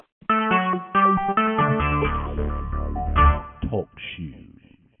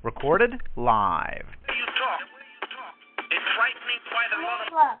recorded live. You talk. It frightens me quite a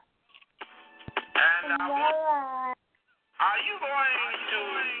lot. And are you going to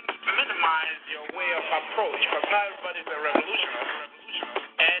minimize your way of approach? Because not everybody's a revolutionary.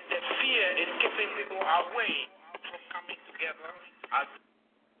 And the fear is keeping people away from coming together as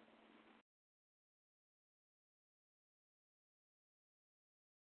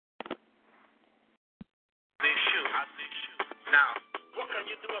they should. Now, what can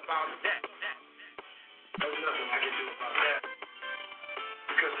you do about that? There's nothing I can do about that.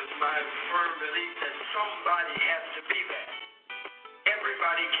 Because it's my firm belief that somebody has to be there.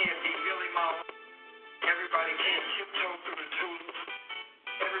 Everybody can't be Billy Mouth. Everybody can't tiptoe through the tulips.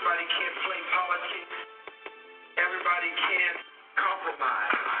 Everybody can't play politics. Everybody can't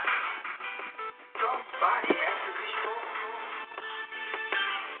compromise. Somebody has to be strong.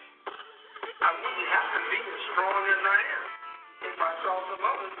 I wouldn't have to be as strong as I am if I saw some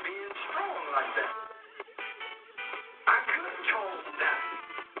others being strong like that. I could tone down,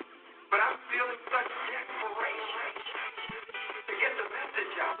 but I'm feeling such desperation to get the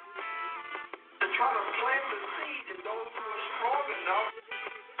message out, to try to plant the seed in those who are strong enough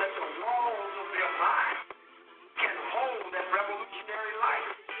that the walls of their lives can hold that revolutionary life.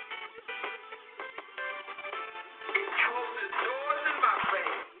 It closes doors in my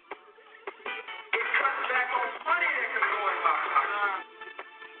face. It cuts back on money that can go in my pocket.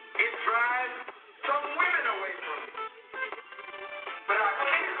 It drives some women away from me. But I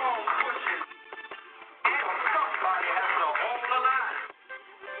keep on pushing until somebody has to hold the line.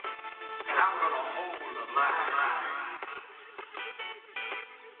 And I'm going to hold the line.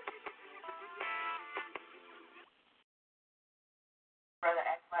 Brother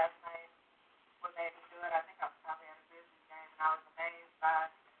X last night, what made me do it, I think I was probably at a business game, and I was amazed by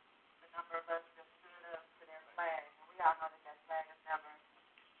the number of us that stood up to their flag. And we all know that that flag has never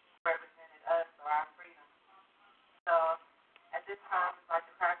represented us or our freedom. So at this time, like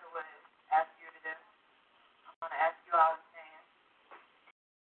the Cracker would ask you to do, I'm going to ask you all to stand.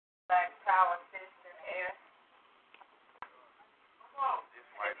 Flag power fist in the air.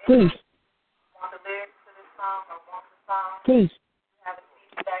 Please. Want the lyrics to this song or want the song? Please. Have a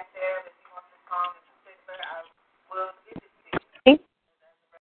seat back there. If you want the song in particular, I will give it to you.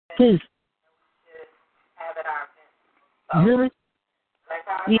 Please. Just have it our event. You hear me? Like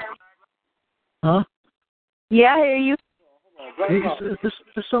how Huh? Yeah, I hear you.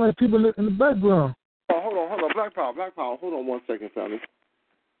 It's sounding like people in the background. Oh, hold on. Black Power. Hold on 1 second, family.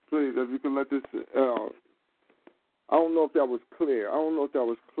 Please, if you can let this. I don't know if that was clear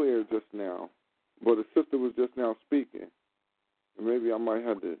just now, but the sister was just now speaking. And maybe I might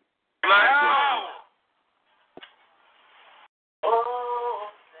have to. oh,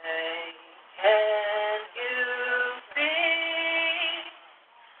 say, can you see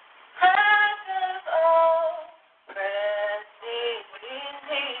precious old pressing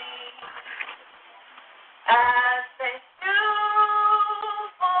as they do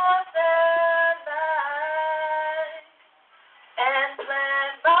for their lives and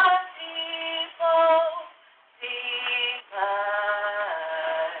plan by people divine,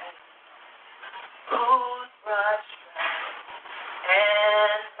 whose brush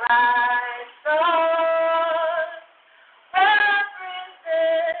and bright stars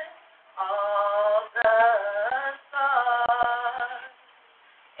represent all the stars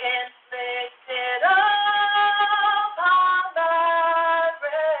inflicted upon the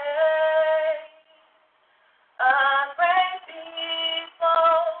race, a great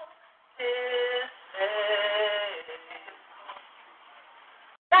people to save.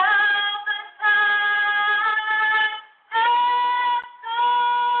 Now the time has come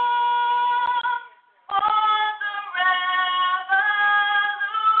for the revolution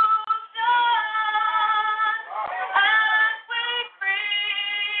as we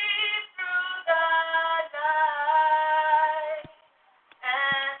creep through the night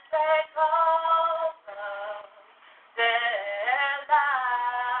and take hold of their lives.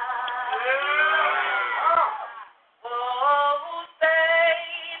 Oh,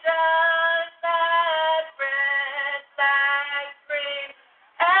 Satan, that red flag scream,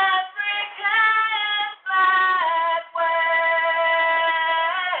 African flag wave.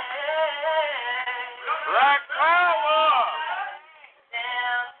 Black power!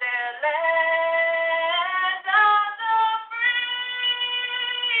 Down their land of the free,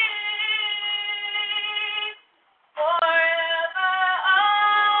 forever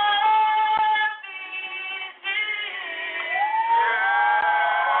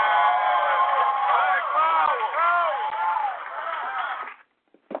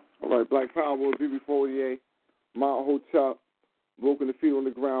All right, Black Power, BB48, Mount Hotep, Broken the Feet on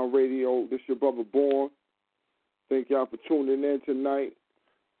the Ground Radio. This your brother Born. Thank y'all for tuning in tonight.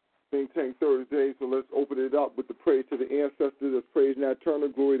 Think Tank Thursday, so let's open it up with the praise to the ancestors. Let's praise Nat Turner,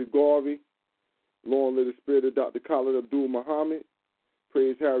 glory to Garvey. Long live the spirit of Dr. Khalid Abdul Muhammad.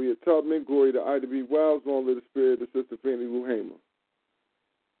 Praise Harriet Tubman, glory to Ida B. Wells. Long live the spirit of Sister Fannie Lou Hamer.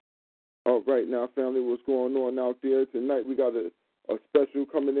 All right, now, family, what's going on out there? Tonight we got a special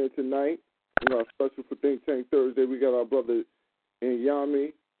coming in tonight. We got a special for Think Tank Thursday. We got our brother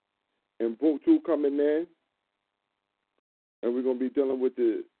NYAME UBUNTU coming in. And we're going to be dealing with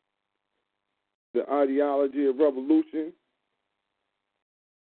the ideology of revolution.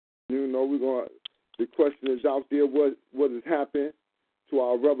 You know, the question is out there, what has happened to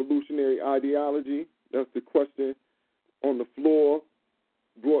our revolutionary ideology? That's the question on the floor,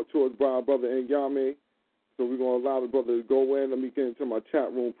 brought to us by our brother NYAME. So we're going to allow the brother to go in. Let me get into my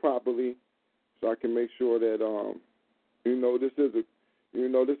chat room properly so I can make sure that,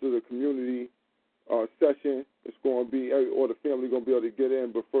 this is a community session. It's going to be, or the family going to be able to get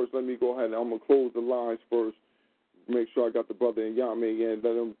in. But first, let me go ahead and I'm going to close the lines first. Make sure I got the brother NYAME in.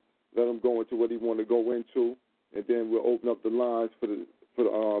 Let him go into what he want to go into, and then we'll open up the lines for the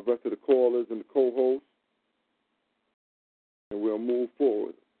rest of the callers and the co-hosts, and we'll move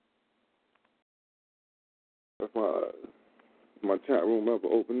forward. That's my chat room ever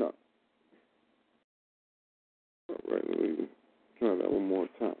open up. All right, let me try that one more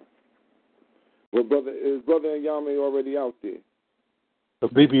time. Well, is brother NYAME already out there? The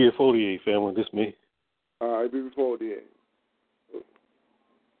BB 48 family, this me. All right, BB 48.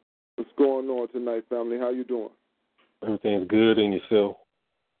 What's going on tonight, family? How you doing? Everything's good, and yourself?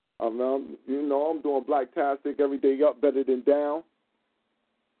 I'm doing black-tastic, every day up, better than down.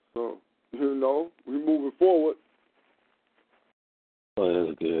 So, we're moving forward. Oh,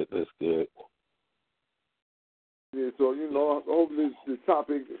 that's good. That's good. Yeah, so, hopefully the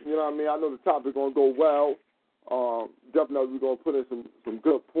topic, I know the topic going to go well. Definitely we're going to put in some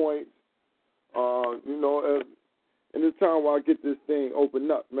good points. In this time while I get this thing opened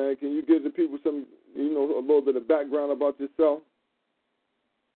up, man, can you give the people some, a little bit of background about yourself?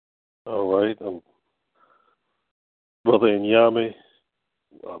 All right. I'm Brother NYAME.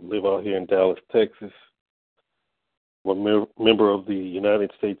 I live out here in Dallas, Texas. I'm a member of the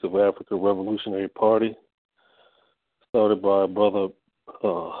United States of Africa Revolutionary Party, started by Brother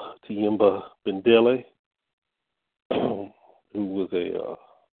Tiyimba Bendele, who was a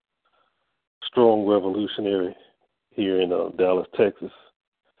strong revolutionary here in Dallas, Texas.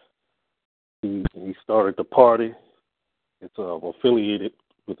 He started the party. It's affiliated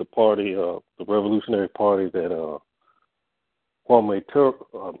with the party, the Revolutionary Party that Kwame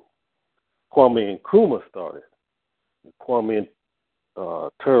Nkrumah started. Kwame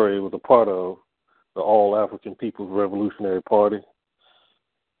Ture was a part of the All African People's Revolutionary Party.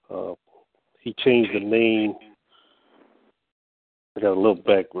 He changed the name. I got a little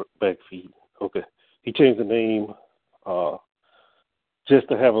back feed. Okay. He changed the name just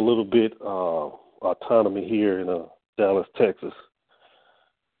to have a little bit autonomy here in Dallas, Texas,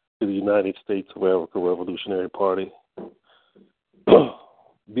 to the United States of Africa Revolutionary Party.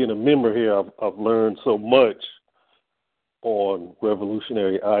 Being a member here, I've learned so much on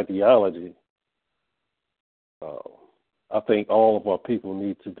revolutionary ideology. I think all of our people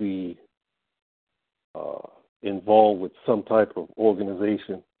need to be involved with some type of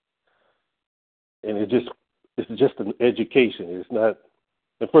organization, and it's just an education. It's not.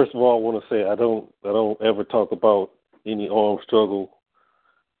 And first of all, I want to say I don't ever talk about any armed struggle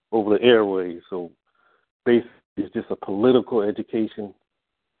over the airways. So basically, it's just a political education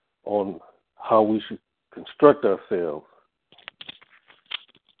on how we should construct ourselves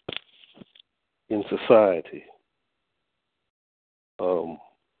in society.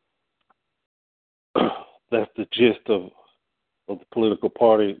 That's the gist of the political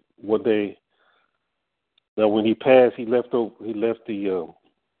party. Now when he passed, he left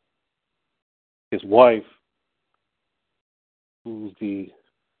his wife, who's the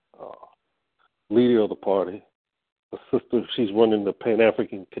leader of the party, a sister. She's running the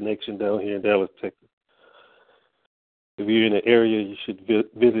Pan-African Connection down here in Dallas, Texas. If you're in the area, you should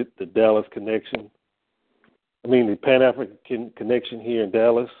visit the Dallas Connection. The Pan-African Connection here in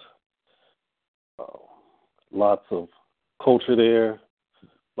Dallas. Lots of culture there.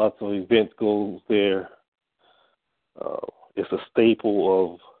 Lots of events goes there. It's a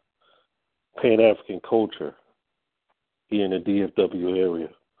staple of Pan-African culture here in the DFW area.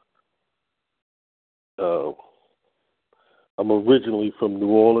 I'm originally from New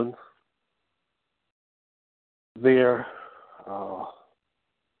Orleans. There,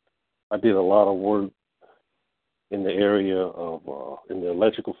 I did a lot of work in the area of in the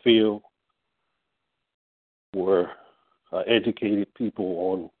electrical field, where I educated people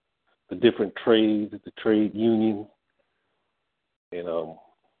on the different trades, the trade union, and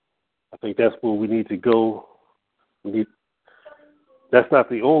I think that's where we need to go. That's not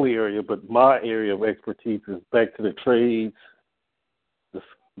the only area, but my area of expertise is back to the trades, the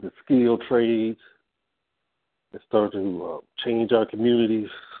skilled trades, and start to change our communities,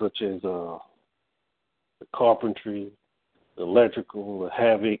 such as the carpentry, the electrical, the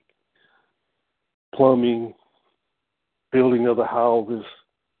havoc, plumbing, building other houses.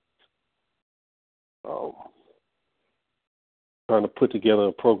 Trying to put together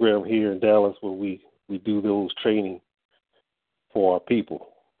a program here in Dallas where we do those training for our people.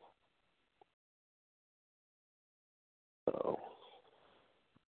 All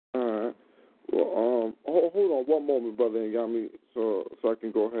right. Well, hold on one moment, Brother Nyame, so I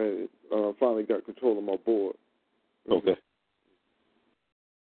can go ahead and finally got control of my board. Okay.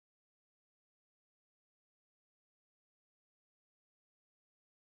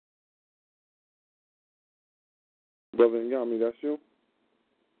 Brother Nyame, that's you?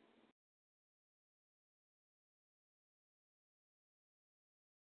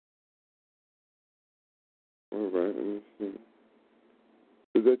 All right, let me see.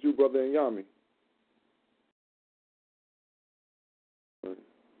 Is that you, Brother Nyame? Right.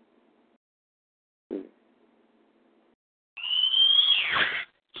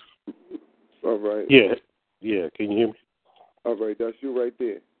 All right. Yeah. Can you hear me? All right, that's you right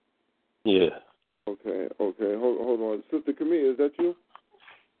there. Yeah. Okay. Hold on. Sister Camille, is that you?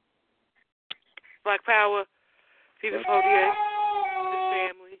 Black Power, People 48, the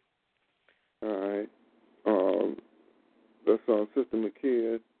family. All right. That's Sister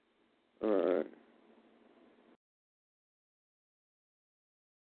McKeon. All right.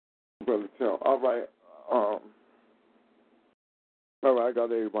 Brother Tell. All right. All right. I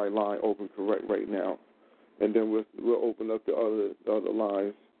got everybody's line open correct right now, and then we'll open up the other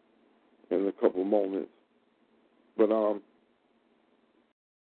lines in a couple moments. But well,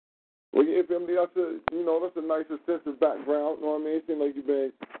 yeah, family, that's a nice extensive background. You know what I mean? It seems like you've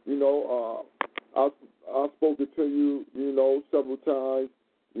been, I've spoken to you, several times.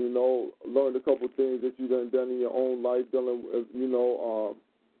 Learned a couple things that you've done in your own life, dealing with,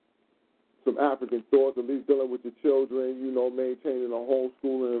 some African thoughts, at least dealing with your children, maintaining a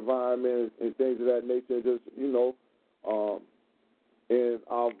homeschooling environment and things of that nature. Just, and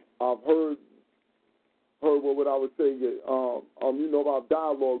I've heard what I would say, I've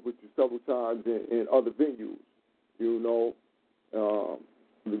dialogued with you several times in other venues, the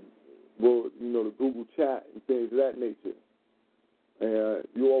Google chat and things of that nature. And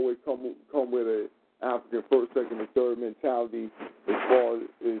you always come with an African first, second, and third mentality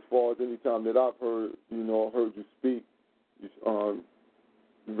as far as any time that I've heard you speak.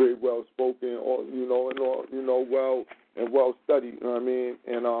 Very well spoken, or well studied. You know what I mean?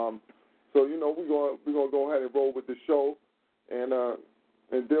 And so we're gonna go ahead and roll with the show, and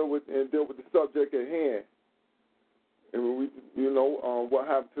deal with the subject at hand. And what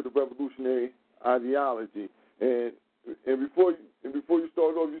happened to the revolutionary ideology. And before you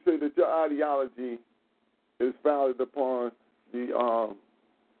start off, you say that your ideology is founded upon the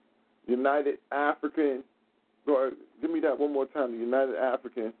United African. Give me that one more time. The United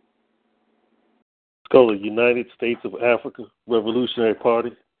African. It's called the United States of Africa Revolutionary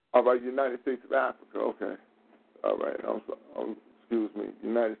Party. All right, United States of Africa. Okay. All right. Excuse me.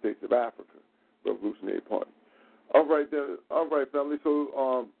 United States of Africa Revolutionary Party. All right, then. All right, family.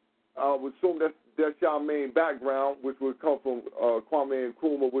 So I would assume that's y'all main background, which would come from Kwame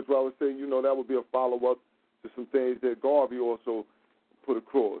Nkrumah, which I would say, that would be a follow-up to some things that Garvey also put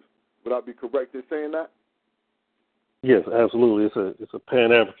across. Would I be correct in saying that? Yes, absolutely. It's a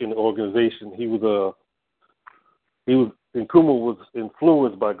Pan-African organization. Nkrumah was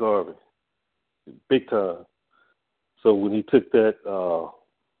influenced by Garvey, big time. So when he took that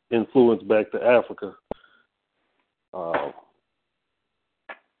influence back to Africa,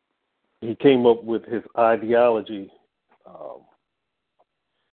 he came up with his ideology.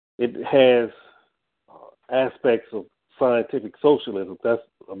 It has aspects of scientific socialism. That's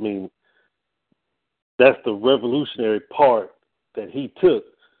the revolutionary part that he took.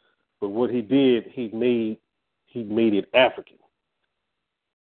 But what he did, he made it African.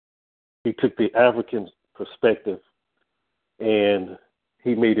 He took the African perspective and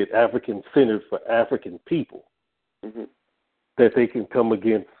he made it African-centered for African people, that they can come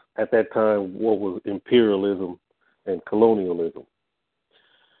against, at that time, what was imperialism and colonialism.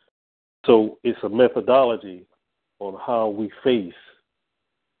 So it's a methodology on how we face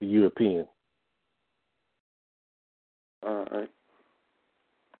the European. All right.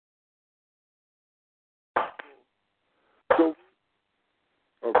 So,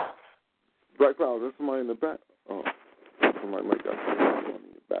 Black Cloud, there's somebody in the back. Oh, somebody might got something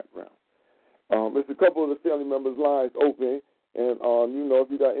in the background. There's a couple of the family members' lines open, and if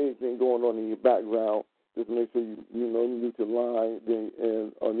you got anything going on in your background, just make sure you mute your line,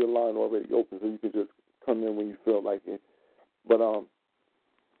 and your line already open, so you can just come in when you feel like it. But we're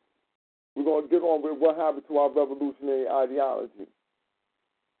going to get on with what happened to our revolutionary ideology.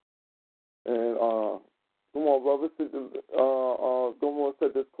 And come on, brother, come on,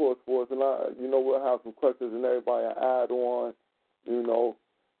 set this course for us, and we'll have some questions and everybody add on,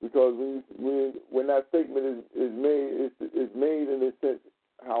 because when that statement is made, it's made in a sense,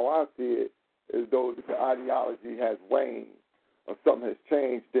 how I see it, as though the ideology has waned or something has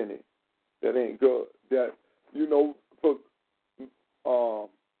changed in it that ain't good. That,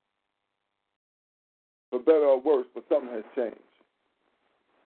 for better or worse, but something has changed.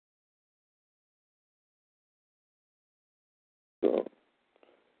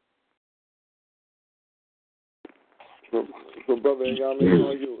 So brother NYAME,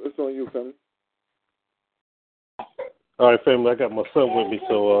 it's on you, family. All right, family, I got my son with me,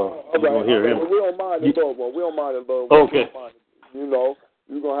 so I'm going to hear him. We don't mind it, Lord. We don't mind it, Lord. Okay. We're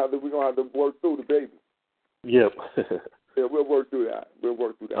gonna have to work through the baby. Yep. Yeah, we'll work through that.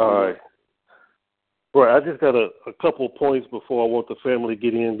 All right. Right, I just got a couple of points before I want the family to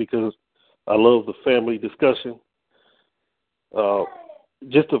get in, because I love the family discussion.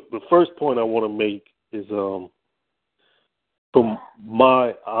 Just the first point I want to make is from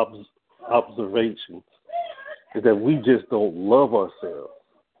my observations, is that we just don't love ourselves.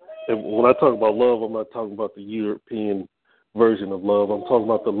 And when I talk about love, I'm not talking about the European version of love. I'm talking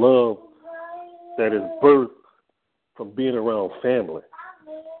about the love that is birthed from being around family.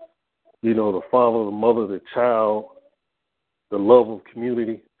 The father, the mother, the child, the love of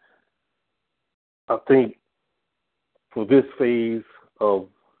community. I think for this phase of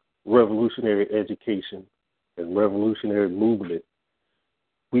revolutionary education and revolutionary movement,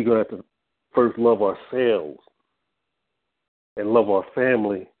 we're going to have to first love ourselves and love our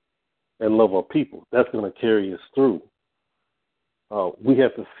family and love our people. That's going to carry us through. We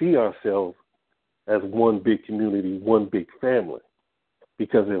have to see ourselves as one big community, one big family.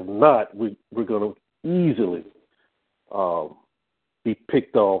 Because if not, we're going to easily be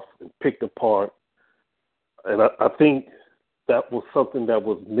picked off and picked apart. And I think that was something that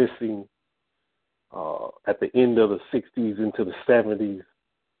was missing at the end of the 60s into the 70s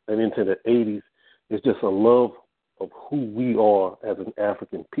and into the 80s. It's just a love of who we are as an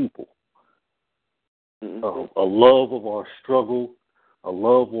African people. A love of our struggle, a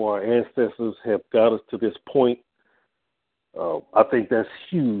love of our ancestors have got us to this point. I think that's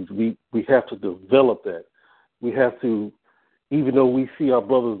huge. We have to develop that. We have to, even though we see our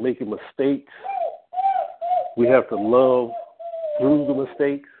brothers making mistakes, we have to love through the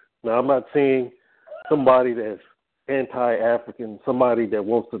mistakes. Now, I'm not saying somebody that's anti-African, somebody that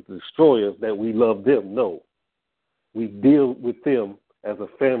wants to destroy us, that we love them. No. We deal with them as a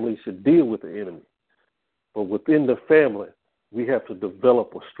family should deal with the enemy. But within the family, we have to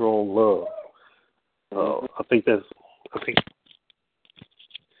develop a strong love. I think that's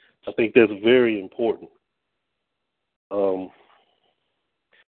very important.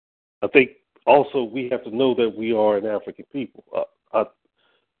 I think also we have to know that we are an African people.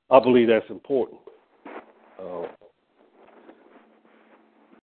 I believe that's important.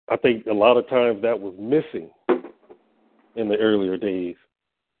 I think a lot of times that was missing in the earlier days,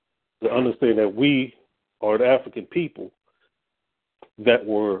 to understand that we are an African people that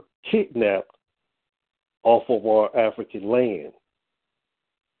were kidnapped off of our African land.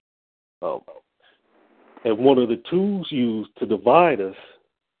 And one of the tools used to divide us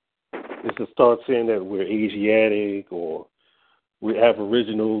is to start saying that we're Asiatic or we're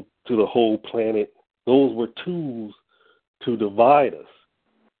Aboriginal to the whole planet. Those were tools to divide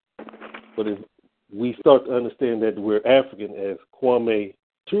us. But if we start to understand that we're African, as Kwame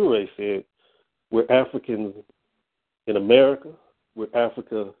Ture said, we're Africans in America, we're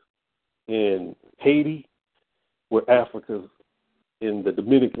Africa in Haiti, we're Africans in the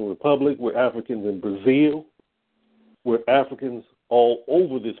Dominican Republic, we're Africans in Brazil, we're Africans all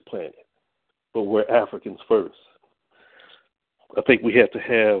over this planet, but we're Africans first. I think we have to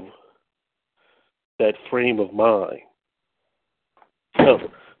have that frame of mind. Now,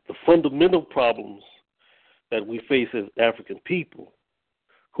 the fundamental problems that we face as African people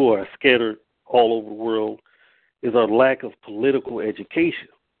who are scattered all over the world is our lack of political education,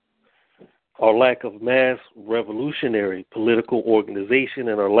 our lack of mass revolutionary political organization,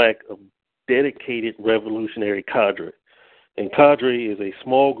 and our lack of dedicated revolutionary cadre. And cadre is a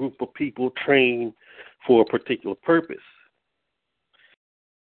small group of people trained for a particular purpose.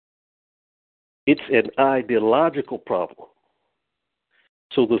 It's an ideological problem.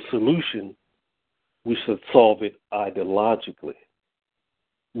 So the solution, we should solve it ideologically,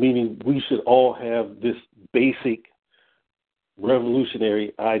 meaning we should all have this basic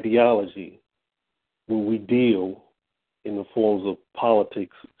revolutionary ideology when we deal in the forms of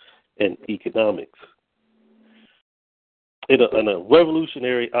politics and economics. And a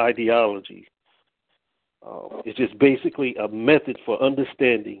revolutionary ideology is just basically a method for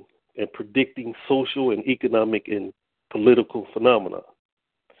understanding and predicting social and economic and political phenomena.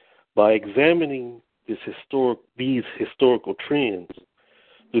 By examining these historical trends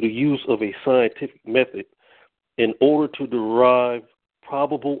through the use of a scientific method in order to derive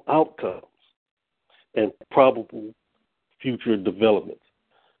probable outcomes and probable future developments.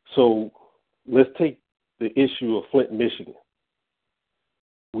 So let's take the issue of Flint, Michigan.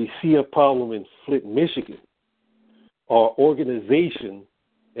 We see a problem in Flint, Michigan. Our organization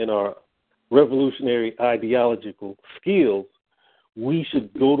and our revolutionary ideological skills, we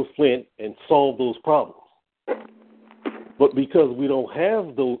should go to Flint and solve those problems. But because we don't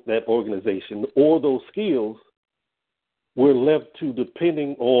have that organization or those skills, we're left to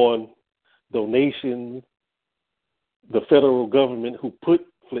depending on donations, the federal government who put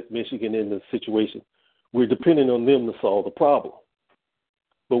Flint, Michigan in this situation. We're depending on them to solve the problem.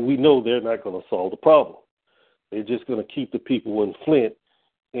 But we know they're not going to solve the problem. They're just going to keep the people in Flint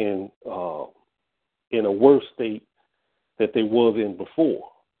in a worse state that they was in before.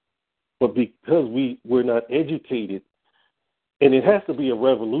 But because we're not educated, and it has to be a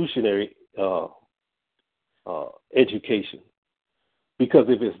revolutionary education, because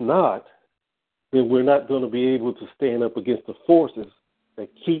if it's not, then we're not going to be able to stand up against the forces that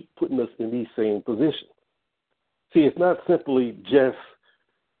keep putting us in these same positions. See, it's not simply just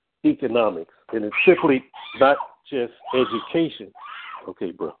economics, and it's simply not just education.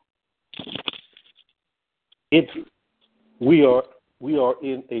 Okay, bro. We are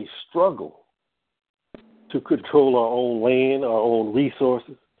in a struggle to control our own land, our own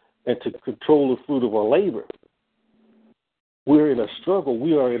resources, and to control the fruit of our labor. We're in a struggle.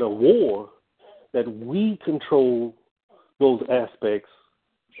 We are in a war that we control those aspects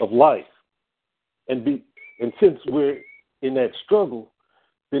of life. And since we're in that struggle,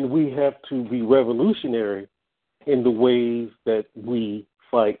 then we have to be revolutionary in the ways that we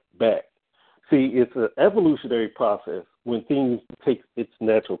fight back. See, it's an evolutionary process when things take its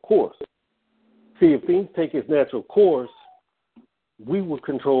natural course. See, if things take its natural course, we will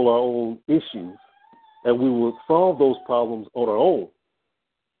control our own issues and we will solve those problems on our own.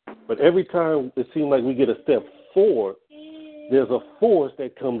 But every time it seems like we get a step forward, there's a force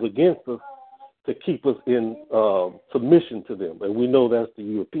that comes against us to keep us in submission to them, and we know that's the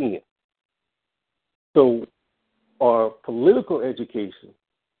European. So our political education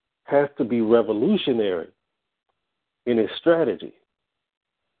has to be revolutionary in its strategy.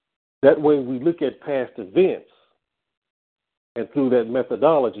 That way we look at past events, and through that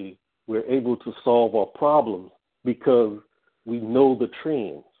methodology, we're able to solve our problems because we know the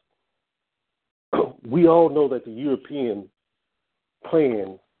trends. We all know that the European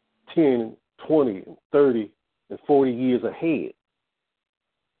plans 10, 20, and 30, and 40 years ahead.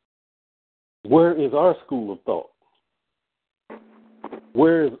 Where is our school of thought?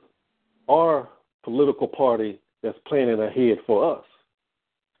 Where is our political party that's planning ahead for us?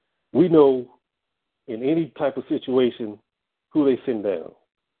 We know in any type of situation who they send down.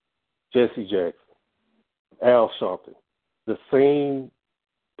 Jesse Jackson, Al Sharpton, the same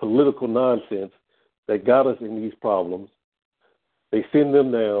political nonsense that got us in these problems. They send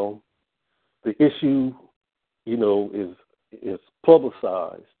them down. The issue, is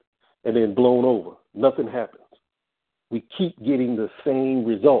publicized and then blown over. Nothing happens. We keep getting the same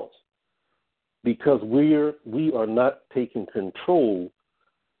results because we are not taking control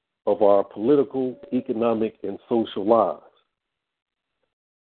of our political, economic, and social lives.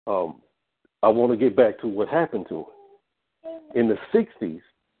 I want to get back to what happened to it. In the 60s,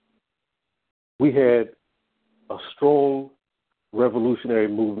 we had a strong revolutionary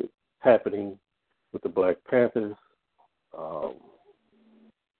movement happening with the Black Panthers,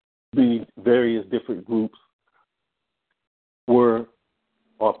 the various different groups, where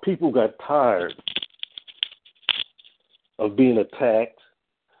our people got tired of being attacked,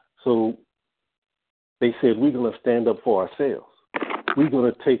 so they said, we're going to stand up for ourselves. We're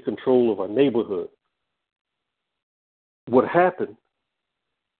going to take control of our neighborhood. What happened,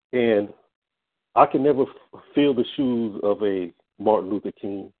 and I can never fill the shoes of a Martin Luther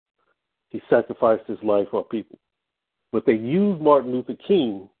King. He sacrificed his life for our people. But they used Martin Luther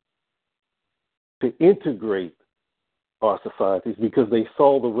King to integrate our societies because they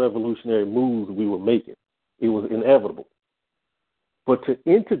saw the revolutionary moves we were making. It was inevitable. But to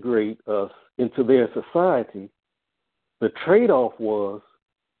integrate us into their society, the trade-off was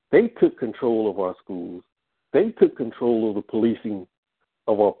they took control of our schools. They took control of the policing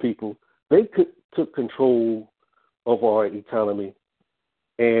of our people. They took control of our economy.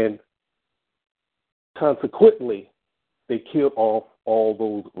 And consequently, they killed off all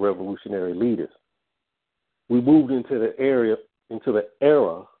those revolutionary leaders. We moved into the era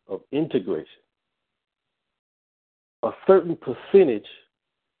of integration. A certain percentage,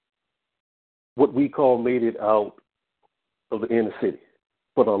 what we call, made it out of the inner city,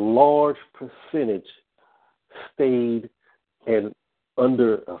 but a large percentage stayed and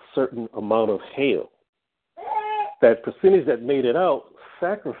under a certain amount of hell. That percentage that made it out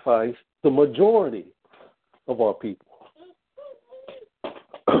sacrificed the majority of our people.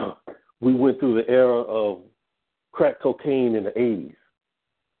 We went through the era of crack cocaine in the 80s,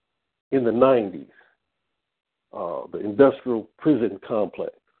 in the 90s, the industrial prison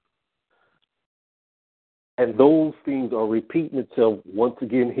complex. And those things are repeating itself once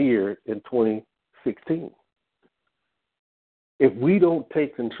again here in 2016. If we don't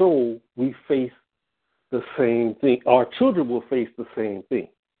take control, we face the same thing. Our children will face the same thing.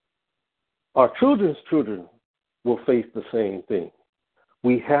 Our children's children will face the same thing.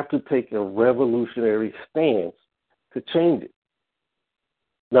 We have to take a revolutionary stance to change it.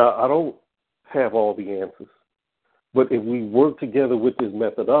 Now, I don't have all the answers, but if we work together with this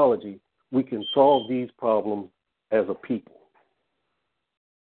methodology, we can solve these problems as a people.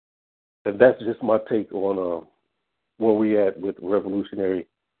 And that's just my take on where we're at with revolutionary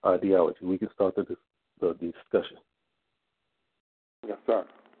ideology. We can start the discussion. Yes, sir.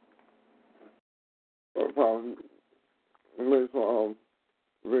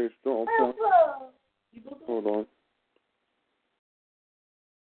 Very strong point. Hold on.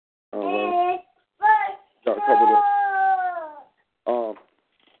 Got a couple of.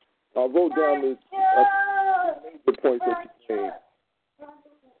 I wrote down the points that you made.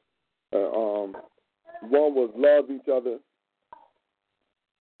 One was love each other.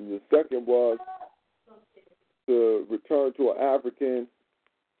 And the second was to return to an African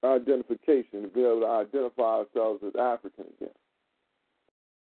identification, to be able to identify ourselves as African again.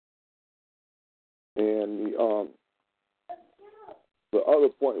 And the other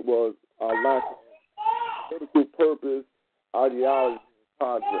point was our lack of political purpose, ideology, and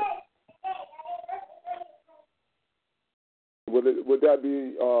project. Would that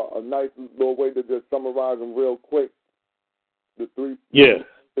be a nice little way to just summarize them real quick? The three that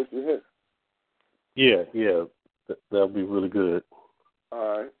you hit. Yeah. That'll be really good.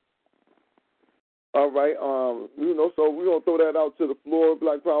 All right. So we're gonna throw that out to the floor.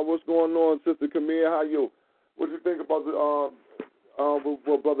 Black Power, what's going on, Sister Camille? How you? What do you think about the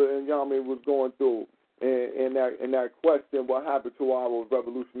what Brother NYAME was going through and that question? What happened to our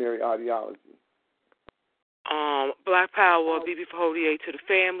revolutionary ideology? Black Power, BB Fahodier to the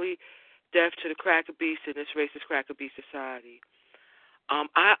family, death to the cracker beast in this racist cracker beast society.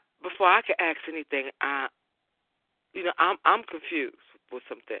 Before I can ask anything, I'm confused with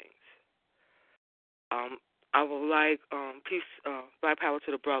some things. I would like peace, Black Power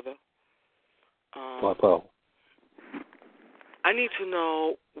to the brother. Black Power. I need to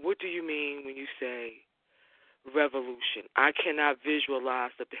know, what do you mean when you say revolution? I cannot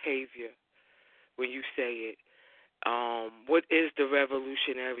visualize the behavior when you say it. What is the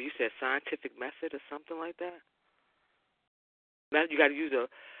revolutionary? You said scientific method or something like that? You got to use a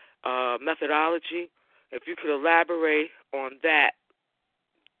methodology. If you could elaborate on that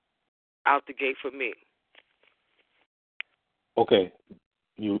out the gate for me. Okay.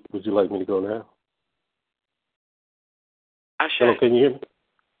 Would you like me to go now? I should. Hello, can you hear me?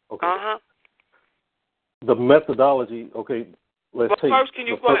 Okay. The methodology, okay, let's take... First, can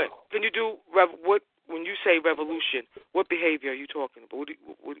you do, when you say revolution, what behavior are you talking about?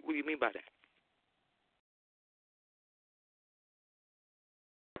 What do you mean by that?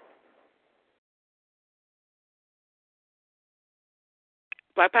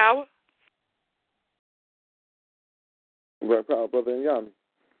 Black Power? Black Power, Brother NYAME.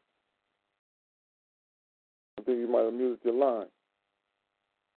 I think you might have muted your line.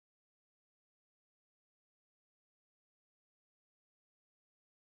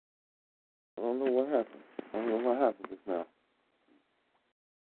 I don't know what happened. I don't know what happened just now.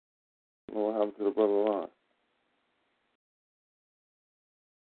 I don't know what happened to the brother line.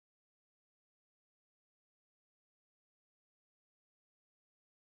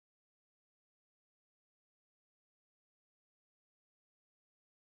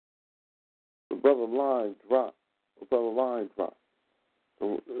 brother line dropped.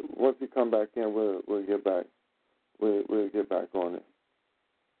 So once he come back in, we'll get back. We'll get back on it.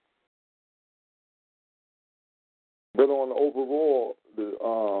 But on the overall, the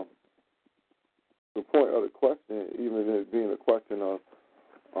point of the question, even it being a question of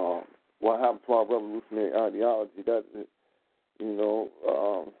what happened to our revolutionary ideology, that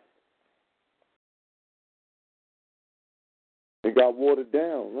it got watered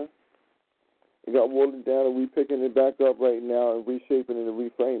down. Huh? It got watered down, and we picking it back up right now and reshaping it and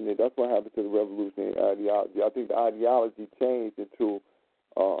reframing it. That's what happened to the revolutionary ideology. I think the ideology changed into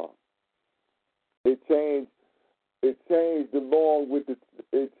it changed along with the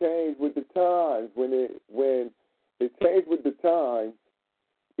times when it changed with the times,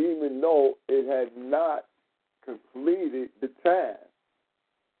 even though it had not completed the task.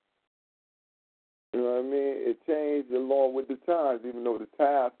 You know what I mean? It changed along with the times, even though the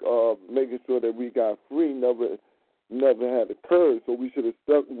task of making sure that we got free never had occurred. So we should have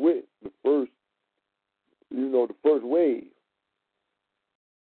stuck with the first wave.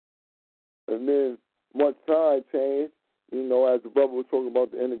 And then once time changed, as the brother was talking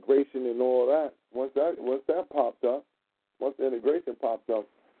about the integration and all that, once that popped up, once the integration popped up,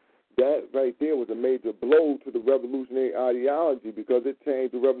 that right there was a major blow to the revolutionary ideology, because it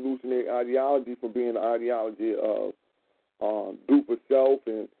changed the revolutionary ideology from being an ideology of do for self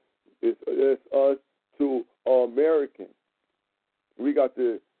and it's us to American. We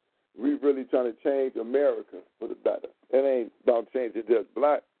really trying to change America for the better. It ain't about changing just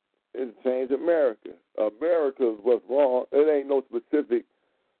black. It's change America. America is what's wrong. It ain't no specific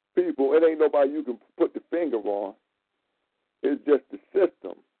people. It ain't nobody you can put the finger on. It's just the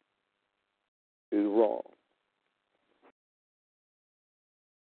system is wrong.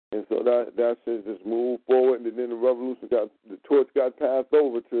 And so that should just move forward, and then the torch got passed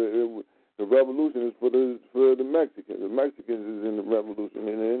over to the revolution is for the Mexicans. The Mexicans is in the revolution,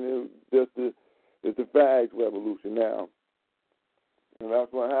 and it's the fags revolution now. And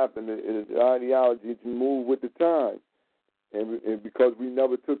that's what happened. The ideology to move with the time, and because we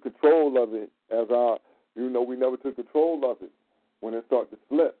never took control of it, we never took control of it when it started to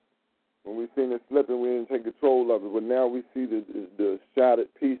slip. When we seen it slipping, we didn't take control of it. But now we see the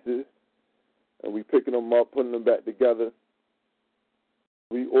shattered pieces, and we picking them up, putting them back together,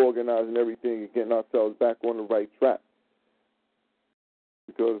 reorganizing everything and getting ourselves back on the right track.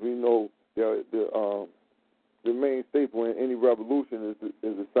 Because we know the main staple in any revolution is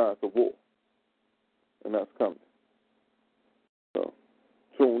the science of war, and that's coming. So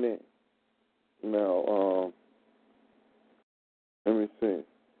tune in. Now, let me see.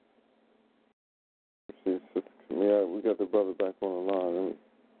 Yeah, we got the brother back on the line.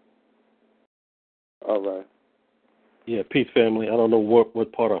 All right. Yeah, peace, family. I don't know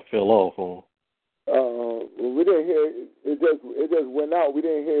what part I fell off on. We didn't hear it. Just went out. We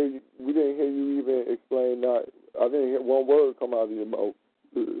didn't hear you even explain that. I didn't hear one word come out of your mouth.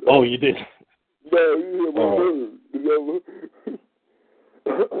 Oh, you did? Yeah, you hear one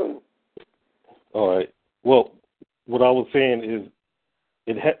word. All right. Well, what I was saying is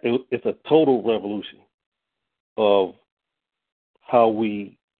it's a total revolution of how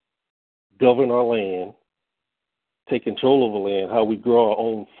we govern our land, take control of the land, how we grow our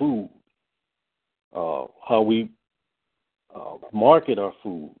own food, how we market our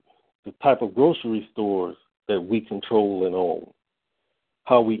food, the type of grocery stores that we control and own,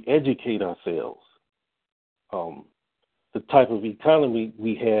 how we educate ourselves, the type of economy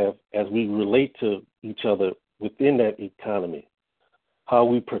we have as we relate to each other within that economy, how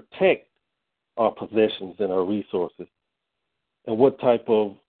we protect our possessions and our resources, and what type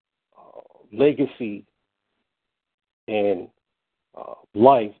of legacy and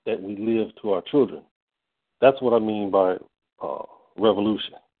life that we live to our children. That's what I mean by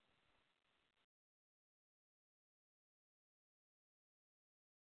revolution.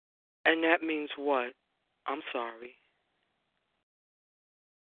 And that means what? I'm sorry.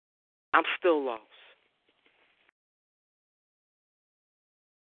 I'm still lost.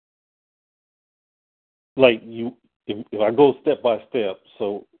 Like if I go step by step,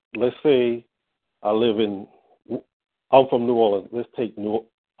 so let's say I'm from New Orleans.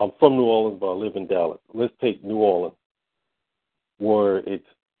 I'm from New Orleans, but I live in Dallas. Let's take New Orleans, where it's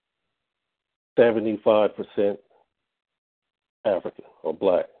 75% African or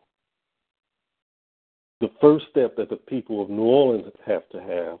black. The first step that the people of New Orleans have to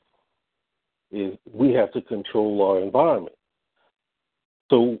have is we have to control our environment.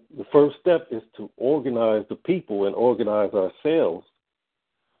 So the first step is to organize the people and organize ourselves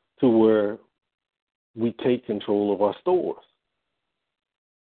to where we take control of our stores.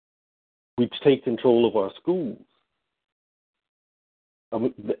 we take control of our schools. I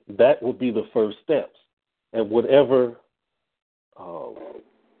mean, that would be the first steps. And whatever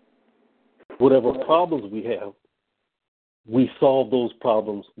problems we have, we solve those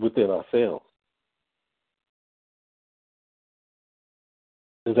problems within ourselves.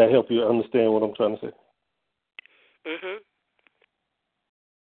 Does that help you understand what I'm trying to say? Mhm.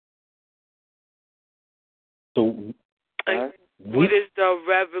 So, what is the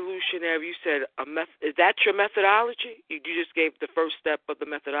revolutionary? You said is that your methodology? You just gave the first step of the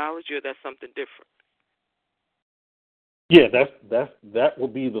methodology, or that's something different? yeah, that will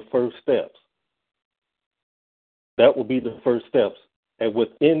be the first steps. That will be the first steps. And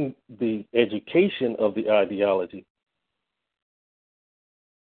within the education of the ideology,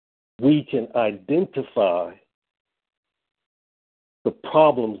 we can identify the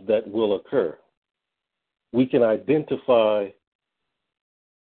problems that will occur. We can identify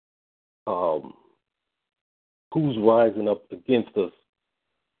who's rising up against us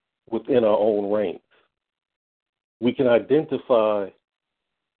within our own ranks. We can identify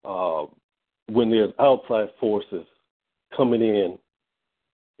when there's outside forces coming in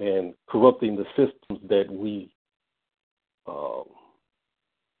and corrupting the systems that we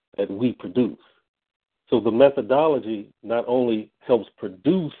produce. So the methodology not only helps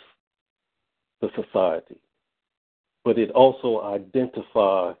produce the society, but it also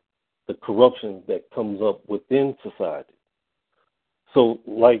identifies the corruption that comes up within society. So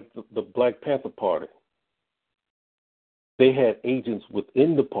like the Black Panther Party, they had agents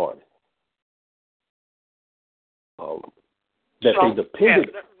within the party that they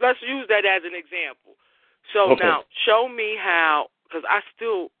depended. Yeah, let's use that as an example. So Okay. now, show me how, because I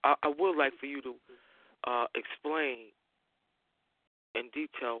would like for you to explain in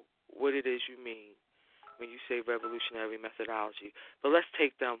detail what it is you mean when you say revolutionary methodology. But let's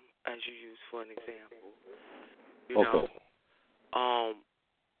take them as you use for an example. You know,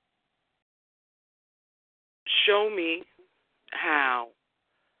 show me how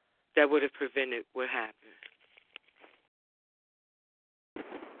that would have prevented what happened.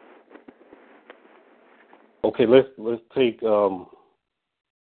 Okay, let's take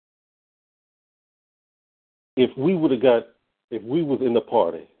if we was in the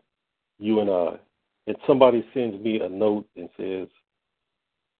party, you and I, and somebody sends me a note and says,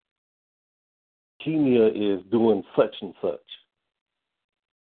 Kenya is doing such and such.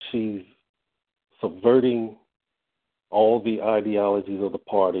 She's subverting all the ideologies of the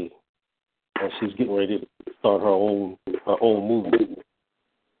party, and she's getting ready to start her own movement.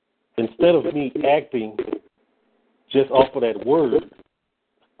 Instead of me acting just off of that word,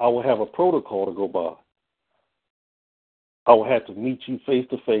 I will have a protocol to go by. I will have to meet you face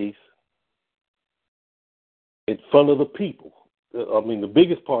to face in front of the people. I mean, the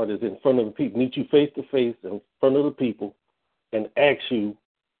biggest part is in front of the people. Meet you face to face in front of the people and ask you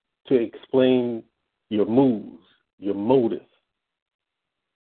to explain your moves, your motives.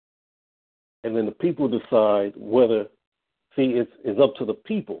 And then the people decide whether, it's up to the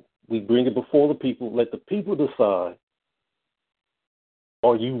people. We bring it before the people, let the people decide,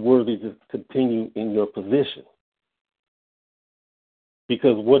 are you worthy to continue in your position?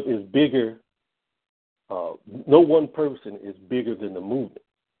 Because what is bigger, no one person is bigger than the movement.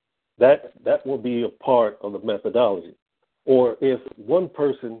 That will be a part of the methodology. Or if one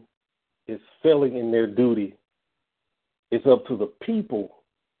person is failing in their duty, it's up to the people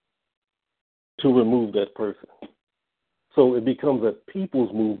to remove that person. So it becomes a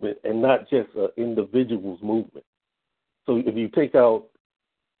people's movement and not just an individual's movement. So if you take out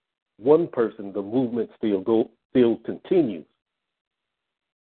one person, the movement still continues.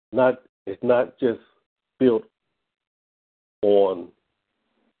 It's not just built on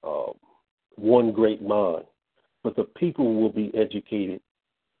one great mind, but the people will be educated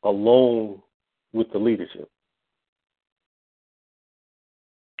along with the leadership.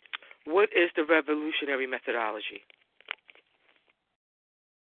 What is the revolutionary methodology?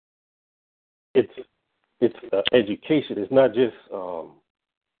 It's education. It's not just.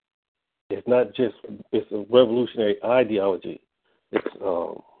 It's a revolutionary ideology. It's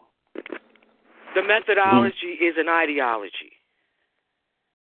the methodology is an ideology.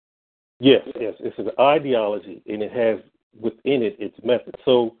 Yes, it's an ideology, and it has within it its method.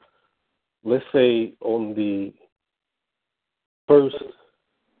 So, let's say on the first,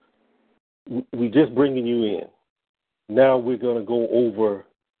 we just bringing you in. Now we're going to go over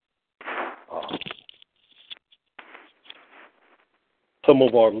some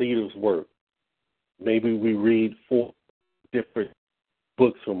of our leaders' work. Maybe we read 4 different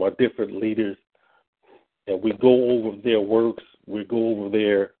books from our different leaders, and we go over their works. We go over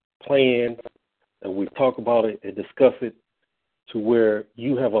their plan, and we talk about it and discuss it to where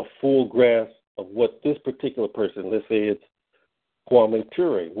you have a full grasp of what this particular person, let's say it's Kwame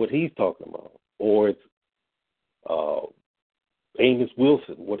Ture, what he's talking about, or it's Amos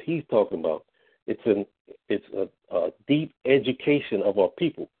Wilson, what he's talking about. It's a deep education of our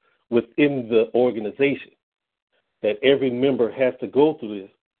people within the organization that every member has to go through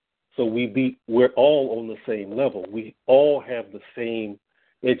this. So we're all on the same level. We all have the same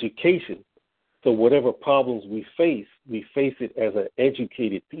education. So whatever problems we face it as an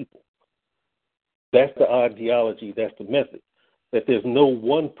educated people. That's the ideology, that's the method, that there's no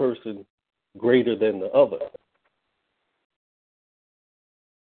one person greater than the other.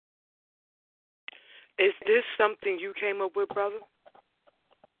 Is this something you came up with, brother?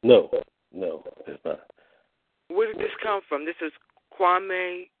 No, it's not. Where did this come from? This is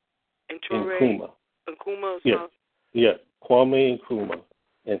Kwame Nkrumah. Nkrumah. Yeah, Kwame Nkrumah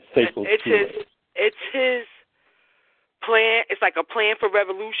and Sekou Touré. It's his plan. It's like a plan for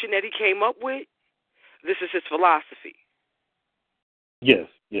revolution that he came up with. This is his philosophy. Yes.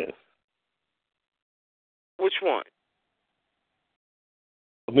 Which one?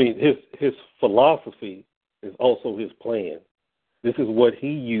 I mean, his philosophy is also his plan. This is what he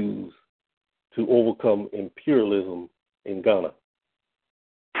used to overcome imperialism in Ghana.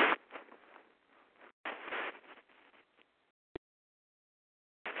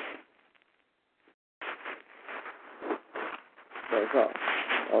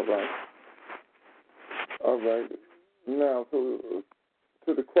 All right. Now, to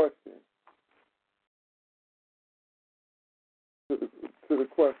the question. To the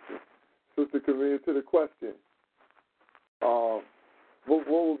question. Sister Korea, to the question. What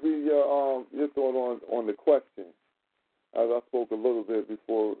would be your thought on the question? As I spoke a little bit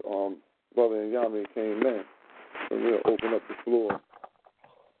before Brother NYAME came in. And we'll open up the floor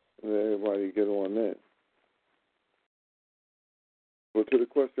and let everybody get on in. But to the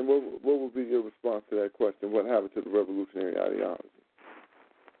question, what would be your response to that question? What happened to the revolutionary ideology?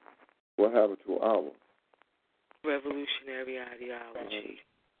 What happened to our revolutionary ideology?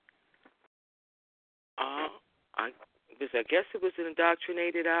 I guess it was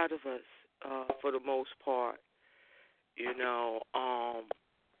indoctrinated out of us for the most part. You know,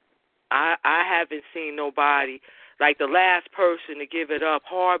 I haven't seen nobody, like the last person to give it up,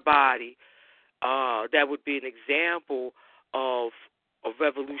 Hardbody, that would be an example of a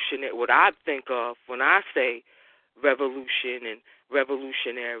revolutionary, what I think of when I say revolution and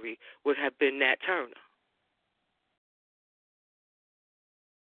revolutionary would have been Nat Turner.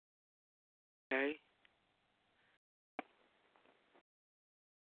 Okay?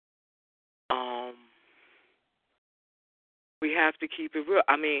 We have to keep it real.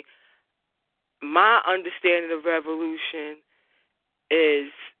 I mean, my understanding of revolution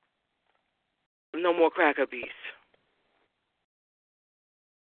is no more cracker beasts.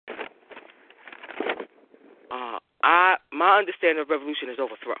 My understanding of revolution is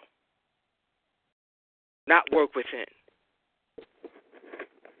overthrow, not work within.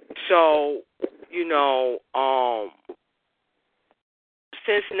 So, you know,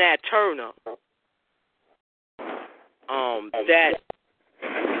 since Nat Turner, that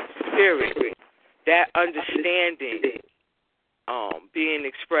spirit, that understanding, being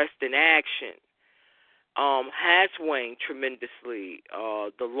expressed in action, has waned tremendously.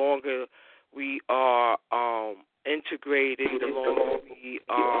 The longer we are integrated, the longer we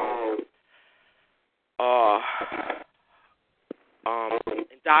are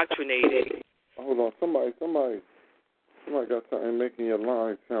indoctrinated. Hold on, somebody got something making your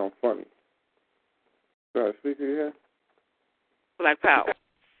line sound funny. Got a speaker here? Black Power.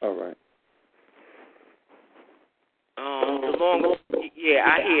 All right. The longer, yeah,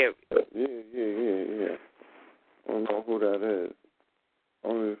 I hear it. Yeah. I don't know who that is.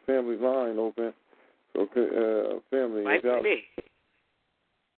 Only the family line open. So, family. Might be me.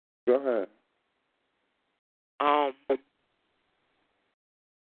 Go ahead.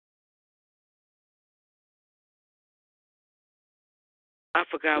 I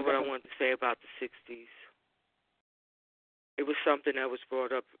forgot what I wanted to say about the 60s. It was something that was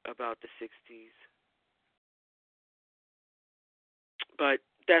brought up about the 60s. But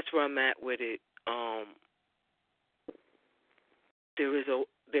that's where I'm at with it. There is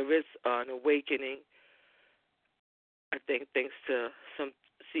an awakening, I think, thanks to some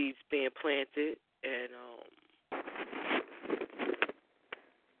seeds being planted, and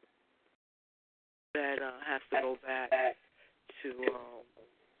that has to go back to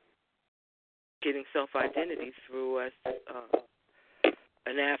getting self-identity through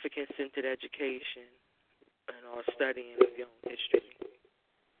an African-centered education and studying of your own history.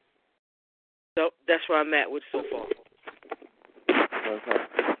 So that's where I'm at with so far.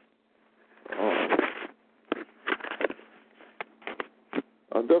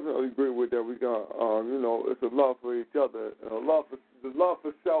 I definitely agree with that. We got, it's a love for each other. The love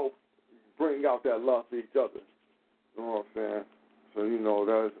for self, bring out that love for each other. You know what I'm saying? So,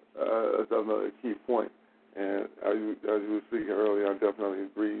 that's definitely a key point. And as you were speaking earlier, I definitely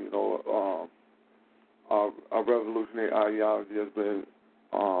agree. Our revolutionary ideology has been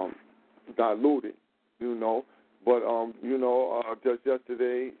diluted, But, just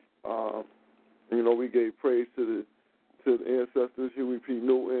yesterday, we gave praise to the ancestors, Huey P.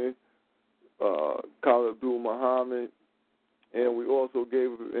 Newton, Khalid Abdul Muhammad, and we also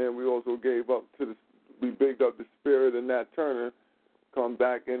gave up we bigged up the spirit of Nat Turner, come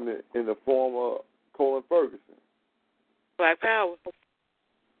back in the form of Colin Ferguson. Black Power.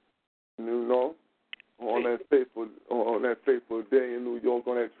 On that fateful day in New York,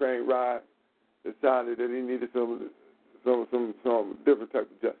 on that train ride, decided that he needed some different type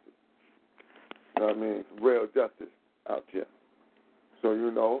of justice. You know what I mean? Some real justice out here. So,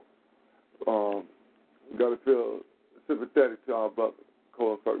 we got to feel sympathetic to our brother,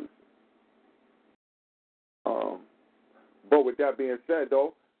 Colin Ferguson. But with that being said,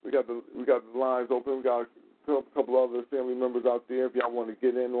 though, we got the lines open. We got a couple other family members out there. If y'all want to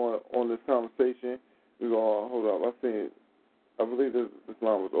get in on this conversation, we're going to hold up. I believe this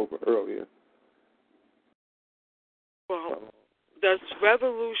line was open earlier. Well, does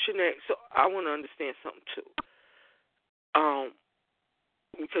revolutionary, so I want to understand something too.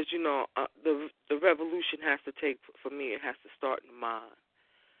 Because, the revolution has to take, for me, it has to start in the mind,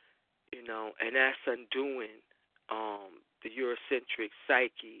 and that's undoing the Eurocentric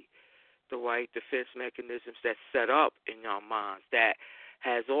psyche, the white defense mechanisms that's set up in our minds that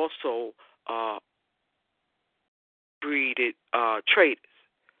has also breeded traitors,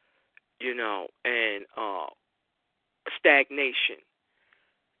 and stagnation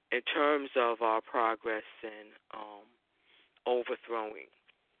in terms of our progress and overthrowing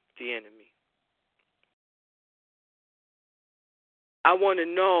the enemy. I want to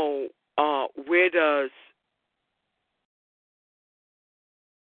know where does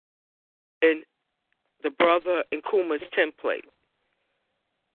in the brother Nkrumah's template,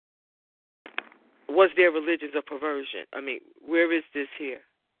 was there religions of perversion? I mean, where is this here?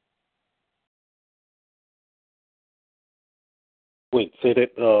 Wait, say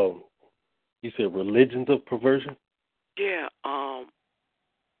that. You said religions of perversion? Yeah.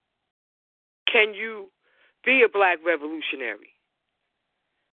 Can you be a black revolutionary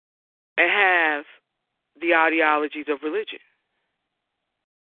and have the ideologies of religion?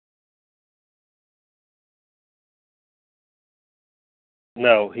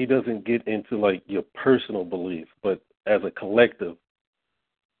 Now, he doesn't get into like your personal belief, but as a collective,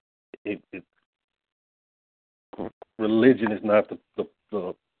 religion is not the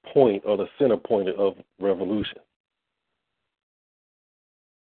point or the center point of revolution.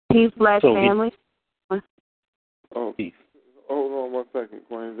 Peace, black family. Peace. Hold on 1 second,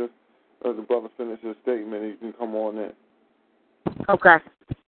 Queen. Just as the brother finishes his statement, you can come on in. Okay.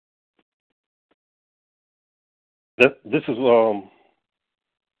 This is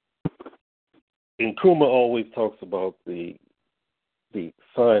Nkrumah always talks about the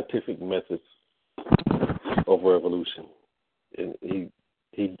scientific methods of revolution, and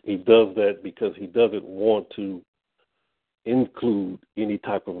he does that because he doesn't want to include any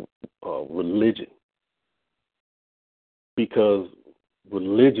type of religion, because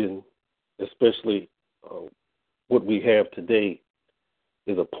religion, especially what we have today,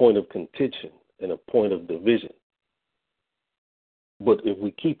 is a point of contention and a point of division. But if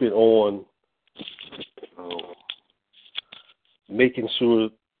we keep it on making sure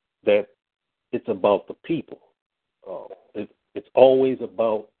that it's about the people, it's always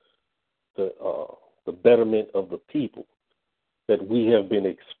about the betterment of the people, that we have been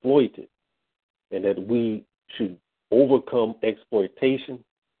exploited and that we should overcome exploitation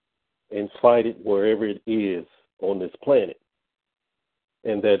and fight it wherever it is on this planet.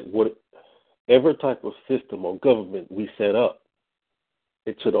 And that whatever type of system or government we set up,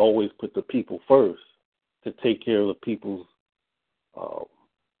 it should always put the people first to take care of the people's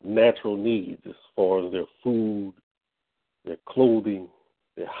natural needs as far as their food, their clothing,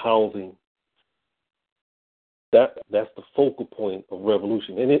 their housing. That's the focal point of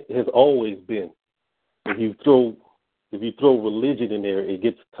revolution, and it has always been. If you throw religion in there, it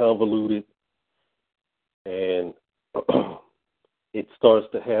gets convoluted, and it starts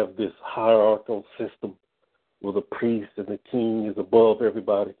to have this hierarchical system where the priest and the king is above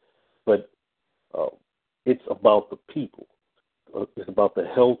everybody. But it's about the people. It's about the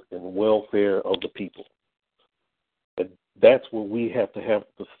health and welfare of the people. And that's where we have to have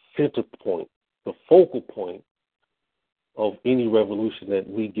the center point, the focal point of any revolution that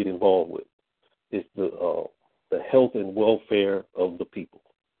we get involved with. It's the health and welfare of the people.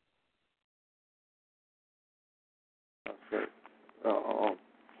 Okay.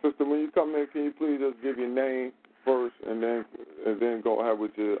 Sister, when you come in, can you please just give your name first, and then go ahead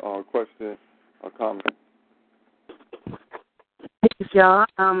with your question or comment? Thanks, y'all.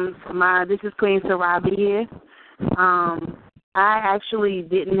 This is Queen Sarabi here. I actually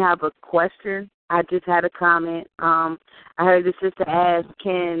didn't have a question. I just had a comment. I heard the sister ask,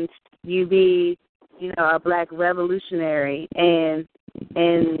 "Can you be, a black revolutionary and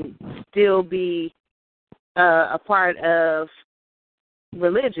still be a part of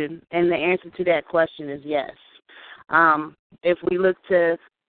religion?" And the answer to that question is yes. If we look to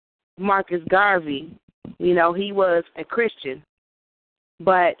Marcus Garvey, he was a Christian,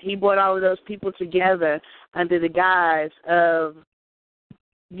 but he brought all of those people together under the guise of,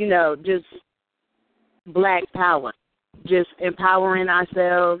 just black power, just empowering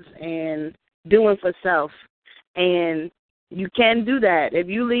ourselves and doing for self. And you can do that. If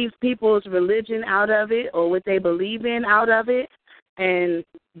you leave people's religion out of it or what they believe in out of it, and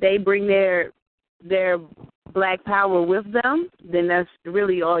they bring their black power with them, then that's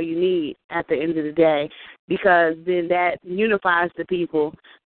really all you need at the end of the day, because then that unifies the people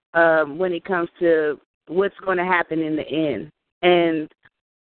when it comes to what's going to happen in the end. And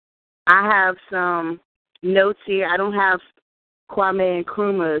I have some notes here. I don't have Kwame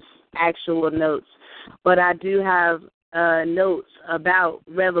Nkrumah's actual notes, but I do have notes about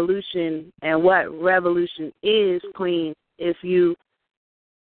revolution and what revolution is, Queen, if you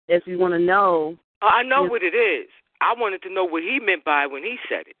want to know. I know what it is. I wanted to know what he meant by when he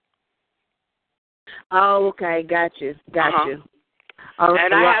said it. Oh, okay. Got you.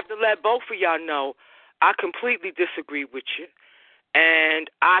 And I have to let both of y'all know I completely disagree with you, and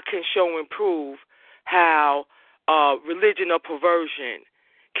I can show and prove how religion or perversion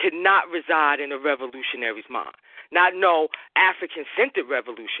cannot reside in a revolutionary's mind. Not no African-centered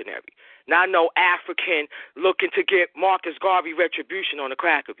revolutionary. Not no African looking to get Marcus Garvey retribution on the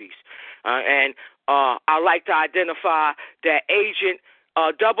Crackerbees. And I like to identify that Agent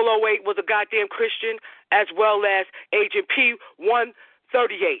 008 was a goddamn Christian, as well as Agent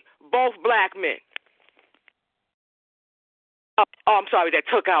P-138, both black men. I'm sorry, that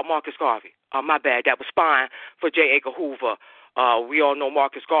took out Marcus Garvey. My bad, that was spying for J. Edgar Hoover. We all know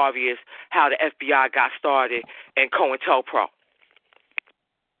Marcus Garvey is how the FBI got started and COINTELPRO.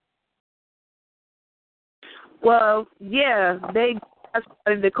 Well, yeah, the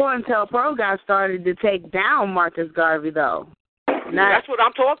COINTELPRO got started to take down Marcus Garvey, though. That's what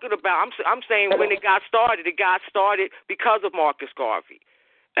I'm talking about. I'm saying when it got started because of Marcus Garvey.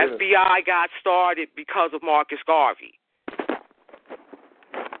 Yeah. FBI got started because of Marcus Garvey.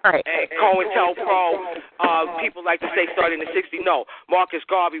 Right. And COINTELPRO, people like to say started in the 60s. No, Marcus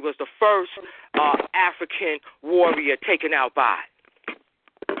Garvey was the first African warrior taken out by.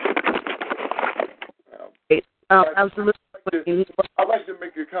 Absolutely. I'd like to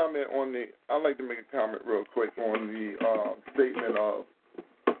make a comment real quick on the statement of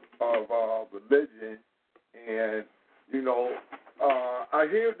religion, and I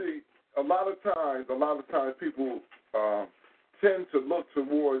hear a lot of times people tend to look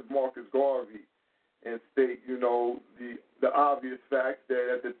towards Marcus Garvey and state, the obvious fact that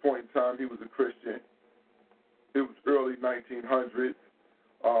at this point in time he was a Christian. It was early 1900s.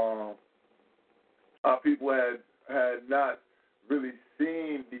 Our people had not really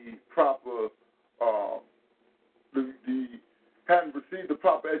seen the proper, hadn't received the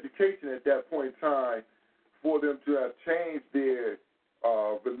proper education at that point in time for them to have changed their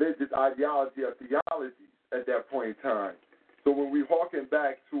religious ideology or theology at that point in time. So when we harken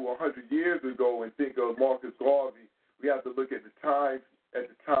back to 100 years ago and think of Marcus Garvey, we have to look at the time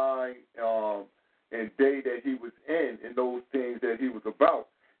and day that he was in and those things that he was about.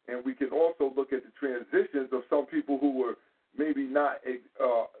 And we can also look at the transitions of some people who were maybe not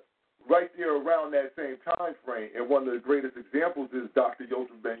right there around that same time frame. And one of the greatest examples is Dr.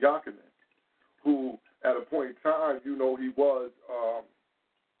 Joseph Ben Jochannan, who at a point in time,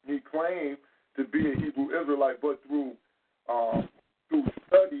 he claimed to be a Hebrew Israelite, but through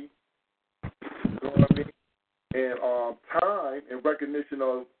study, and time and recognition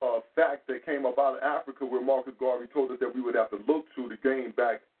of facts that came up out of Africa, where Marcus Garvey told us that we would have to look to gain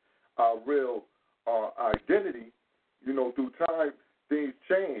back our real identity. Through time, things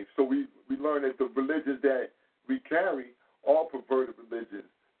change. So we learn that the religions that we carry are perverted religions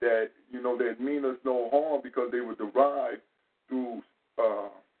that that mean us no harm because they were derived through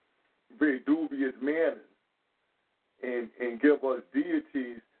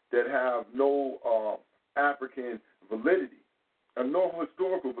no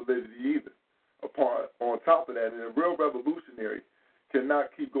historical validity either. On top of that, and a real revolutionary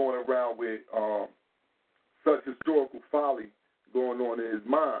cannot keep going around with such historical folly going on in his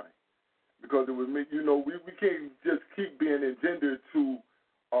mind, because it would make, we can't just keep being engendered to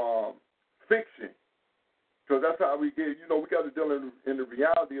fiction, because that's how we get, we got to deal in the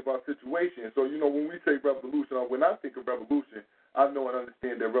reality of our situation. So, when we say revolution, or when I think of revolution, I know and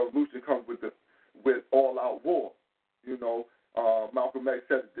understand that revolution comes with all-out war. Malcolm X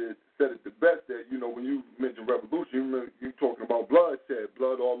said it the best, that, when you mention revolution, you're talking about bloodshed,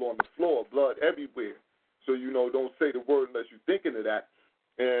 blood all on the floor, blood everywhere. So, don't say the word unless you're thinking of that.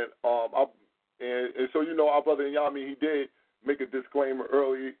 And so, our brother NYAME, he did make a disclaimer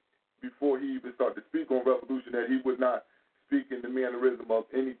early before he even started to speak on revolution, that he would not speak in the mannerism of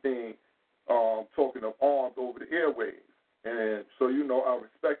anything talking of arms over the airwaves. And so, I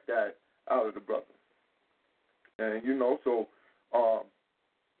respect that out of the brother. And, so,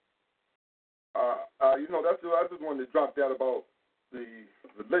 that's I just wanted to drop that about the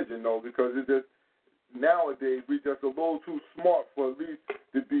religion, though, because it just, nowadays, we just a little too smart for at least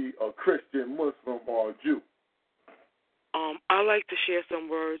to be a Christian, Muslim, or a Jew. I'd like to share some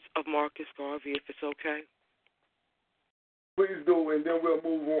words of Marcus Garvey, if it's okay. Please do, and then we'll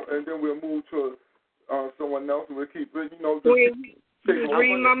move on, and then we'll move to someone else, and we'll keep, read my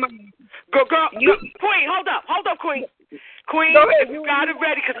mind. Go, Queen, hold up, Queen. Queen, you got it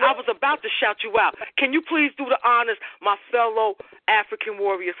ready, because I was about to shout you out. Can you please do the honors, my fellow African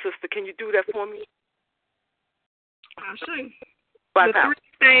warrior sister? Can you do that for me? I'll show you.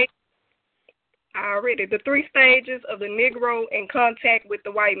 The three stages of the Negro in contact with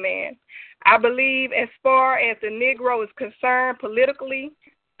the white man. I believe, as far as the Negro is concerned politically,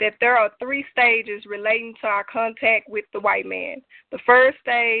 that there are three stages relating to our contact with the white man. The first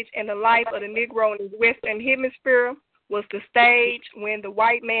stage in the life of the Negro in the Western Hemisphere was the stage when the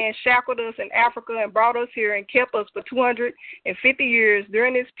white man shackled us in Africa and brought us here and kept us for 250 years.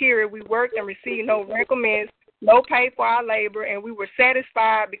 During this period, we worked and received no recompense, no pay for our labor, and we were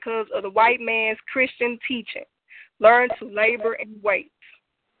satisfied because of the white man's Christian teaching. Learn to labor and wait.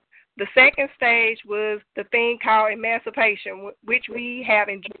 The second stage was the thing called emancipation, which we have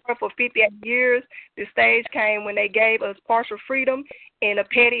enjoyed for 58 years. This stage came when they gave us partial freedom in a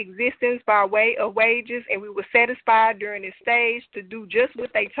petty existence by way of wages, and we were satisfied during this stage to do just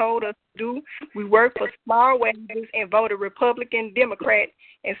what they told us to do. We worked for small wages and voted Republican, Democrat,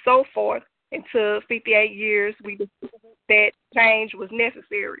 and so forth until 58 years we decided that change was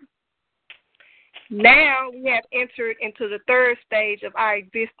necessary. Now we have entered into the third stage of our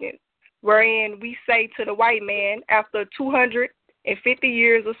existence, wherein we say to the white man, after 250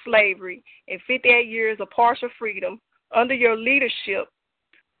 years of slavery and 58 years of partial freedom, under your leadership,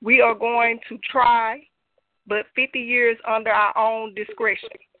 we are going to try, but 50 years under our own discretion.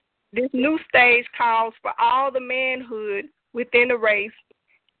 This new stage calls for all the manhood within the race.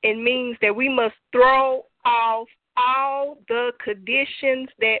 It means that we must throw off all the conditions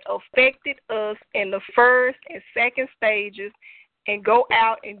that affected us in the first and second stages and go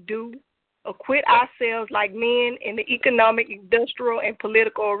out and acquit ourselves like men in the economic, industrial, and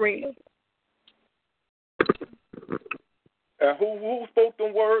political arena. And who spoke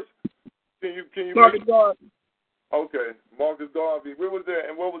them words? Can you Marcus Garvey. Okay, Marcus Garvey. Where was that,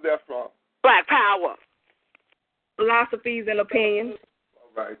 and where was that from? Black Power. Philosophies and Opinions.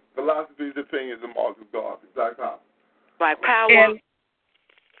 All right. Philosophies and Opinions of Marcus Garvey. Black Power. Black Power. And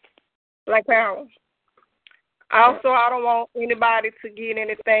Black Power. Also, I don't want anybody to get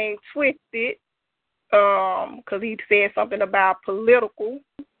anything twisted, because he said something about political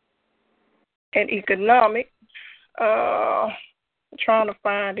and economic. I'm trying to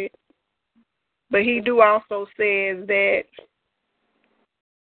find it. But he do also says that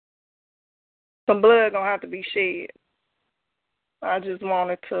some blood gonna have to be shed. I just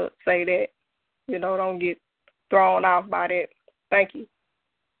wanted to say that, don't get thrown off by that. Thank you.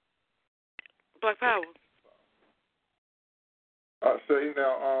 Black Power. So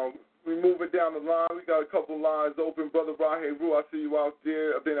now, we moving down the line. We got a couple lines open. Brother Rahe Rue, I see you out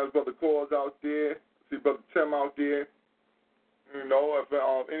there. I think that's Brother Cause out there. I see Brother Tim out there.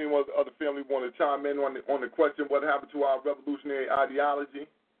 If anyone other family want to chime in on the question, what happened to our revolutionary ideology,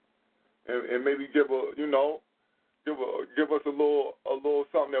 and maybe give us a little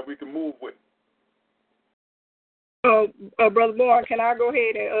something that we can move with. Brother Boy, can I go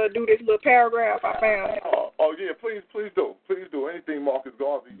ahead and do this little paragraph I found? Yeah, please do. Anything Marcus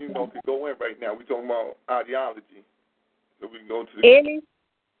Garvey, can go in right now. We're talking about ideology, so we can go to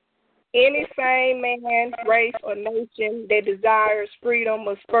any sane man, race, or nation that desires freedom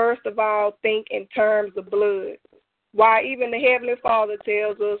must first of all think in terms of blood. Why even the Heavenly Father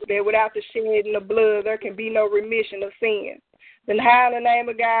tells us that without the shedding of blood, there can be no remission of sin. Then how in the name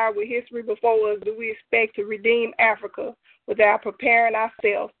of God, with history before us, do we expect to redeem Africa without preparing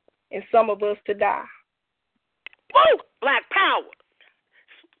ourselves and some of us to die? Woo! Black power.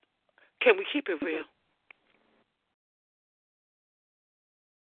 Can we keep it real?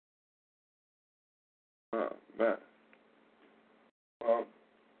 Man.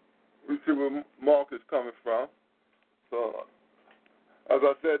 We see where Mark is coming from. So, as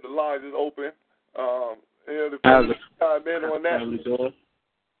I said, the line is open. The time in on that.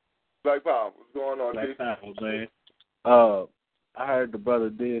 Black Power, what's going on, Black G? Power, man. I heard the brother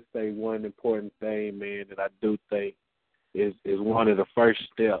did say one important thing, man, that I do think is one of the first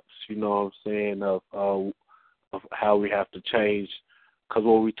steps, you know what I'm saying, of how we have to change. Because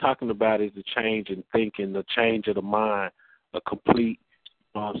what we're talking about is the change in thinking, the change of the mind, a complete,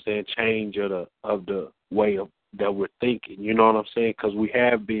 you know what I'm saying, change of the way that we're thinking, you know what I'm saying? Because we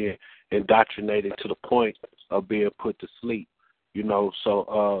have been indoctrinated to the point of being put to sleep, you know.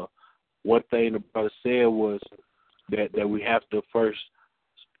 So one thing the brother said was that we have to first,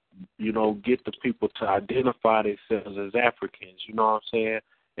 you know, get the people to identify themselves as Africans, you know what I'm saying?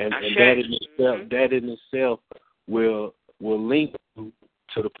 And that in itself will link you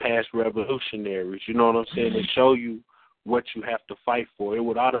to the past revolutionaries, you know what I'm saying, and show you what you have to fight for. It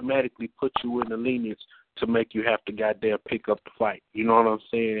would automatically put you in the lenience to make you have to goddamn pick up the fight, you know what I'm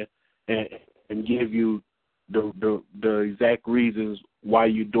saying, and give you the exact reasons why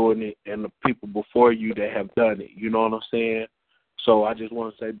you're doing it and the people before you that have done it, you know what I'm saying? So I just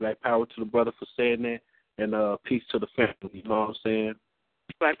want to say black power to the brother for saying that, and peace to the family, you know what I'm saying?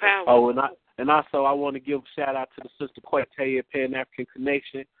 Black power. Oh, and also I want to give a shout out to the sister Quete at Pan African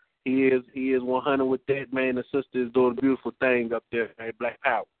Connection. He is 100 with that, man. The sister is doing a beautiful thing up there, man. Black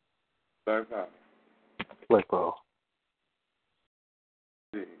power. Black Power. Black power.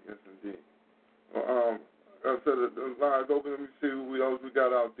 Yes, indeed. So the line's open. Let me see who else we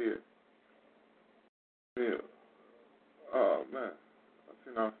got out there. Yeah. Oh man, I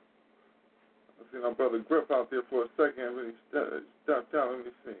seen our brother Griff out there for a second. When he stepped out. Let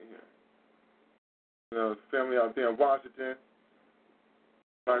me see here. You know, family out there in Washington.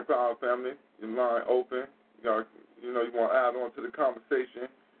 Black Power family. Your line open. You want to add on to the conversation.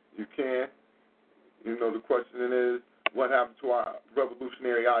 You can. You know, the question is, what happened to our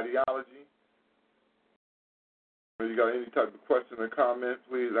revolutionary ideology? If you got any type of question or comment,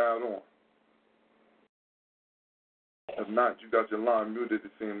 please add on. If not, you got your line muted,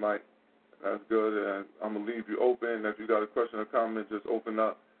 it seems like. That's good. And I'm going to leave you open. If you got a question or comment, just open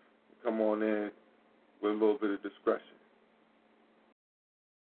up. Come on in with a little bit of discretion.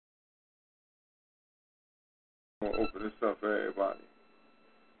 I'm going to open this up for everybody.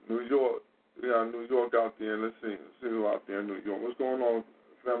 New York. We got New York out there. Let's see who out there in New York. What's going on,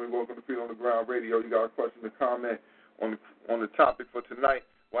 family? Welcome to Feet on the Ground Radio. You got a question or comment on the topic for tonight?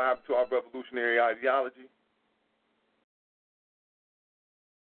 What happened to our revolutionary ideology?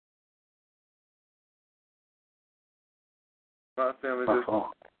 My family, so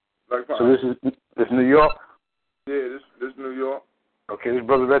this New York? Yeah, this New York. Okay, this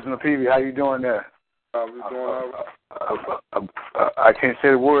Brother Reginald Peavy. How you doing there? We're doing all right. I can't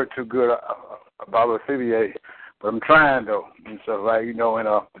say the word too good about affiliate, but I'm trying though. And so, like, you know, in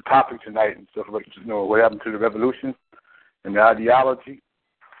the topic tonight and stuff, you know, what happened to the revolution and the ideology.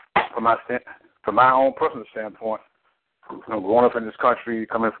 From my own personal standpoint, you know, growing up in this country,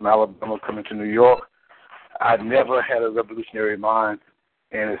 coming from Alabama, coming to New York, I never had a revolutionary mind,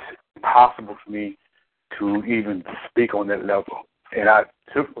 and it's impossible for me to even speak on that level. And I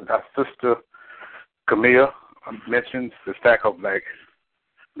took with our sister Camille mentioned the fact of like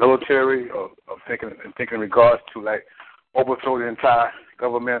military of thinking in regards to like overthrow the entire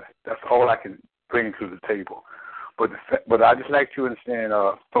government. That's all I can bring to the table. But I just like to understand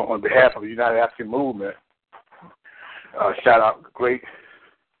on behalf of the United African Movement, shout out great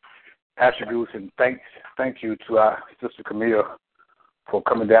attributes and thank you to our sister Camille for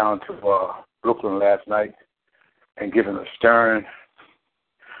coming down to Brooklyn last night and giving a stern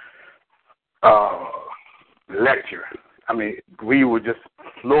lecture. I mean, we were just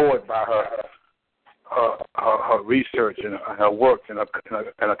floored by her research and her work and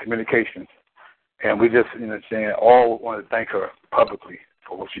her communications. And we just, you know, all want to thank her publicly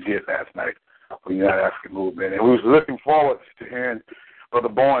for what she did last night for the United African Movement. And we was looking forward to hearing Brother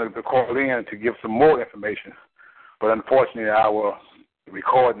Bourne to call in to give some more information. But unfortunately, our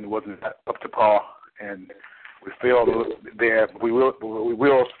recording wasn't up to par, and we failed there. We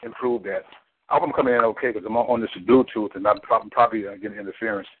will improve that. I hope I'm coming in okay because I'm on this Bluetooth and I'm probably getting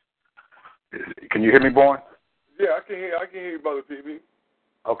interference. Can you hear me, Bourne? Yeah, I can hear you, Brother PB.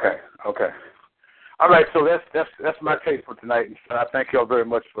 Okay. All right, so that's my case for tonight. And I thank y'all very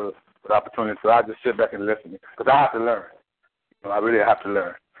much for the opportunity. So I just sit back and listen because I have to learn. I really have to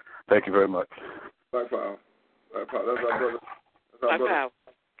learn. Thank you very much. Black Power. That's our brother. Black Power.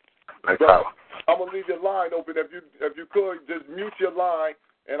 Black Power. I'm gonna leave your line open. If you could just mute your line,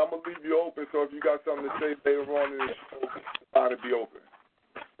 and I'm gonna leave you open. So if you got something to say later on in the show, the line will be open.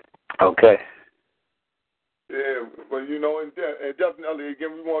 Okay. Yeah, but and definitely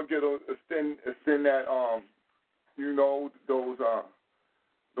again, we want to extend that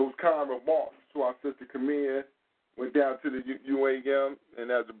those kind remarks to our sister Camille. Went down to the UAM,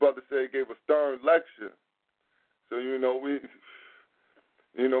 and as the brother said, gave a stern lecture. So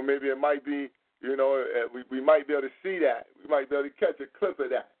maybe it might be, we might be able to see that. We might be able to catch a clip of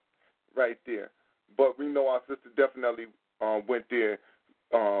that right there. But we know our sister definitely went there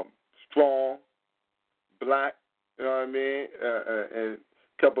strong, black, you know what I mean, and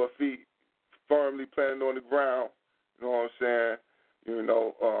kept her feet firmly planted on the ground, you know what I'm saying,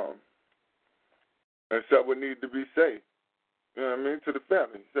 and said what needed to be said, you know what I mean, to the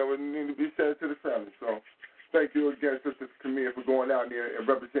family. Said what needed to be said to the family. So thank you again, Sister Camille, for going out there and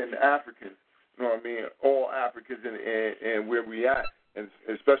representing the Africans, you know what I mean, all Africans and where we at, and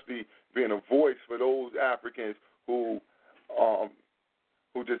especially being a voice for those Africans who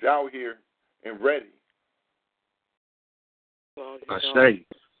just out here and ready. Well,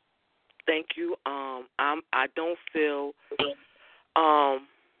 thank you. I don't feel.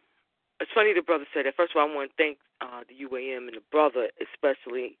 It's funny the brother said that. First of all, I want to thank the UAM and the brother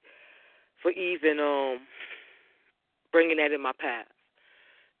especially for even bringing that in my path.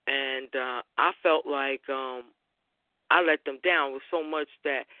 And I felt like I let them down with so much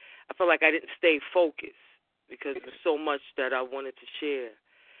that I felt like I didn't stay focused because there was so much that I wanted to share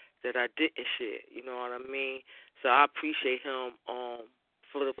that I didn't share. You know what I mean? So I appreciate him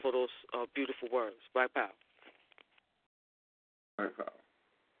for those beautiful words. Black Power. Black Power.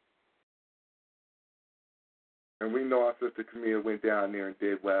 And we know our sister Camille went down there and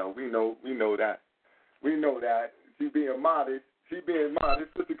did well. We know that. We know that. She being modest.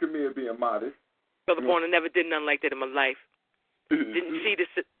 Sister Camille being modest. Brother Born, I never did nothing like that in my life. Didn't see this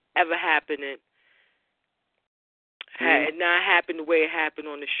ever happening. Had it not happened the way it happened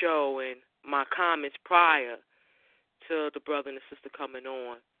on the show and my comments prior to the brother and the sister coming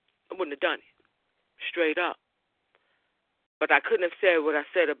on, I wouldn't have done it. Straight up. But I couldn't have said what I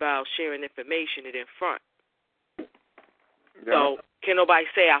said about sharing information in front. Yeah. So can't nobody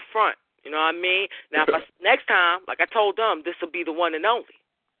say I front. You know what I mean? Now, if next time, like I told them, this will be the one and only.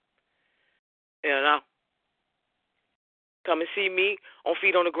 You know? Come and see me on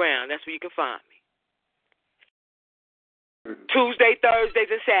Feet on the Ground. That's where you can find me. Tuesday, Thursdays,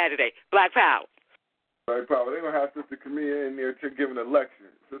 and Saturday. Black Power. Black Power. They're going to have Sister Camille in there to give an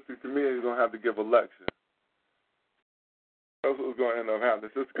lecture. Sister Camille is going to have to give a lecture. That's what's going to end up happening.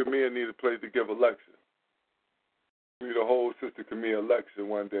 Sister Camille needs a place to give a lecture. We need a whole Sister Camille lecture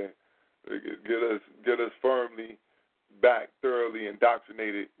one day. Get us firmly back, thoroughly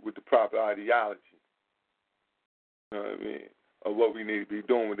indoctrinated with the proper ideology. You know what I mean? Of what we need to be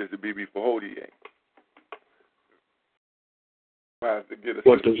doing with this BB Fahodier.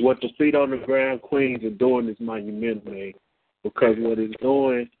 What the Feet on the Ground Queens are doing is monumental, man. Because what it's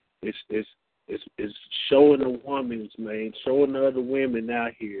doing is showing the women, man, showing the other women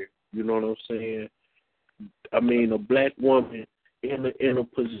out here. You know what I'm saying? I mean, a black woman in a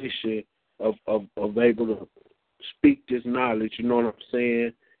position of able to speak this knowledge. You know what I'm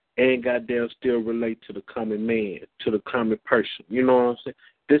saying? And goddamn still relate to the common man, to the common person. You know what I'm saying?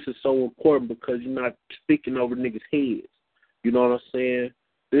 This is so important because you're not speaking over niggas' heads. You know what I'm saying?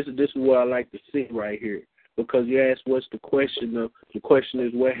 This is what I like to see right here. Because you ask what's the question? The question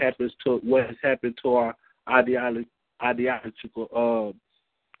is what has happened to our ideological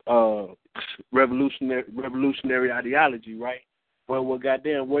revolutionary ideology, right? Well,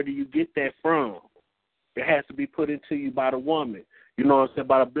 goddamn, where do you get that from? It has to be put into you by the woman. You know what I'm saying?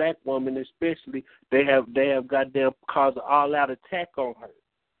 By the black woman especially, they have goddamn caused an all-out attack on her.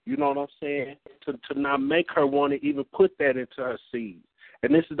 You know what I'm saying? To not make her want to even put that into her seed.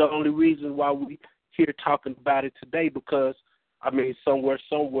 And this is the only reason why we here talking about it today because, I mean, somewhere,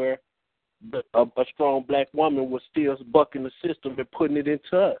 a strong black woman was still bucking the system and putting it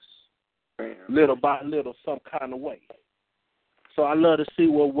into us, little by little, some kind of way. So I love to see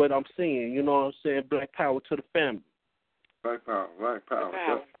what I'm seeing. You know what I'm saying? Black power to the family. Black power, black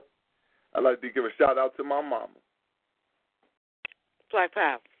power. I'd like to give a shout out to my mama. Black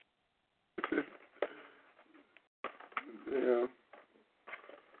power. Yeah.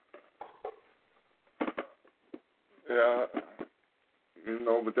 Yeah,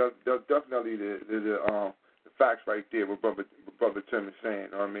 but that's definitely the facts right there. What brother Tim is saying.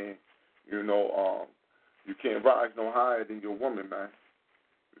 You know what I mean, you can't rise no higher than your woman, man,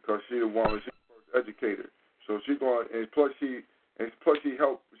 because she's the first educator. So she going, and plus she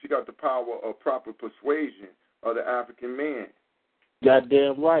helped. She got the power of proper persuasion of the African man.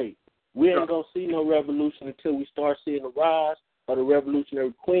 Goddamn right. We ain't gonna see no revolution until we start seeing the rise of the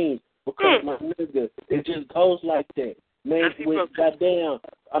revolutionary queens. Because my nigga, it just goes like that, man. Goddamn,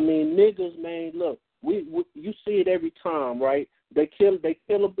 I mean, niggas, man. Look, you see it every time, right? They kill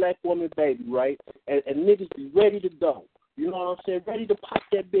a black woman, baby, right? And niggas be ready to go. You know what I'm saying? Ready to pop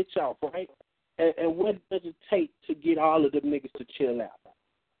that bitch off, right? And what does it take to get all of them niggas to chill out?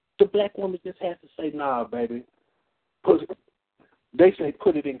 The black woman just has to say, nah, baby. They say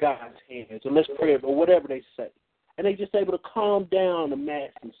put it in God's hands, or let's pray, or whatever they say. And they just able to calm down the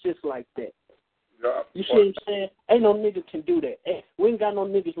mass and shit like that. Yeah. You see what I'm saying? Ain't no nigga can do that. Hey, we ain't got no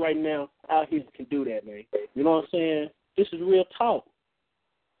niggas right now out here that can do that, man. You know what I'm saying? This is real talk.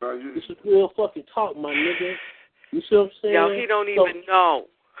 This is real fucking talk, my nigga. You see what I'm saying? Yo, he don't even know.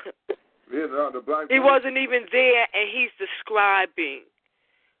 He wasn't even there, and he's describing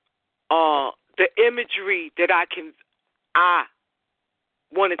the imagery that I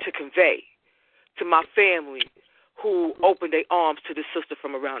wanted to convey to my family who opened their arms to the sister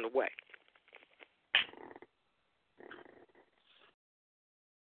from around the way.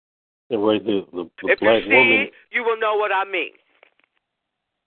 And right there, the if black you see woman. It, you will know what I mean.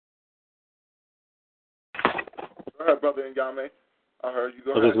 Go ahead, brother NYAME. I heard you.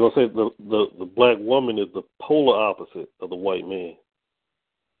 Go ahead. I was going to say the black woman is the polar opposite of the white man.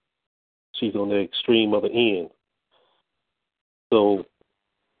 She's on the extreme other end. So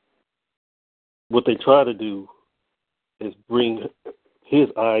what they try to do is bring his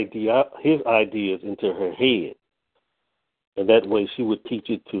ideas into her head, and that way she would teach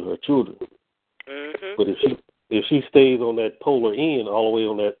it to her children. Mm-hmm. But if she stays on that polar end, all the way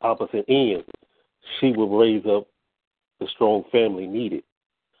on that opposite end, she will raise up the strong family needed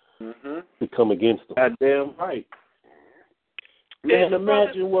to come against them. Goddamn right. Man,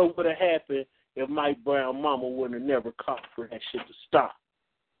 imagine what would have happened if Mike Brown mama would have never caught for that shit to stop.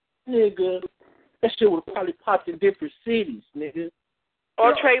 Nigga, that shit would have probably popped in different cities, nigga.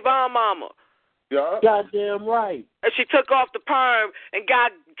 Or Trayvon mama. Yeah. Goddamn right. And she took off the perm and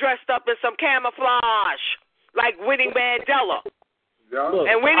got dressed up in some camouflage, like Winnie Mandela. Yeah. Look,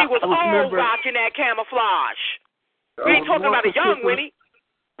 and Winnie was old rocking that camouflage. We ain't talking about a young Winnie.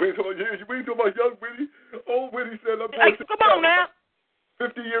 We ain't talking about young Winnie. Old Winnie said, come on now.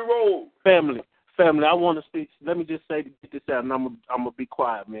 50-year-old. Family, I want to speak. Let me just say to get this out, and I'm gonna be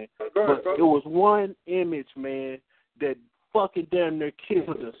quiet, man. Go ahead, but it was one image, man, that fucking damn near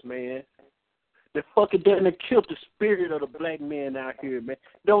killed us, man. That fucking damn near killed the spirit of the black man out here, man.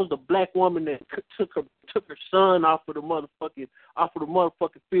 That was the black woman that took her son off of the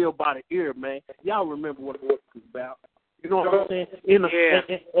motherfucking field by the ear, man. Y'all remember what it was about? You know what I'm saying?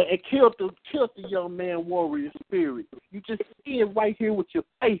 And killed the young man warrior spirit. You just see it right here with your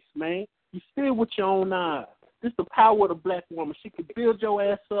face, man. You see it with your own eyes. This is the power of the black woman. She can build your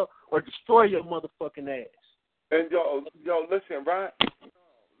ass up or destroy your motherfucking ass. And yo, listen, right?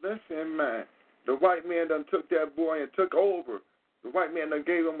 Listen, man. The white man done took that boy and took over. The white man done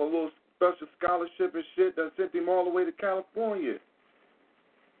gave him a little special scholarship and shit, done sent him all the way to California.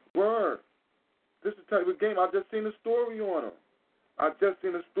 Word. This is the type of game. I just seen a story on him.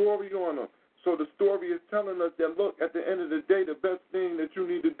 So the story is telling us that, look, at the end of the day, the best thing that you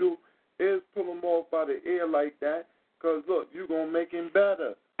need to do is pull him off by the ear like that, because, look, you're going to make him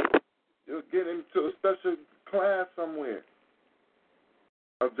better. You'll get him to a special class somewhere.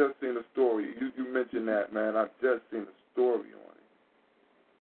 I've just seen a story. You mentioned that, man. I've just seen a story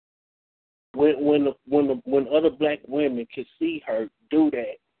on it. When other black women could see her do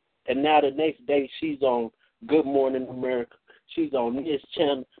that, and now the next day she's on Good Morning America, she's on this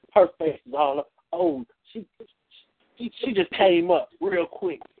channel, her face is all up. Oh, she just came up real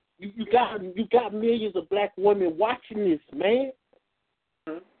quick. You got millions of black women watching this, man.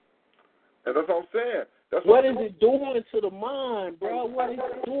 Mm-hmm. And that's what I'm saying. What is it doing to the mind, bro? What is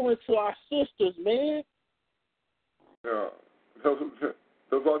it doing to our sisters, man? Yeah. That's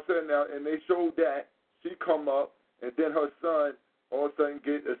what I'm saying now. And they showed that she come up, and then her son all of a sudden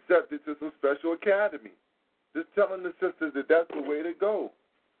get accepted to some special academy. Just telling the sisters that that's the way to go.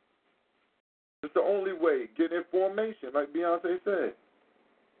 It's the only way. Get information, like Beyonce said.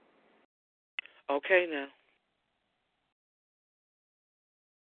 Okay, now.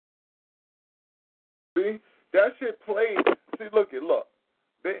 See, that shit played. See, look.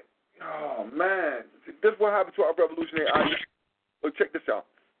 Oh, man. This is what happened to our revolutionary ideology. Look, check this out.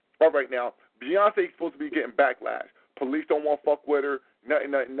 All right, now, Beyonce's supposed to be getting backlash. Police don't want to fuck with her,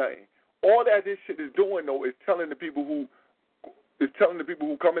 nothing. All that this shit is doing, though, is telling the people who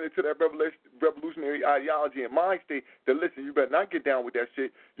coming into that revolutionary ideology and mind state that, listen, you better not get down with that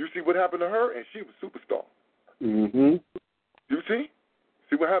shit. You see what happened to her, and she was a superstar. Mm-hmm. You see?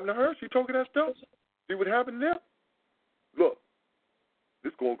 See what happened to her? She talking that stuff? See what happened to them? Look,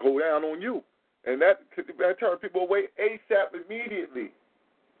 this going to go down on you. And that turns people away ASAP immediately.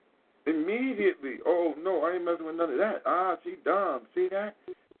 Immediately. Oh, no, I ain't messing with none of that. Ah, she dumb. See that?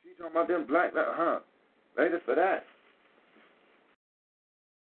 She talking about them black, later for that.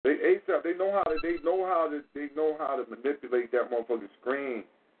 They ASAP. They know how to manipulate that motherfucking screen.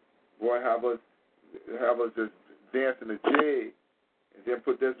 Boy, have us just dancing the jig, and then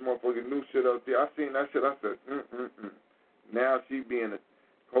put this motherfucking new shit up there. I seen that shit. I said, Now she being a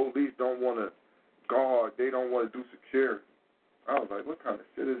police don't want to guard. They don't want to do security. I was like, what kind of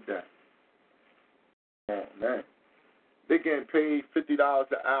shit is that? Oh man, they getting paid $50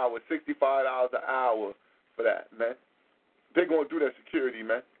 an hour, $65 an hour for that, man. They gonna do that security,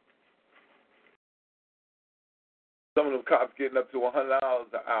 man. Some of them cops getting up to $100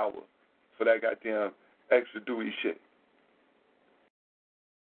 an hour for that goddamn extra duty shit.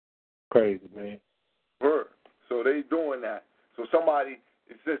 Crazy, man. Word. So they doing that. So somebody,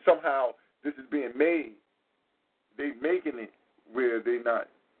 it says somehow this is being made. They making it where they not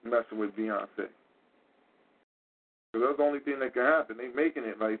messing with Beyonce. Because that's the only thing that can happen. They making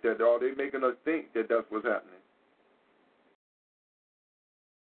it like that. Or they making us think that that's what's happening.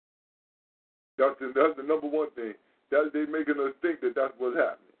 That's the number one thing. They making us think that that's what's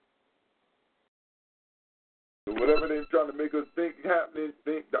happening. So whatever they're trying to make us think happening,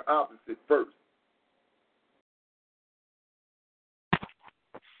 think the opposite first.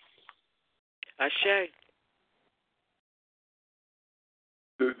 Ashe.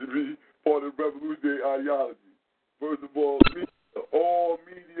 This should be part of the revolutionary ideology. First of all, all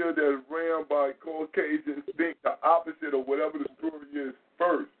media that's ran by Caucasians think the opposite of whatever the story is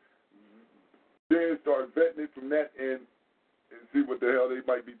first. Then start vetting it from that end and see what the hell they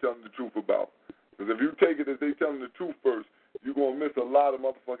might be telling the truth about. Because if you take it as they telling the truth first, you're going to miss a lot of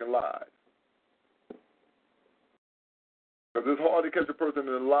motherfucking lies. Because it's hard to catch a person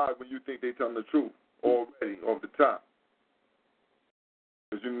in a lie when you think they telling the truth already off the top.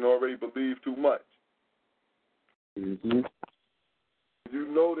 Because you already believe too much. Mm-hmm. You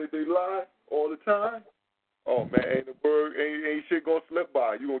know that they lie all the time. Oh man, ain't shit gonna slip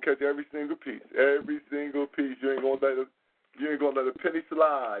by. You gonna catch every single piece. Every single piece. You ain't gonna let a penny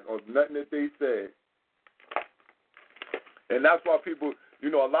slide on nothing that they said. And that's why people, a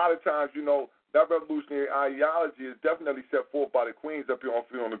lot of times, that revolutionary ideology is definitely set forth by the queens up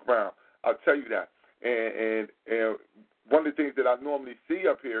here on the ground. I'll tell you that. And one of the things that I normally see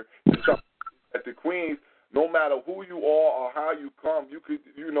up here is that the queens, no matter who you are or how you come, you could,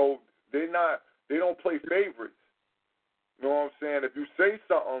 they don't play favorites. You know what I'm saying? If you say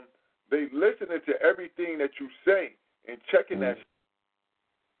something, they listening to everything that you say and checking that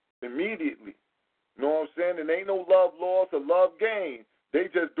shit immediately. You know what I'm saying? And ain't no love lost or love gained. They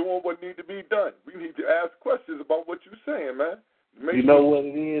just doing what needs to be done. We need to ask questions about what you're saying, man. You know what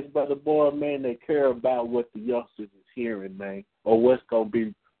it is, brother boy, man? They care about what the youngsters is hearing, man, or what's gonna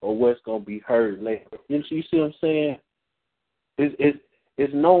be heard later. You see what I'm saying?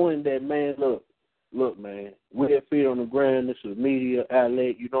 It's knowing that, man. Look, man. We're at feet on the ground. This is a media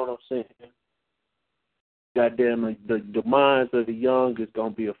outlet. You know what I'm saying? Goddamn, the minds of the young is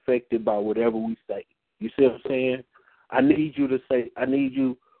gonna be affected by whatever we say. You see what I'm saying? I need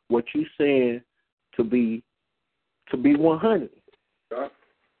you what you saying to be 100. Yeah.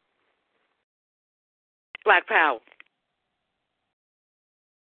 Black power.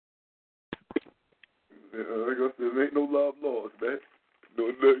 Like I said, there ain't no love lost, man. No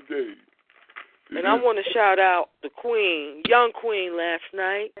love gained. And I want to shout out the queen, young queen last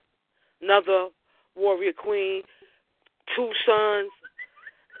night, another warrior queen, 2 sons.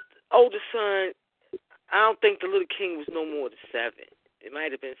 Older son, I don't think the little king was no more than 7. It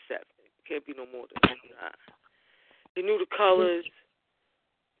might have been 7. It can't be no more than 9. He knew the colors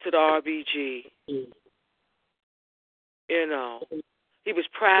to the RBG. He was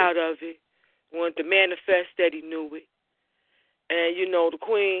proud of it. Wanted to manifest that he knew it. And, the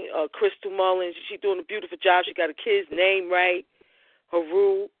queen, Crystal Mullins, she's doing a beautiful job. She got a kid's name right,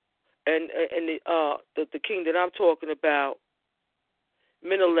 Haru, and the king that I'm talking about,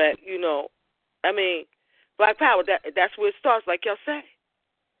 Minilet, Black Power, that's where it starts, like y'all say.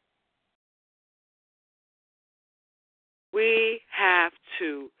 We have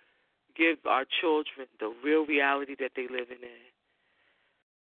to give our children the real reality that they living in.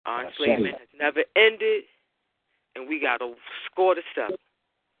 Our enslavement has never ended, and we got to score the stuff.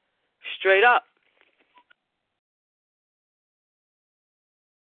 Straight up.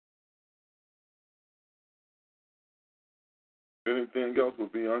 Anything else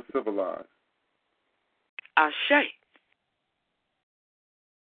would be uncivilized. Ashe.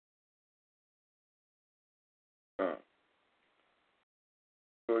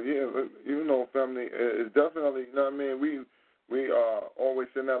 So yeah, you know, family, it's definitely, you know what I mean. We always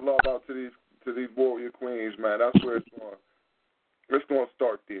send that love out to these warrior queens, man. That's where it's going to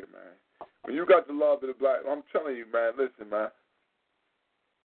start there, man. When you got the love of the black, I'm telling you, man. Listen, man.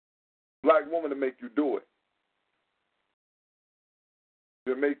 Black woman to make you do it.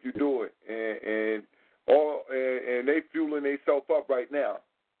 To make you do it, and they fueling themselves up right now.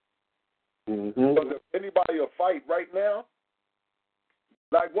 Mm-hmm. Because if anybody will fight right now,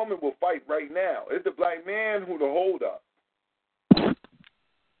 black woman will fight right now. It's the black man who the hold up. I'm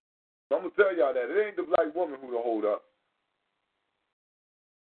gonna tell y'all that it ain't the black woman who the hold up.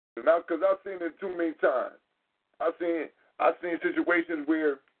 Now, because I've seen it too many times. I've seen situations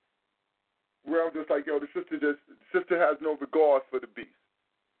where I'm just like, yo, the sister has no regard for the beast.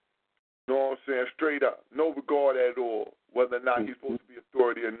 You know what I'm saying? Straight up. No regard at all, whether or not he's supposed to be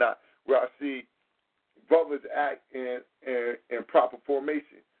authority or not. Where I see brothers act in proper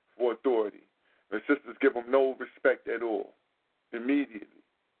formation for authority. And sisters give them no respect at all, immediately.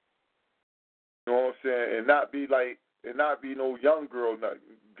 You know what I'm saying? And not be no young girl not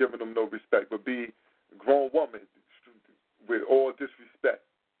giving them no respect, but be a grown woman with all disrespect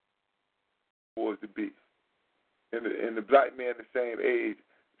towards the beast. And the black man the same age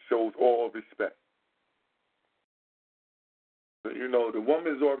shows all respect. So, you know, the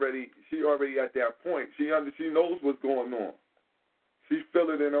woman's already at that point. She knows what's going on. She feel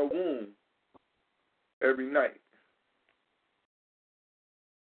it in her womb every night.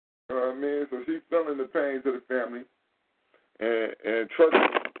 You know what I mean? So she's feeling the pains of the family. And trust me,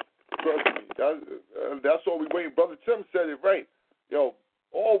 that's all we wait. Brother Tim said it right. Yo,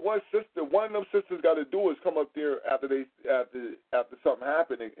 all one of them sisters got to do is come up there after something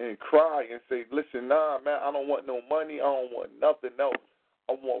happened and cry and say, listen, nah, man, I don't want no money. I don't want nothing else.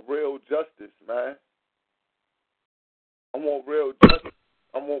 I want real justice, man. I want real justice.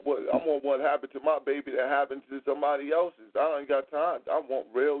 I want what happened to my baby that happened to somebody else's. I ain't got time. I want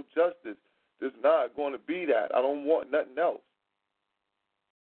real justice. It's not going to be that. I don't want nothing else.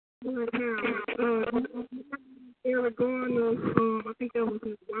 Eric Garner, I think that was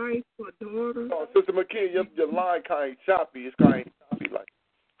his wife or daughter. Oh, Sister McKee, your line kind of choppy. It's kind of choppy, like.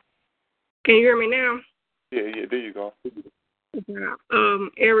 Can you hear me now? Yeah, there you go.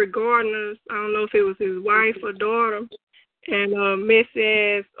 Eric Garner's, I don't know if it was his wife or daughter, and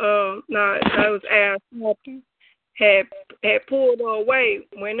Mrs. That was Al Sharpton, had pulled her away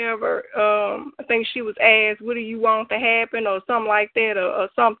whenever I think she was asked, what do you want to happen, or something like that, or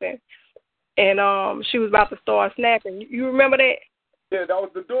something. And she was about to start snapping. You remember that? Yeah, that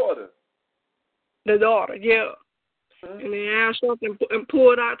was the daughter. The daughter, yeah. Mm-hmm. And then Al Sharpton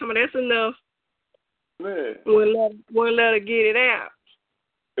pulled out, told me that's enough. Man. Wouldn't let her get it out.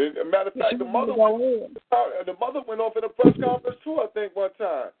 As a matter of fact, the mother went off in a press conference too, I think, one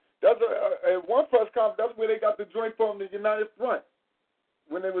time. That's at one press conference, that's where they got the joint from the United Front.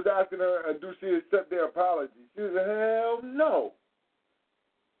 When they was asking her, do she accept their apology? She said, hell no.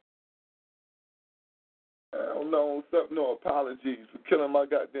 Hell no, accept no apologies for killing my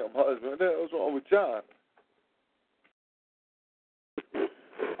goddamn husband. What the hell's wrong with John?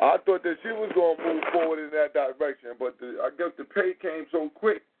 I thought that she was going to move forward in that direction, but I guess the pay came so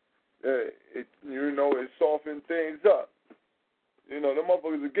quick, it softened things up. You know, the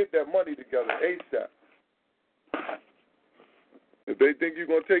motherfuckers will get that money together ASAP. If they think you're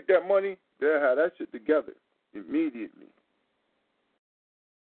going to take that money, they'll have that shit together immediately.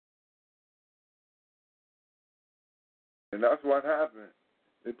 And that's what happened.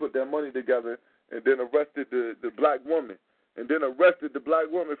 They put that money together and then arrested the black woman. And then arrested the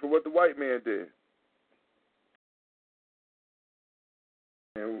black woman for what the white man did.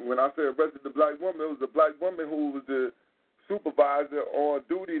 And when I say arrested the black woman, it was the black woman who was the supervisor on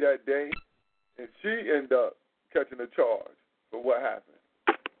duty that day, and she ended up catching a charge for what happened.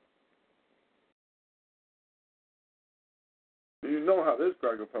 You know how this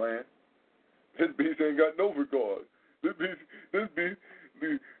cracker playing. This beast ain't got no regard. This beast,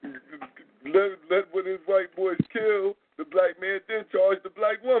 let when his white boys kill the black man, then charge the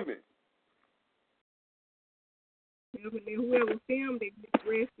black woman. Yeah, but then whoever filmed it gets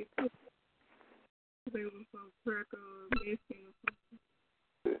arrested too. They was some cracker messing or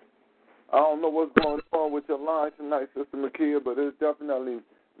something. I don't know what's going on with your line tonight, Sister Makia, but it's definitely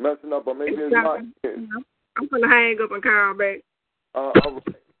messing up. Or maybe it's not. I'm going to hang up and call back.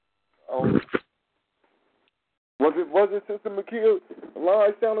 Was it Sister Makia? The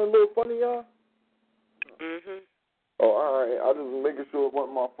line sounded a little funny, y'all? Mhm. Oh, all right. I just making sure it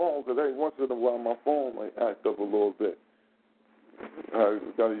wasn't my phone, because every once in a while my phone might act up a little bit. I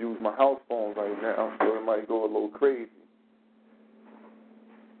got to use my house phone right now, so it might go a little crazy.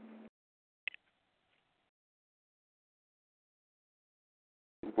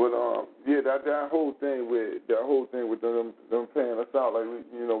 But yeah, that whole thing with them paying us out, like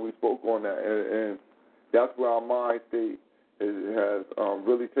we spoke on that, and that's where our mind state has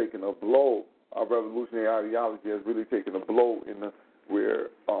really taken a blow. Our revolutionary ideology has really taken a blow in the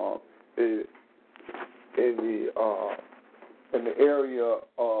area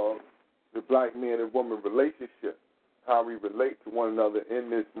of the black man and woman relationship, how we relate to one another in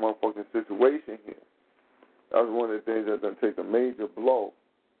this motherfucking situation here. That's one of the things that's going to take a major blow.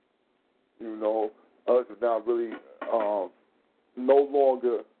 Us is now really no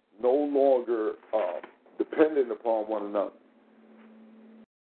longer dependent upon one another,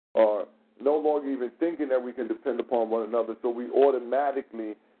 or no longer even thinking that we can depend upon one another. So we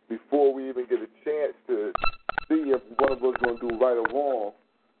automatically, before we even get a chance to see if one of us is going to do right or wrong,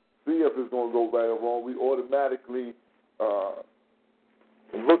 see if it's going to go right or wrong, we automatically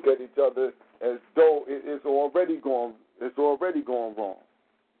look at each other as though it's already gone wrong.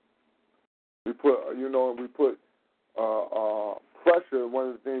 We put pressure. One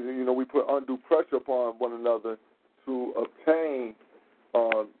of the things, we put undue pressure upon one another to obtain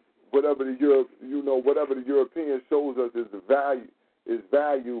whatever the European shows us is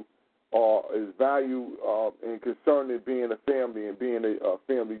value in concerning being a family and being a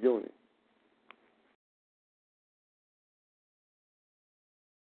family unit.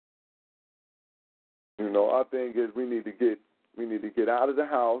 Our thing is we need to get out of the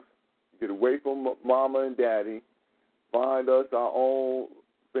house, get away from mama and daddy, find us our own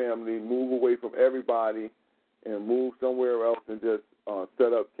family, move away from everybody, and move somewhere else and just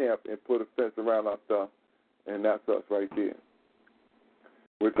set up camp and put a fence around our stuff, and that's us right there.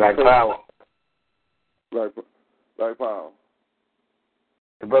 Black power. Black power.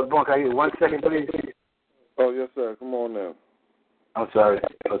 Hey, Brother Bourne, can I get 1 second, please? Oh, yes, sir. Come on now. I'm sorry.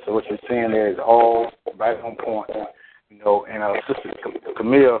 So what you're saying there is all right on point. And Sister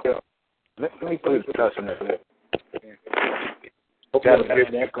Camille, let me put a touch on that. Okay,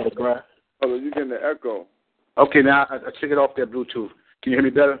 the echo, bro. Oh, you're getting the echo. Okay, now I took it off that Bluetooth. Can you hear me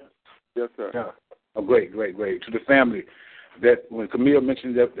better? Yes, sir. Yeah. Oh, great. To the family, that when Camille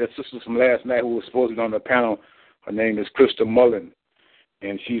mentioned that sister from last night who was supposed to be on the panel, her name is Krista Mullen,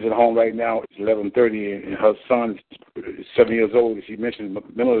 and she's at home right now. It's 11:30, and her son is 7 years old. She mentioned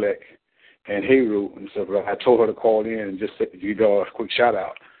Menelek and Heru and stuff. I told her to call in and just give her a quick shout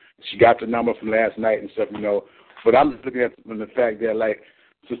out. She got the number from last night and stuff, But I'm just looking at the fact that, like,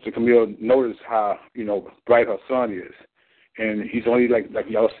 Sister Camille noticed how, bright her son is. And he's only, like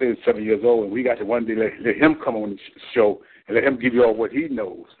y'all said, 7 years old. And we got to one day let him come on the show and let him give you all what he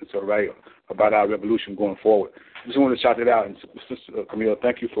knows. It's all right about our revolution going forward. I just wanted to shout it out. And Sister Camille,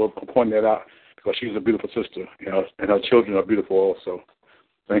 thank you for pointing that out, because she's a beautiful sister, and her children are beautiful also.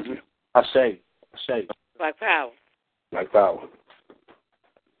 Thank you. I say. Black power. Black power.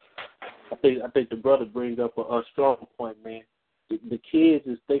 I think the brother brings up a strong point, man. The kids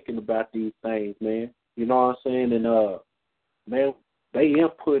is thinking about these things, man. You know what I'm saying? And man, their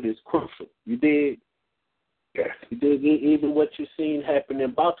input is crucial. You dig? Yes. You dig? Even what you seen happen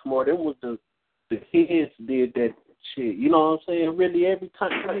in Baltimore, them was the kids did that shit. You know what I'm saying? Really, every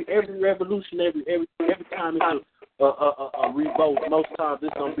every revolution, every time it's a revolt, most times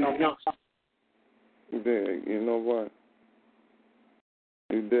it's gonna be youngsters. You know what?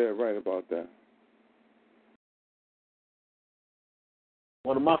 You're dead right about that.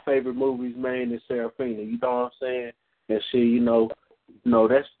 One of my favorite movies, man, is Serafina. You know what I'm saying? And shit,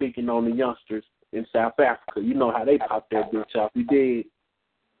 that's speaking on the youngsters in South Africa. You know how they pop that bitch off. You did.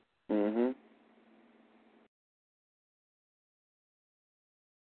 Mhm.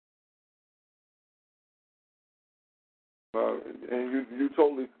 And you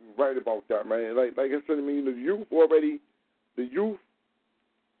totally right about that, man. Like I said, I mean, the youth already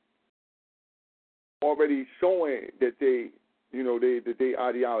showing that that they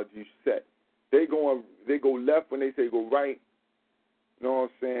ideology set. They go left when they say go right. You know what I'm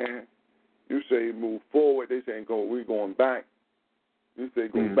saying? You say move forward, they say we're going back. You say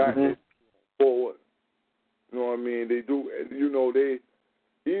go back, they forward. You know what I mean? They do. They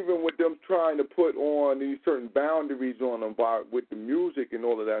even with them trying to put on these certain boundaries on them with the music and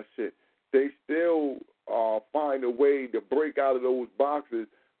all of that shit. they still find a way to break out of those boxes.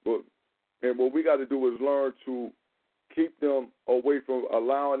 And what we got to do is learn to keep them away from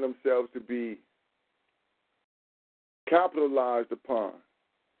allowing themselves to be capitalized upon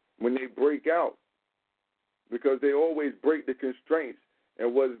when they break out, because they always break the constraints.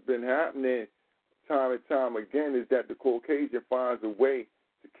 And what's been happening time and time again is that the Caucasian finds a way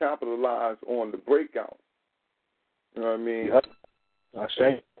to capitalize on the breakout. You know what I mean? Yep. I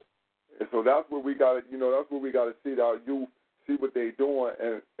say. And so that's where we got to, that's where we got to see our youth, see what they're doing,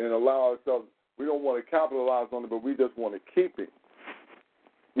 and allow ourselves. We don't want to capitalize on it, but we just want to keep it.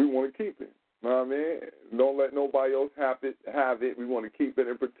 We want to keep it. You know what I mean? Don't let nobody else have it. We want to keep it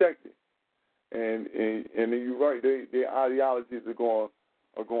and protect it. And you're right. Their ideologies are going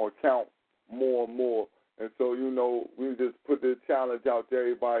to count more and more. And so, we just put this challenge out to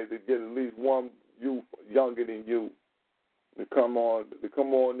everybody to get at least one youth younger than you to come on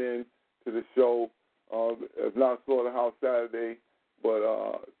in to the show. If not Slaughterhouse Saturday, but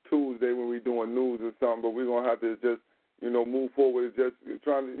Tuesday when we're doing news or something. But we're gonna have to just move forward, just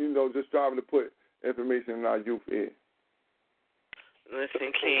trying to just striving to put information in our youth ear.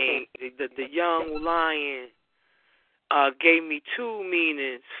 Listen, King, the young lion gave me two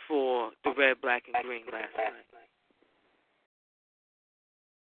meanings for the red, black, and green last night.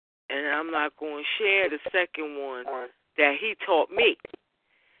 And I'm not going to share the second one that he taught me.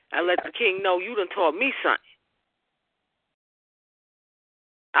 I let the king know you done taught me something.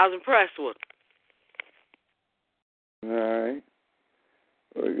 I was impressed with him. All right.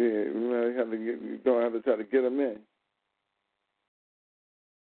 Well, yeah, you're going to have to try to get him in.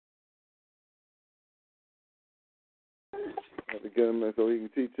 Have to get him in so he can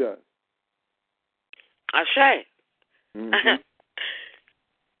teach us. I say. Mm-hmm.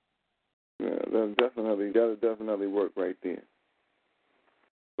 Yeah, that'll definitely work right there.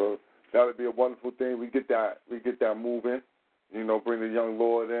 So that would be a wonderful thing. We get that moving. Bring the young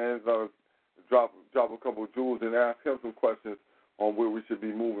Lord in, drop a couple of jewels, and ask him some questions on where we should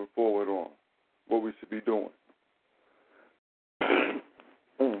be moving forward on, what we should be doing. It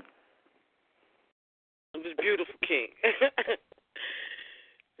was beautiful, King.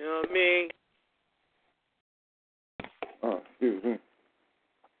 You know what I mean? Excuse me.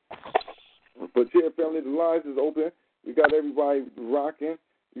 But yeah, family, the lines is open. We got everybody rocking.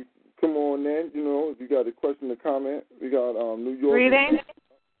 You come on in. If you got a question or comment, we got New York. Greetings.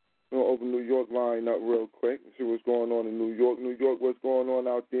 We'll open New York line up real quick and see what's going on in New York. New York, what's going on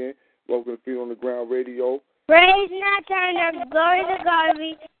out there? Welcome to Feet on the Ground Radio. Praise not turn up, glory to God,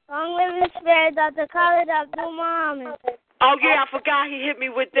 long live the spirit, Dr. Khalid Abdul Muhammad. Oh, yeah, I forgot he hit me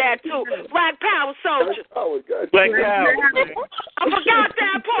with that, too. Black Power Soldier. Black Power. I forgot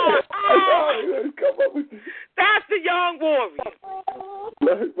that part. Oh, that's the young warrior.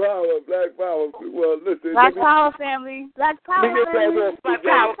 Black Power. Well, listen. Black Power family. Black Power. Black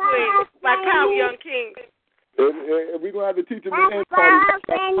Power Queen. Black Power Young King. And we're going to have to teach him the end.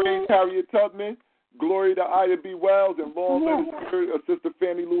 Harriet Tubman, Glory to Ida B. Wells, and long live the spirit of Sister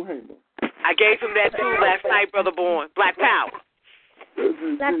Fannie Lou Hamer. I gave him that, too, last night, Brother Born. Black Power.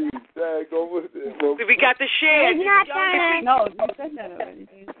 We got the share. No, you said that already.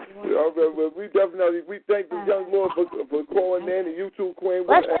 We thank the young Lord for calling in, and you too, Queen.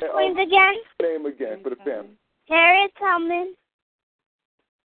 What's the Queen's again? Name again for the family. Harriet Tubman.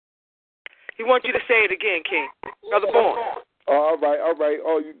 He wants you to say it again, King. Brother Born. All right. All right.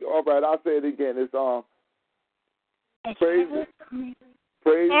 I'll say it again. It's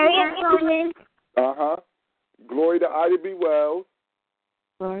praise. Harriet Tubman. Glory to Ida B. Wells.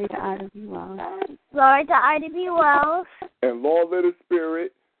 Glory to Ida B. Wells. Glory to Ida B. Wells. And long live the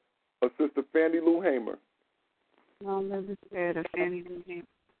spirit of Sister Fannie Lou Hamer. Long live the spirit of Fannie Lou Hamer.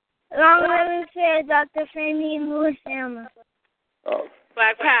 Long live the spirit of Dr. Fannie Lou Hamer.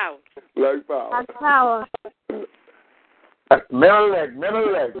 Black Power. Black Power. Black Power. Middle leg, my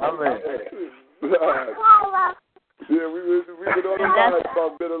man. Black Power. Yeah, we been on the line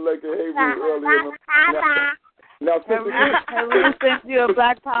about middle leg and Hayward earlier. Now, we sent you a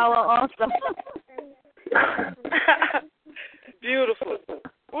Black Power also. Beautiful. That's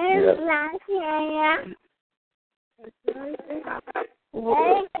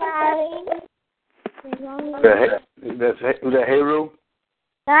the Heru?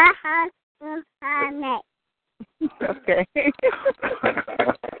 Okay.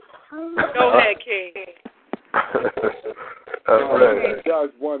 Go ahead, King.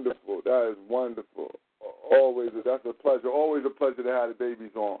 That's wonderful. That is wonderful. Always, that's a pleasure. Always a pleasure to have the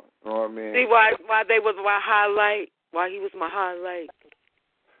babies on. You know what I mean? See why they was my highlight? Why he was my highlight?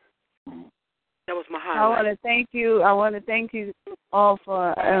 That was my highlight. I want to thank you all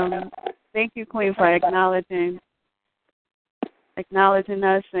for Thank you, Queen, for acknowledging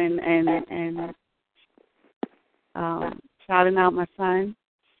us and shouting out my son.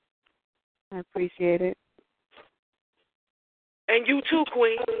 I appreciate it. And you too,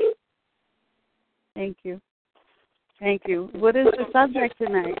 Queen. Thank you. Thank you. What is the subject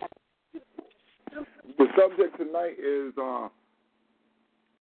tonight? The subject tonight is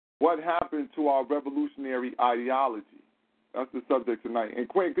what happened to our revolutionary ideology. That's the subject tonight. And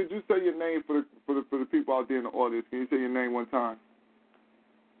Queen, could you say your name for the people out there in the audience? Can you say your name one time?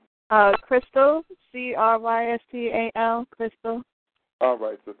 Crystal, Crystal, Crystal. All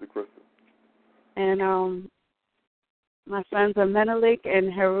right, Sister Crystal. And my sons are Menelik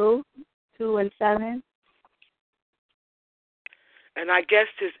and Heru, 2 and 7. And I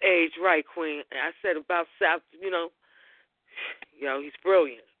guessed his age right, Queen. I said about South, he's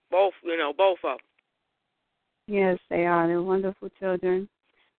brilliant. Both of them. Yes, they are. They're wonderful children.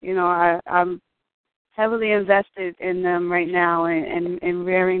 I'm heavily invested in them right now and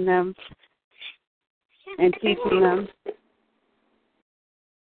rearing them and teaching them.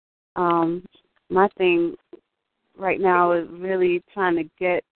 My thing right now is really trying to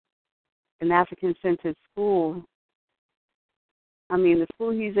get an African-centered school. I mean, the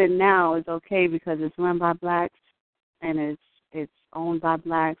school he's in now is okay because it's run by blacks and it's owned by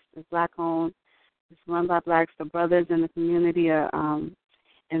blacks. It's black-owned. It's run by blacks. The brothers in the community are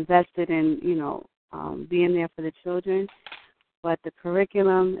invested in, being there for the children. But the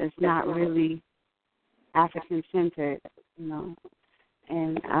curriculum is not really African-centered,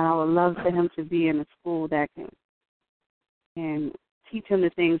 And I would love for him to be in a school that can teach him the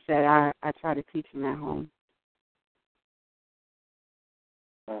things that I try to teach him at home.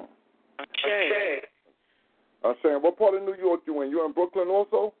 Okay. Sam, what part of New York you in? You in Brooklyn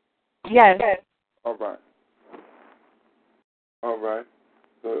also? Yes. All right.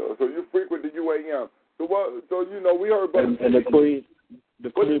 So you frequent the UAM. So what? So we heard about. And the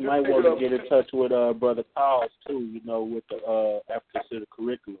Queen might want to get in touch with Brother Carl too. With the African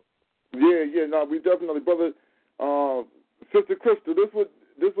curriculum. Yeah. No, we definitely, brother. Sister Crystal, this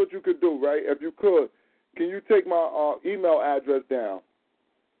what you could do, right? If you could, can you take my email address down?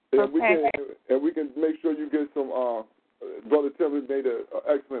 And we can make sure you get some. Brother Tim made an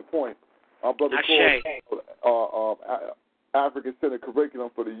excellent point. Brother Cole, African Center Curriculum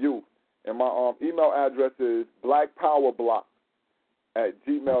for the Youth, and my email address is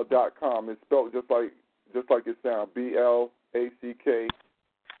blackpowerblock@gmail.com. It's spelled just like it sounds.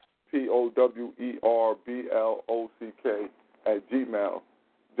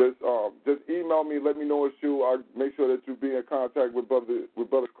 BlackPowerblock Just email me. Let me know it's you. I'll make sure that you be in contact with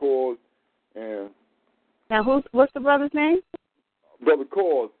Brother Cause. And now, what's the brother's name? Brother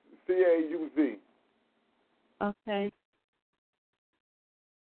Cause, Cauz. Okay.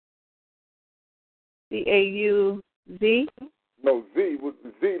 Cauz? No, Z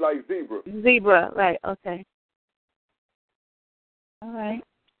like zebra. Zebra, right? Okay. All right.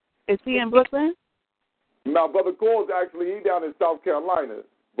 Is he in Brooklyn? Now, Brother Cause actually he down in South Carolina.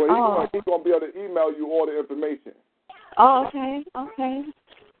 But he's going to be able to email you all the information. Oh, okay. Okay.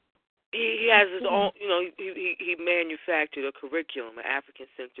 He has his own, he manufactured a curriculum, an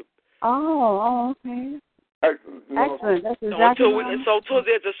African-centered. Oh, okay. Excellent. Excellent. That's exactly so until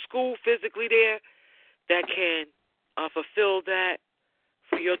there's a school physically there that can fulfill that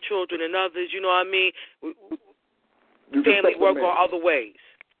for your children and others, you know what I mean? Family work on other ways.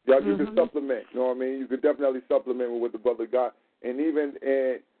 Yeah, you can supplement, you know what I mean? You could definitely supplement with what the brother got. And if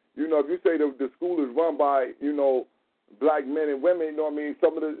you say the school is run by, black men and women, you know what I mean?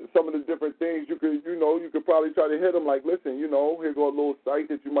 Some of the different things you could probably try to hit them like, listen, here go a little site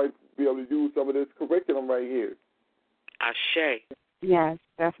that you might be able to use some of this curriculum right here. Ashe. Yes,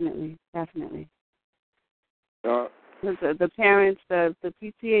 definitely. The parents, the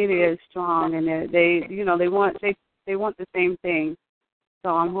PTA there is strong, and they want the same thing. So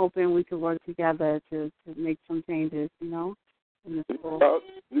I'm hoping we can work together to make some changes, in the school.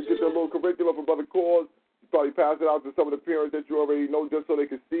 You get that little curriculum from Brother Cause. You probably pass it out to some of the parents that you already know, just so they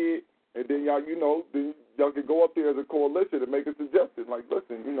can see it, and then y'all can go up there as a coalition and make a suggestion. Like,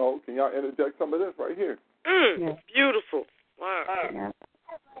 listen, can y'all interject some of this right here? Yes. Beautiful. Wow. Yeah.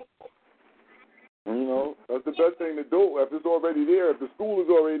 That's the best thing to do. If it's already there, if the school is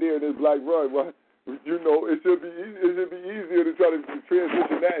already there and it's black run, right? It should be easier to try to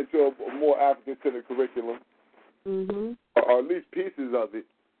transition that into a more African-centered curriculum, or at least pieces of it.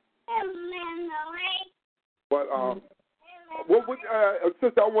 But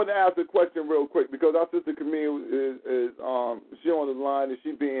sister, I want to ask a question real quick because our sister Camille is she on the line and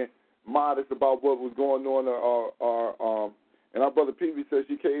she being modest about what was going on And our brother Peavy said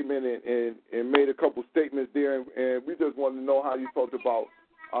she came in and made a couple statements there, and we just wanted to know how you felt about.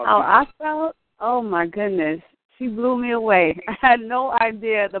 I felt. Oh my goodness, she blew me away. I had no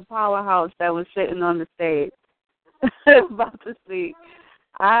idea the powerhouse that was sitting on the stage about to speak.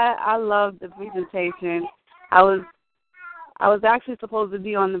 I loved the presentation. I was actually supposed to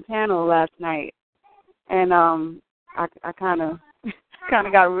be on the panel last night, and I kind of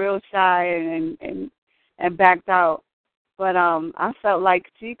got real shy and backed out. But I felt like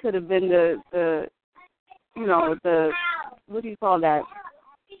she could have been the what do you call that?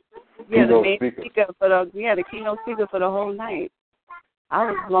 Yeah, the main speaker for the keynote speaker for the whole night. I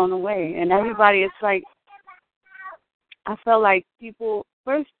was blown away, and everybody. It's like I felt like people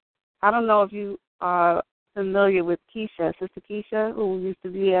first. I don't know if you are familiar with Keisha, Sister Keisha, who used to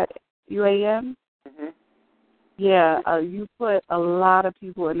be at UAM. Mm-hmm. Yeah, you put a lot of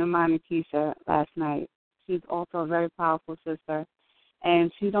people in the mind of Keisha last night. She's also a very powerful sister,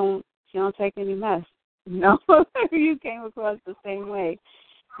 and she don't take any mess. You know, you came across the same way.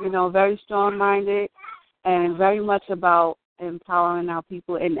 You know, very strong-minded and very much about empowering our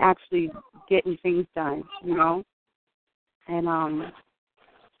people and actually getting things done. You know, and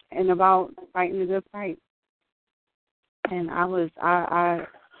about fighting the good fight. And I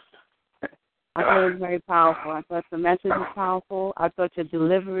thought it was very powerful. I thought the message was powerful. I thought your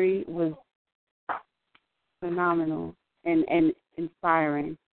delivery was phenomenal and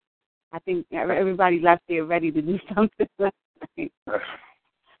inspiring. I think everybody left there ready to do something.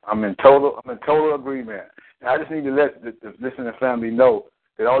 I'm in total agreement. And I just need to let the listening family know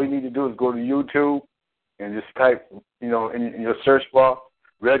that all you need to do is go to YouTube and just type, in your search bar,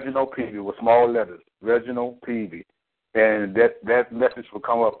 Reginald Peavy with small letters, Reginald Peavy, and that message will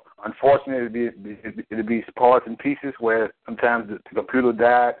come up. Unfortunately, it'll be parts and pieces where sometimes the computer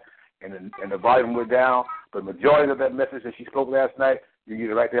died and the volume went down. But the majority of that message that she spoke last night, you get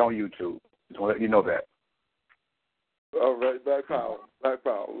it right there on YouTube. Just want to let you know that. All right, Black Power.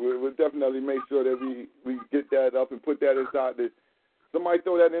 We'll definitely make sure that we get that up and put that inside the. Somebody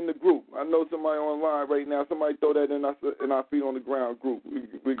throw that in the group. I know somebody online right now. Somebody throw that in our Feet on the Ground group.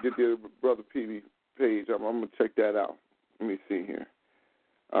 We get the Brother Peavy page. I'm going to check that out. Let me see here.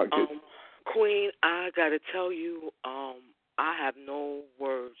 Queen, I got to tell you, I have no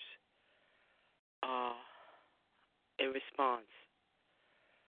words in response.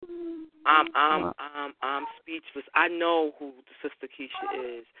 I'm speechless. I know who the Sister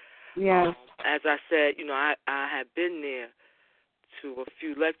Keisha is. Yes. As I said, I have been there to a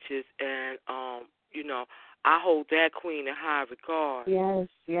few lectures, and I hold that queen in high regard.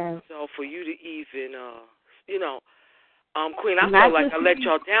 Yes. So for you to even, Queen, I felt like I let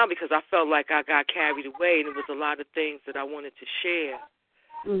y'all down because I felt like I got carried away, and there was a lot of things that I wanted to share.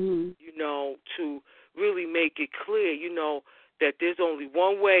 Mm-hmm. To really make it clear, that there's only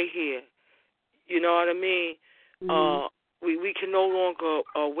one way here. You know what I mean? Mm-hmm. We can no longer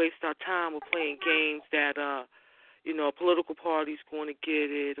waste our time with playing games that a political party's going to get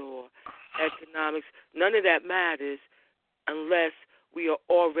it or economics. None of that matters unless we are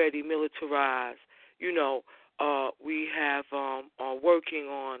already militarized. We have are working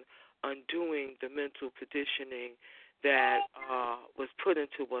on undoing the mental conditioning that was put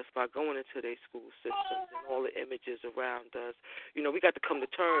into us by going into their school systems and all the images around us. We got to come to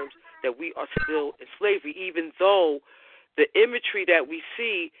terms that we are still in slavery, even though the imagery that we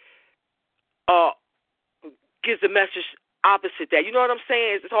see gives the message opposite that. You know what I'm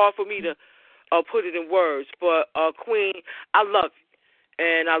saying? It's hard for me to put it in words. But, Queen, I love you.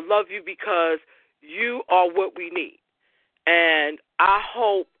 And I love you because you are what we need. And I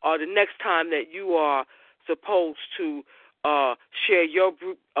hope the next time that you are supposed to share your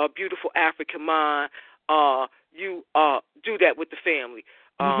beautiful African mind, you do that with the family.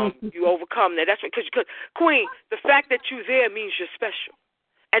 You overcome that. That's because Queen, the fact that you're there means you're special.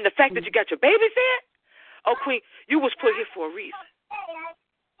 And the fact that you got your babies there, oh, Queen, you was put here for a reason.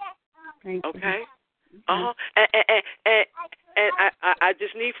 Okay? Uh-huh. And I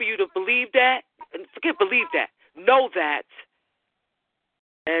just need for you to believe that. And forget believe that. Know that.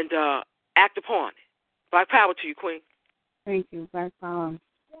 And act upon it. Black power to you, Queen. Thank you. Black power.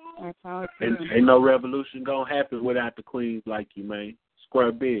 Black power to you. Ain't no revolution going to happen without the queens like you, man.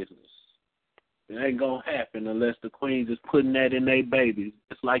 Square business. It ain't going to happen unless the queens is putting that in their babies.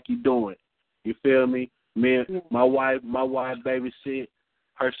 It's like you doing. You feel me? Me, my wife babysit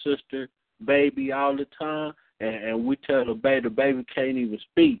her sister, baby all the time, and we tell the baby can't even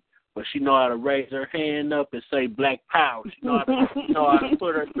speak, but she know how to raise her hand up and say Black Power. She know how to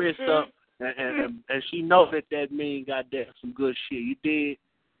put her fist up, and she know that mean goddamn some good shit. You did?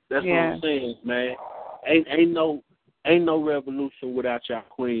 That's what I'm saying, man. Ain't no Ain't no revolution without y'all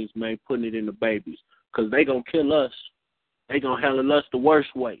queens, man, putting it in the babies. Because they going to kill us. They going to handle us the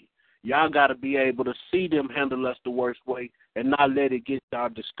worst way. Y'all got to be able to see them handle us the worst way and not let it get y'all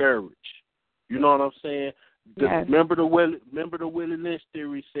discouraged. You know what I'm saying? Yes. Remember the Willie Lynch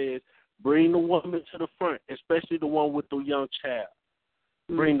theory says, bring the woman to the front, especially the one with the young child.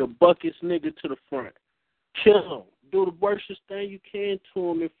 Bring the buckets nigga to the front. Kill him. Do the worstest thing you can to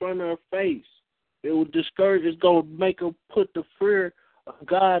him in front of her face. It will discourage. It's going to make her put the fear of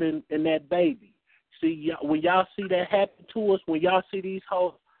God in that baby. See, when y'all see that happen to us, when y'all see these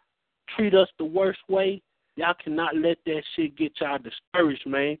hoes treat us the worst way, y'all cannot let that shit get y'all discouraged,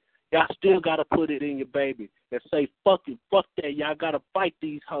 man. Y'all still got to put it in your baby and say, fuck it, fuck that. Y'all got to fight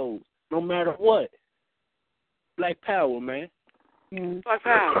these hoes, no matter what. Black power, man. Black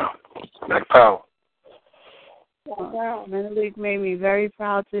power. Black power. Wow, Menelik made me very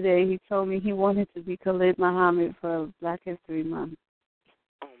proud today. He told me he wanted to be Khalid Muhammad for Black History Month.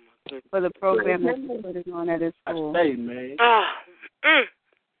 Oh, my goodness. For the program that he's putting on at his school. I say, man.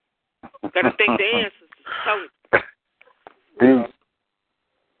 Gotta think the answers.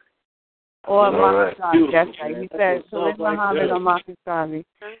 Or Marcus Garvey, that's right. He said Khalid Muhammad or Marcus Garvey.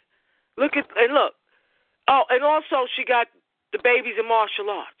 Okay. Look. Oh, and also she got the babies in martial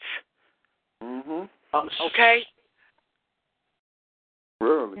arts. Mhm. Okay.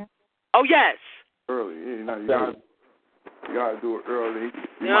 Early. Oh yes. Early. You gotta do it early.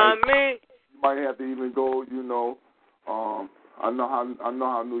 You know what I mean? You might have to even go. I know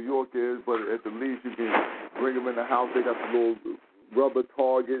how New York is, but at the least you can bring them in the house. They got the little rubber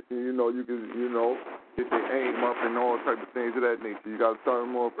targets, and you can get their aim up and all types of things of that nature. You got to start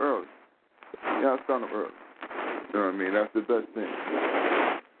them off early. You got to start them early. You know what I mean? That's the best thing.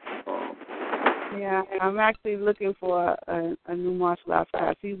 Yeah, I'm actually looking for a new martial arts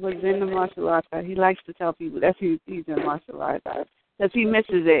class. He was in the martial arts class. He likes to tell people that he's in martial arts because he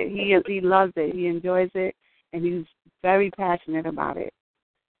misses it. He loves it. He enjoys it, and he's very passionate about it.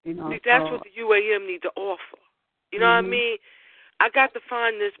 See, that's what the UAM need to offer. You know what I mean? I got to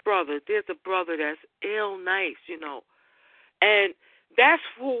find this brother. There's a brother that's ill nice, and that's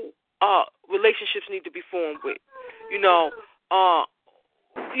who relationships need to be formed with.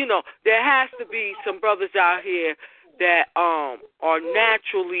 There has to be some brothers out here that are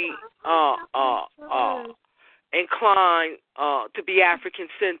naturally inclined to be African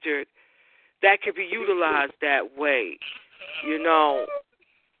centered, that could be utilized that way.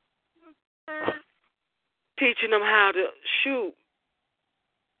 Teaching them how to shoot.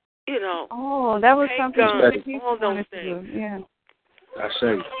 Oh, that was something guns, all those things. Yeah. I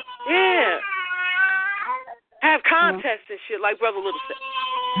say. Yeah. Have contests and shit like Brother Little said.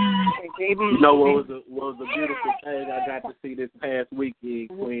 You know what was a beautiful thing I got to see this past weekend,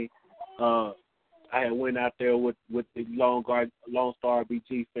 Queen? I had went out there with the Lone Star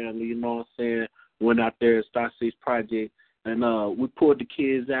BG family, you know what I'm saying? Went out there at Star 6 Project, and we pulled the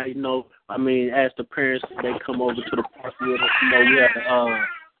kids out, asked the parents if they come over to the park with us. We had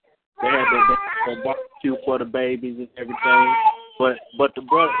they had the barbecue for the babies and everything. But the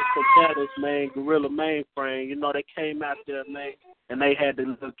brothers from Dallas, man, Gorilla Mainframe, they came out there, man, and they had the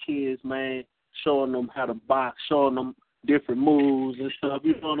little kids, man, showing them how to box, showing them different moves and stuff.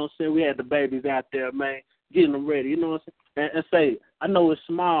 You know what I'm saying? We had the babies out there, man, getting them ready. You know what I'm saying? And say, I know it's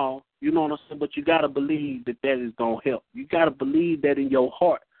small, you know what I'm saying, but you got to believe that is going to help. You got to believe that in your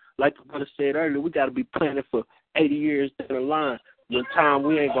heart. Like the brother said earlier, we got to be planning for 80 years down the line. When time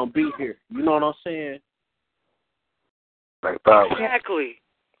we ain't going to be here. You know what I'm saying? Black power. Exactly.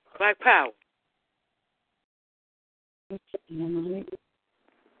 Black power. And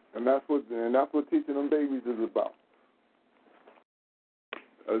that's what teaching them babies is about.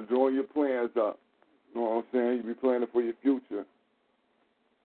 Drawing your plans up. You know what I'm saying? You be planning for your future.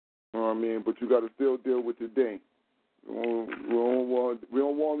 You know what I mean? But you got to still deal with your day. We don't want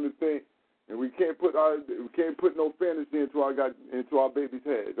them to think, and we can't put no fantasy into our babies'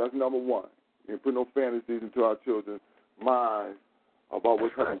 heads. That's number one. We can't put no fantasies into our children's minds about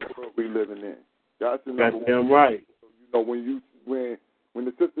what kind of world we living in. That's the number one. Damn right. When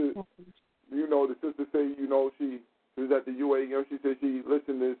the sister, the sister say, she was at the UAM. She said she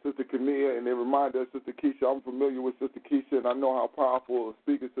listened to Sister Camilla, and it reminded her of Sister Keisha. I'm familiar with Sister Keisha, and I know how powerful a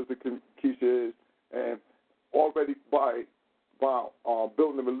speaker Sister Keisha is. And already by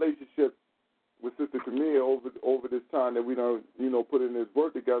building a relationship with Sister Camille over this time that we done, put in this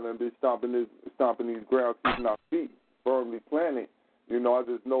work together and been stomping these grounds, keeping our feet firmly planted. I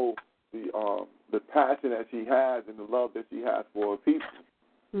just know the passion that she has and the love that she has for her people.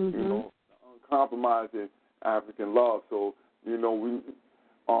 Uncompromising African love. So,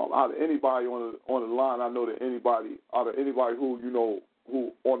 out of anybody on the line, I know that out of anybody who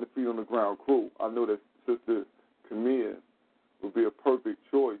who on the Feet on the Ground crew, I know that Sister Camille would be a perfect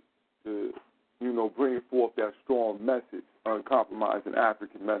choice to bring forth that strong message, uncompromising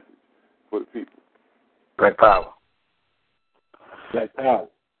African message for the people. Black power. Black power.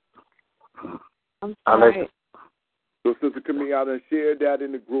 I'm sorry. So Sister Camille, I done shared that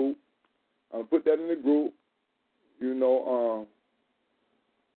in the group. Put that in the group.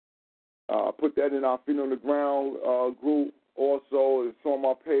 Put that in our Feet on the Ground group. Also, it's on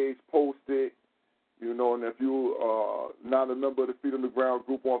my page. Post it. And if you not a member of the Feet on the Ground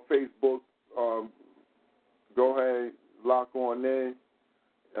group on Facebook, go ahead, lock on in.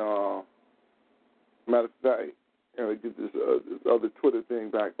 Matter of fact, get this other Twitter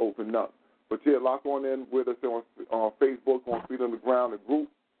thing back open up. But yeah, lock on in with us on Facebook, on Feet on the Ground, the group,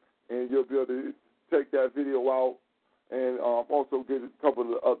 and you'll be able to take that video out and also get a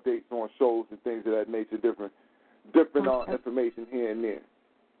couple of updates on shows and things of that nature, different information here and there.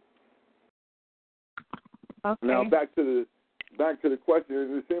 Okay. Now back to the question.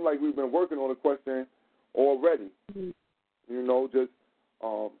 It seems like we've been working on the question already. Mm-hmm. Just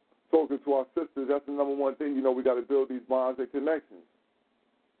talking to our sisters. That's the number one thing. We got to build these bonds and connections.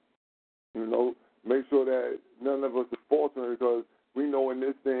 Make sure that none of us is faltering, because we know in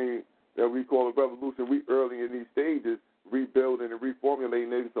this thing that we call a revolution, we early in these stages, rebuilding and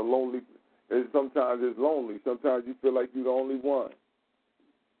reformulating. It's lonely. Sometimes it's lonely. Sometimes you feel like you're the only one.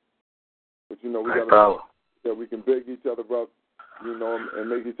 But we got that we can big each other up, and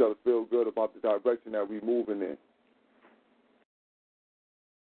make each other feel good about the direction that we're moving in.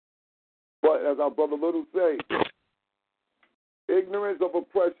 But as our brother Little say, ignorance of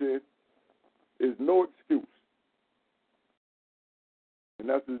oppression is no excuse. And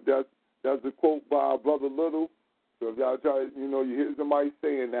that's a quote by our brother Little. So if y'all try, you hear somebody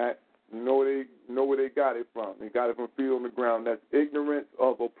saying that, you know where they got it from. They got it from Feet on the Ground. That's ignorance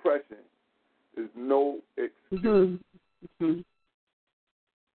of oppression is no excuse. Mm-hmm.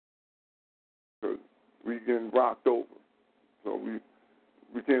 Because we getting rocked over. So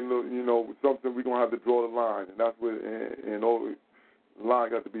we can't look, something we're going to have to draw the line. And that's where, and all the line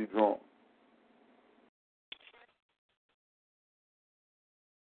got to be drawn.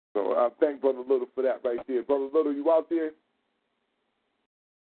 So I thank Brother Little for that right there. Brother Little, you out there?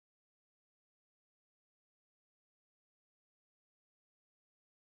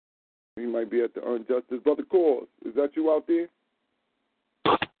 He might be at the Unjustice. Brother Cause, is that you out there?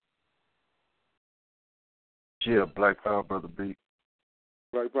 Yeah, Black Power, Brother B.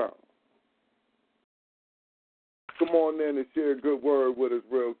 Black Power. Come on in and share a good word with us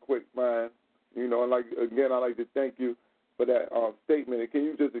real quick, man. I'd like to thank you for that statement. And can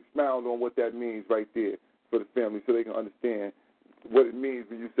you just expound on what that means right there for the family so they can understand what it means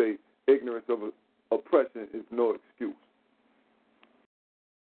when you say ignorance of oppression is no excuse?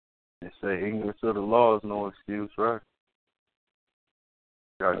 They say ignorance of the law is no excuse, right?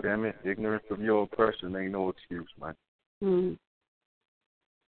 God damn it, ignorance of your oppression ain't no excuse, man. Mm-hmm.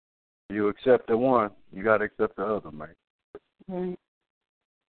 You accept the one, you got to accept the other, man. Mm-hmm.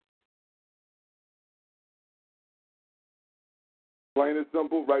 Plain and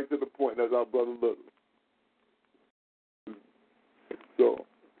simple, right to the point. That's our brother Little. So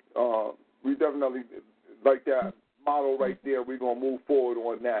we definitely like that model right there. We're gonna move forward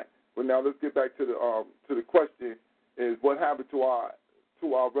on that. But now let's get back to the question: is what happened to our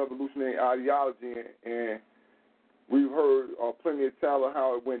revolutionary ideology? And we've heard plenty of tell of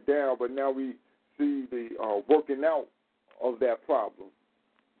how it went down, but now we see the working out of that problem.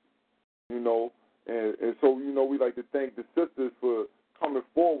 And so, we like to thank the sisters for coming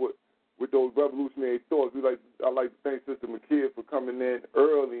forward with those revolutionary thoughts. I like to thank Sister McKee for coming in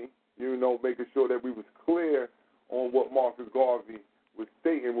early, making sure that we was clear on what Marcus Garvey was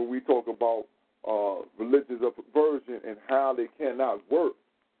stating when we talk about religions of perversion and how they cannot work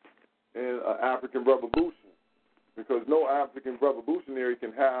in an African revolution. Because no African revolutionary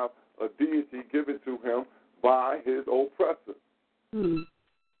can have a deity given to him by his oppressor. Mm-hmm.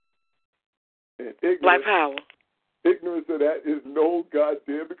 Black power. Ignorance of that is no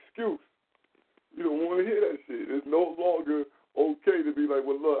goddamn excuse. You don't want to hear that shit. It's no longer okay to be like,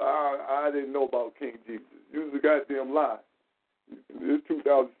 well, look, I didn't know about King Jesus. It was a goddamn lie. It's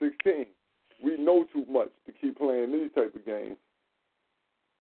 2016. We know too much to keep playing these type of games.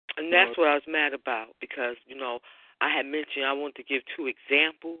 And that's what I was mad about because, I had mentioned I wanted to give two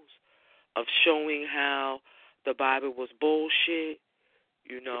examples of showing how the Bible was bullshit.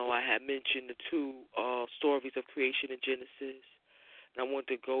 I had mentioned the two stories of creation in Genesis. And I wanted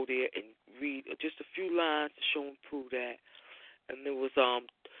to go there and read just a few lines to show and prove that. and it was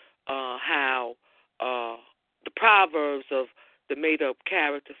how the Proverbs of the made-up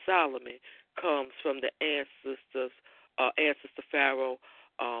character Solomon comes from the ancestor Pharaoh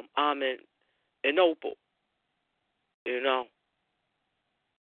Amen and Opal. You know,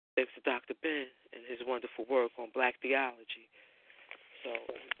 thanks to Dr. Ben and his wonderful work on black theology. So,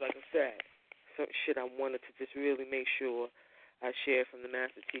 like I said, some shit I wanted to just really make sure I shared from the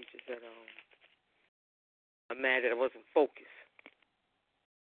master teachers that I'm mad that I wasn't focused.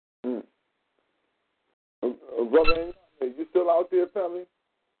 Brother, you still out there, family?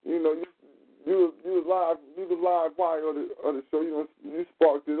 You know, you was live wire on the show. You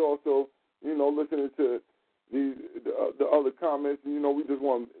sparked it also. You know, listening to the other comments. You know, we just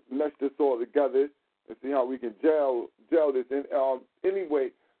want to mesh this all together and see how we can gel this. And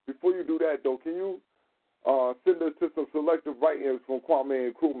anyway, before you do that though, can you send us to some selective writings from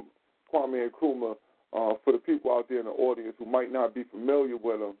Kwame Nkrumah for the people out there in the audience who might not be familiar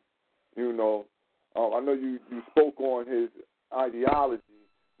with him? You know, I know you spoke on his ideology,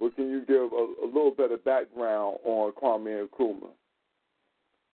 but can you give a little bit of background on Kwame Nkrumah?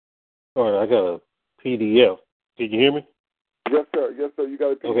 All right, I got a PDF. Can you hear me? Yes, sir. Yes, sir. You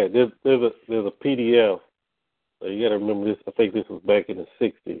got a PDF. Okay, there's a PDF. You got to remember this. I think this was back in the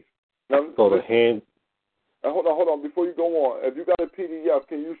 60s. Now, so the hand. Hold on. Before you go on, if you got a PDF,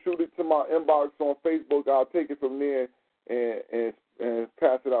 can you shoot it to my inbox on Facebook? I'll take it from there and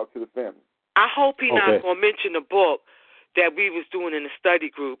pass it out to the family. I hope he's not going to mention the book that we was doing in the study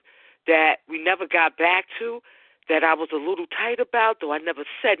group that we never got back to, that I was a little tight about, though I never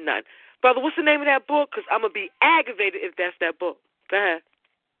said nothing. Brother, what's the name of that book? Because I'm going to be aggravated if that's that book. Go ahead.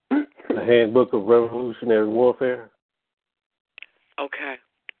 The Handbook of Revolutionary Warfare. Okay.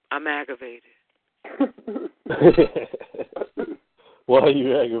 I'm aggravated. Why are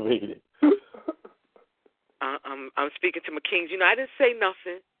you aggravated? I'm speaking to my kings. You know, I didn't say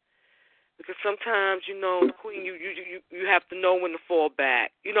nothing. Because sometimes, you know, Queen, you have to know when to fall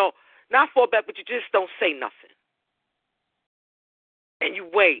back. You know, not fall back, but you just don't say nothing. And you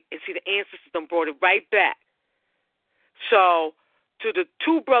wait and see the ancestors done brought it right back. So, to the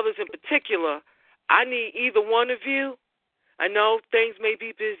two brothers in particular, I need either one of you. I know things may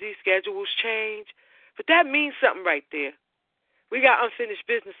be busy, schedules change, but that means something right there. We got unfinished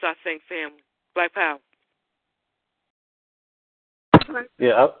business, I think, family. Black Power.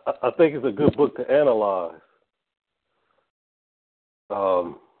 Yeah, I think it's a good book to analyze.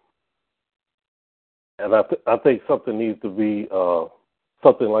 And I think something needs to be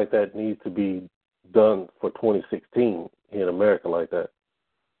something like that needs to be done for 2016 in America like that.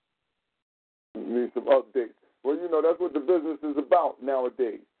 Need some updates. Well, you know, that's what the business is about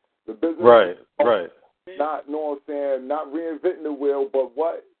nowadays. The business right. Not, you know what I'm saying, not reinventing the wheel, but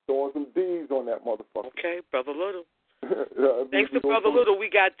what? Throwing some D's on that motherfucker. Okay, Brother Little. Thanks to Brother Little, we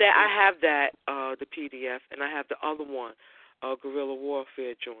got that. I have that, the PDF, and I have the other one, Guerrilla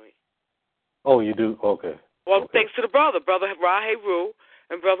Warfare joint. Oh, you do? Okay. Well, thanks to the Brother Rahe Rue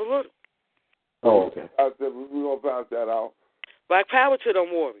and Brother Little. Oh, okay. We're going to pass that out. Black Power to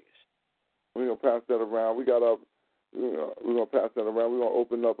them warriors. We're going to pass that around. We're going to pass that around. We're going to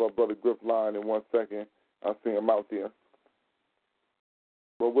open up our Brother Griff line in 1 second. I see him out there.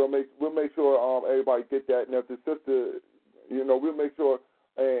 But we'll make sure everybody get that. And if the sister, you know, we'll make sure.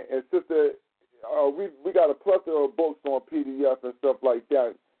 And sister, we got a plethora of books on PDF and stuff like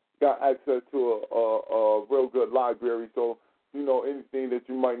that. Got access to a real good library. So, you know, anything that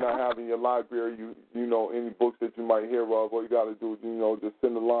you might not have in your library, you know, any books that you might hear of, all you got to do is, you know, just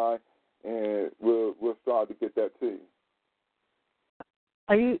send a line, and we'll strive to get that to you.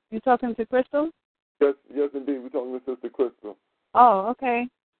 Are you talking to Crystal? Yes, indeed. We're talking to Sister Crystal. Oh, okay.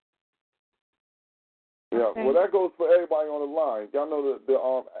 Yeah, okay. Well, that goes for everybody on the line. Y'all know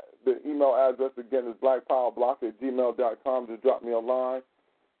the email address again is blackpowerblock@gmail.com. Just drop me a line.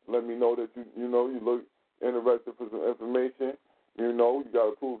 Let me know that you look interested for some information. You know, you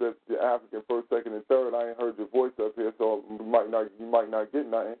got to prove that you're African first, second, and third. I ain't heard your voice up here, so you might not get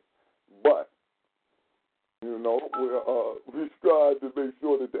nothing. But you know, we strive to make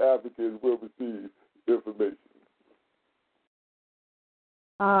sure that the Africans will receive information.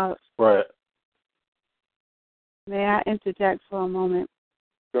 Right. May I interject for a moment?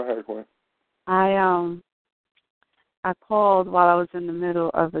 Go ahead, Quinn. I called while I was in the middle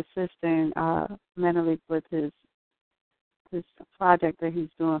of assisting Menelik with his project that he's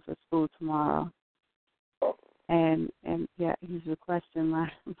doing for school tomorrow. Oh. And yeah, he's requesting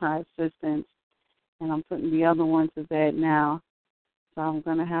my assistance, and I'm putting the other one to bed now. So I'm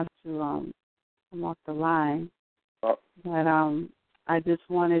gonna have to come off the line. Oh. But I just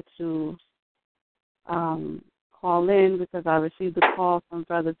wanted to call in because I received a call from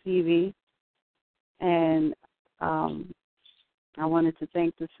Brother TV, and I wanted to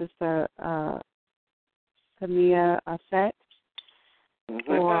thank the sister Camilla Asset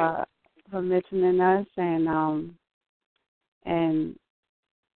for mentioning us, and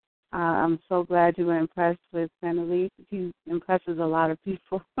I'm so glad you were impressed with Penalise. He impresses a lot of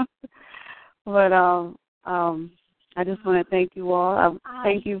people. But I just want to thank you all.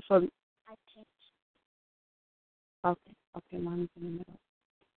 Thank you for. Okay, Mommy's in the middle.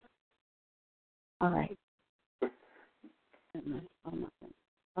 All right.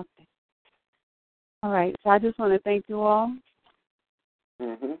 Okay. All right. So I just want to thank you all.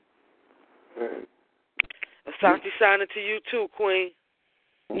 Asante Sana to you too, Queen.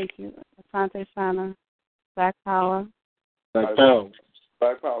 Thank you. Asante Sana. Black Power. Black Power.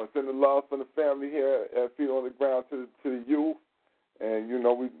 Black Power. Send the love from the family here at Feet on the Ground to the youth. And, you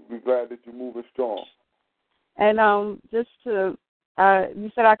know, we're glad that you're moving strong. And just to,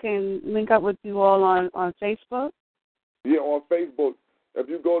 you said I can link up with you all on Facebook? Yeah, on Facebook. If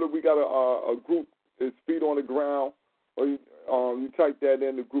you go to, we got a group, it's Feet on the Ground, or you type that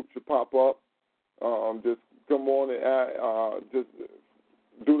in, the group should pop up. Just come on and just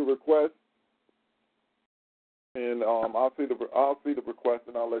do the request, and I'll see the request,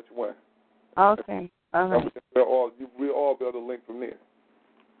 and I'll let you in. Okay. All right. We'll all be able to link from there.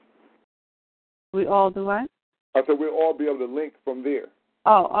 We all do what? I said we'll all be able to link from there.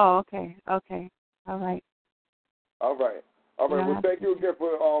 Oh, okay. Okay. All right. All right. Well, thank you again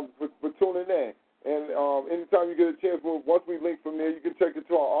for tuning in. And anytime you get a chance, once we link from there, you can check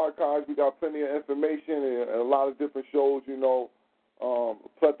into our archives. We got plenty of information and a lot of different shows, you know,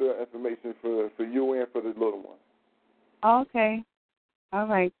 plethora of information for you and for the little ones. Okay. All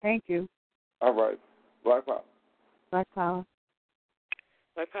right. Thank you. All right. Black Power. Black Power.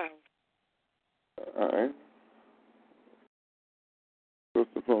 Black Power. All right.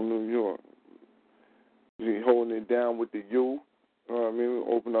 Sister from New York. She holding it down with the youth. We'll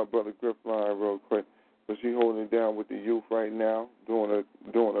open up Brother Griff line real quick. But she holding it down with the youth right now, doing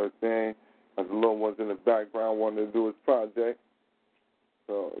her thing. As the little ones in the background wanting to do his project.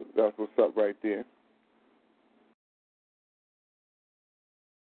 So that's what's up right there.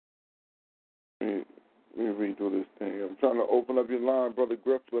 Let me read through this thing. I'm trying to open up your line, Brother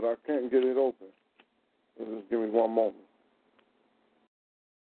Griff, but I can't get it open. Just give me one moment.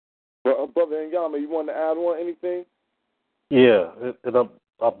 But, Brother NYAME, you want to add on anything? Yeah, and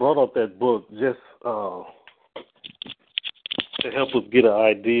I brought up that book just to help us get an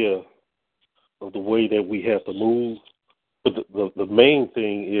idea of the way that we have to move. But the main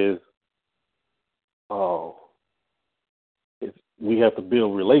thing is we have to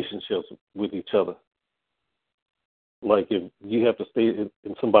build relationships with each other. Like if you have to stay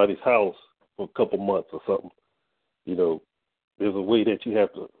in somebody's house for a couple months or something, you know, there's a way that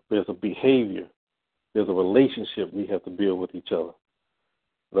there's a behavior, there's a relationship we have to build with each other.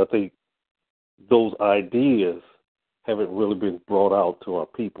 And I think those ideas haven't really been brought out to our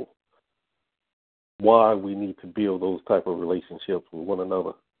people. Why we need to build those type of relationships with one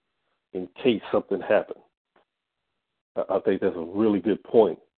another in case something happens. I think that's a really good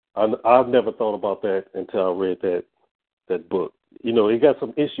point. I've never thought about that until I read that book. You know, it got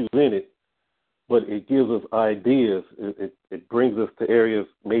some issues in it, but it gives us ideas. It brings us to areas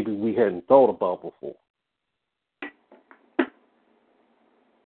maybe we hadn't thought about before.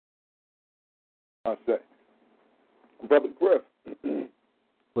 I say, Brother Griff.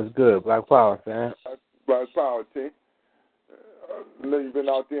 What's good? Black Power, fam. Black Power, T. I know you've been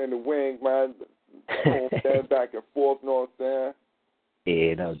out there in the wing, man. Back and forth, you know what I'm saying?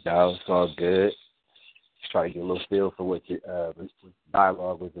 Yeah, no doubt. It's all good. Just try to get a little feel for what your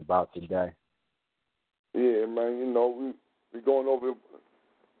dialogue was about today. Yeah, man, you know, we're going over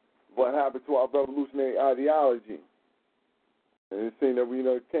what happened to our revolutionary ideology. And it seemed that we,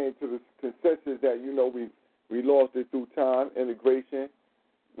 came to the consensus that, we lost it through time, integration,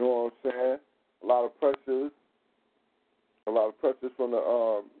 you know what I'm saying? A lot of pressures from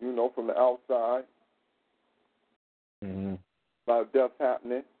the, from the outside. Mm-hmm. A lot of deaths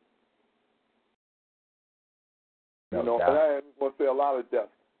happening. No and doubt. I ain't going to say a lot of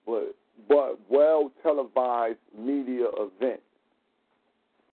deaths, but well-televised media events.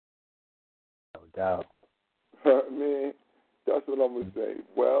 No doubt. I mean, that's what I'm going to say.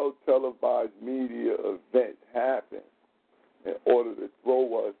 Well-televised media events happen in order to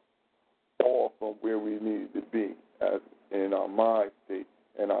throw us off from where we needed to be as in our mind state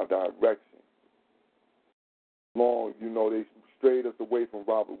and our direction. Long, they strayed us away from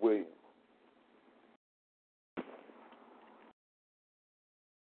Robert Williams.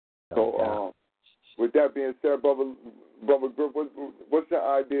 So, with that being said, brother Griff, what's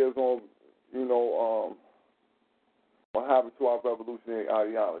your ideas on, what happened to our revolutionary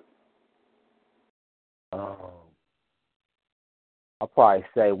ideology? I'll probably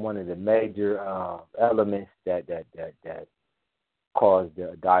say one of the major elements that caused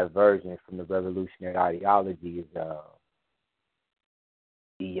the diversion from the revolutionary ideology is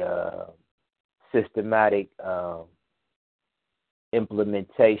the systematic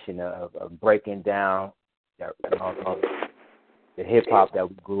implementation of breaking down the hip hop that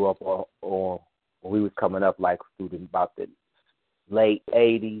we grew up on when we was coming up, like through about the late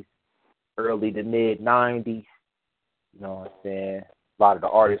 80s, early to mid 90s. You know what I'm saying? A lot of the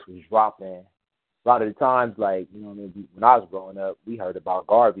artists was dropping. A lot of the times, like, when I was growing up, we heard about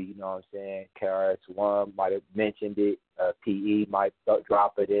Garvey, you know what I'm saying? KRS-One might have mentioned it. PE might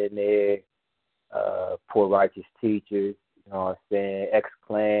drop it in there. Poor Righteous Teachers, you know what I'm saying?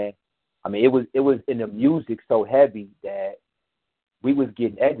 X-Clan. I mean, it was in the music so heavy that we was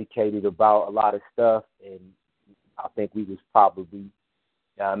getting educated about a lot of stuff, and I think we was probably,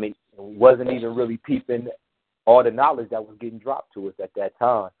 wasn't even really peeping all the knowledge that was getting dropped to us at that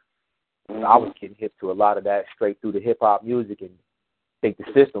time. Mm-hmm. I was getting hip to a lot of that straight through the hip-hop music, and I think the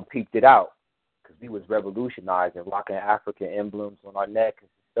system peeped it out because we was revolutionizing, rocking African emblems on our neck and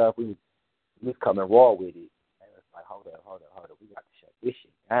stuff. We was coming raw with it. And it was like, hold up. We got to shut this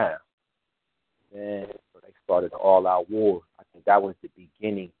shit down. And so they started an all-out war. I think that was the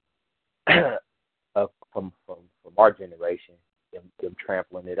beginning from our generation, them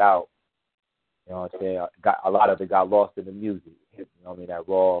trampling it out. You know what I'm saying? A lot of it got lost in the music. You know what I mean? That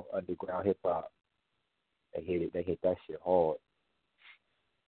raw underground hip hop. They hit that shit hard.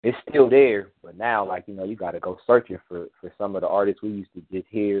 It's still there, but now, like, you got to go searching for some of the artists we used to just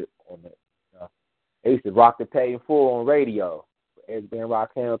hear on the. They used to rock the Pay in Full on radio. Everything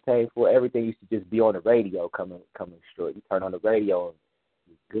Rakim Pay in Full, everything used to just be on the radio coming straight. You turn on the radio and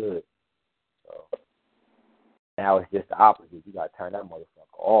it's good. So now it's just the opposite. You got to turn that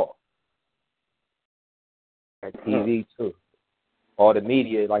motherfucker off. And TV too. All the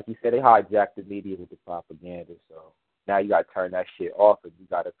media, like you said, they hijacked the media with the propaganda. So now you got to turn that shit off, and you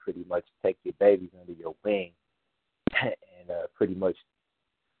got to pretty much take your babies under your wing and pretty much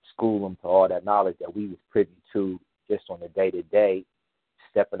school them to all that knowledge that we was privy to just on a day-to-day,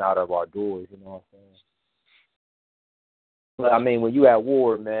 stepping out of our doors, you know what I'm saying? But, I mean, when you at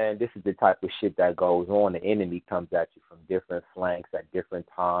war, man, this is the type of shit that goes on. The enemy comes at you from different flanks at different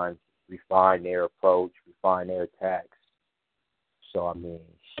times, refine their approach, refine their attacks. So, I mean,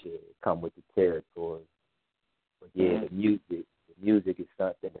 shit, come with the territory. But, yeah, the music is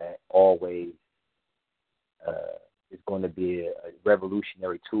something that always is going to be a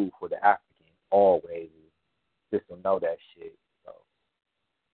revolutionary tool for the African, always. Just don't know that shit. So,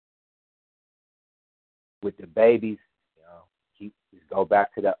 with the babies, just go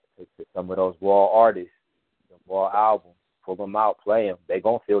back to some of those raw artists, the raw albums, pull them out, play them. They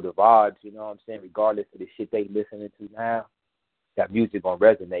gonna feel the vibes, you know what I'm saying? Regardless of the shit they listening to now, that music gonna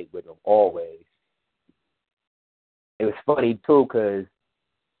resonate with them always. It was funny too, cause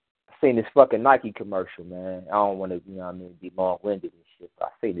I seen this fucking Nike commercial, man. I don't want to, be long-winded and shit, but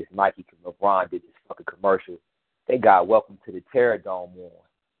I seen this Nike. LeBron did this fucking commercial. They got Welcome to the Terror Dome on.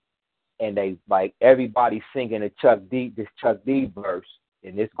 And they, like, everybody singing this Chuck D verse.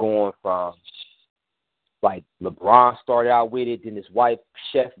 And it's going from, like, LeBron started out with it, then this white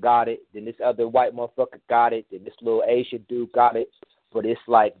chef got it, then this other white motherfucker got it, then this little Asian dude got it. But it's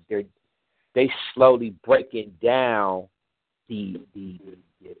like they slowly breaking down the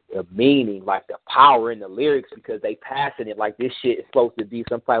meaning, like the power in the lyrics, because they passing it like this shit is supposed to be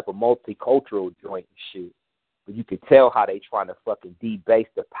some type of multicultural joint and shit. But you can tell how they trying to fucking debase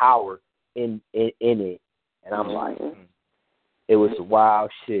the power in it. And I'm like, it was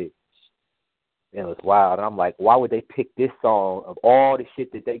wild shit. It was wild. And I'm like, why would they pick this song of all the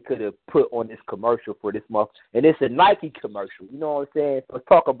shit that they could have put on this commercial for this month? And it's a Nike commercial. You know what I'm saying? Let's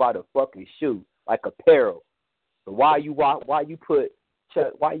talk about a fucking shoe, like apparel. So why you put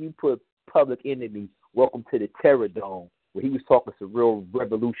Public Enemy Welcome to the Terror Dome, where he was talking some real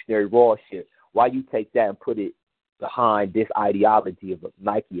revolutionary raw shit? Why you take that and put it behind this ideology of a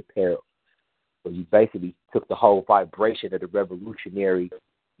Nike apparel? So you basically took the whole vibration of the revolutionary,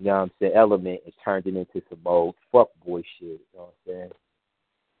 you know what I'm saying, element and turned it into some old fuckboy shit, you know what I'm saying?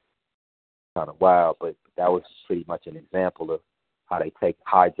 Kind of wild, but that was pretty much an example of how they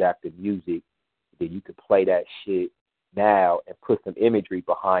hijack the music. Then you could play that shit now and put some imagery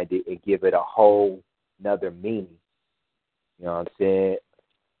behind it and give it a whole another meaning. You know what I'm saying?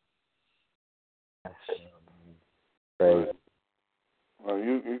 Crazy.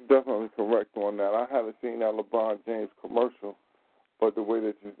 You're definitely correct on that. I haven't seen that LeBron James commercial, but the way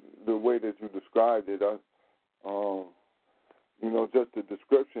that you described it, just the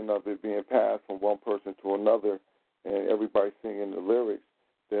description of it being passed from one person to another, and everybody singing the lyrics,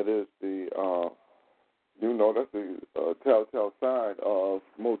 that is that's the telltale sign of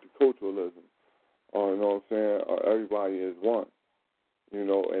multiculturalism. You know what I'm saying? Everybody is one.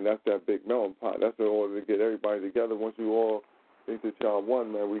 And that's that big melting pot. That's in order to get everybody together. Once you all think that y'all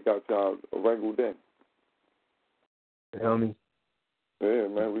one, man, we got y'all wrangled in. You know me? Yeah,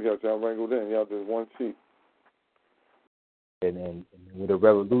 man, we got y'all wrangled in. Y'all just one sheep. And then with the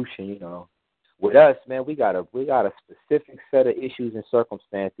revolution, with us, man, we got a specific set of issues and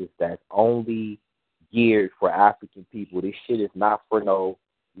circumstances that's only geared for African people. This shit is not for no,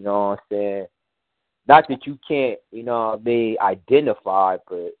 you know what I'm saying? Not that you can't, identify,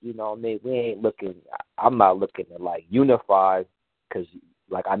 but, we ain't looking, I'm not looking to, unify, because,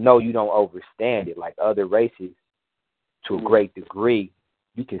 I know you don't overstand it. Like other races, to a great degree,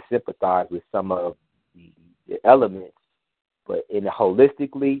 you can sympathize with some of the elements, but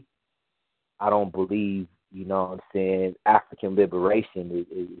holistically, I don't believe, African liberation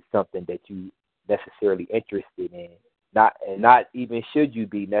is something that you necessarily interested in. Not even should you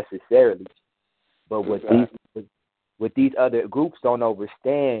be necessarily. But what these other groups don't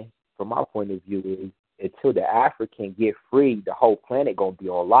understand, from my point of view, is until the African get free, the whole planet gonna be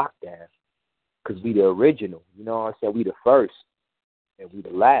on lockdown. Because we the original, you know what I'm saying? We the first, and we the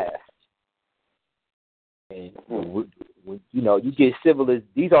last. And when you get civilized,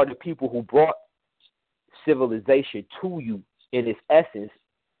 these are the people who brought civilization to you in its essence.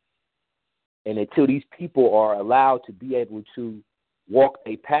 And until these people are allowed to be able to walk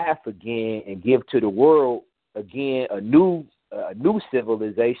a path again and give to the world again a new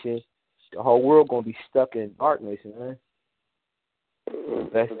civilization, the whole world gonna be stuck in darkness, man.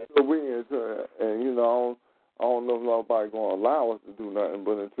 Until we enter, and I don't know if nobody gonna allow us to do nothing,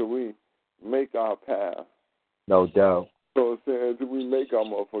 but until we make our path. No doubt. So until we make our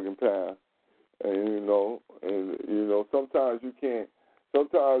motherfucking path, and sometimes you can't.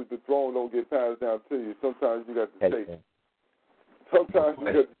 Sometimes the throne don't get passed down to you. Sometimes you got to take it. Sometimes you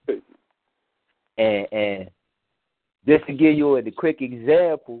got to take it. And just to give you a quick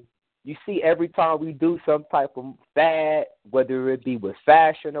example, you see every time we do some type of fad, whether it be with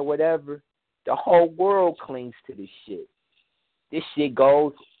fashion or whatever, the whole world clings to this shit. This shit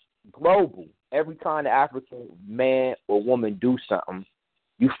goes global. Every time the African man or woman do something,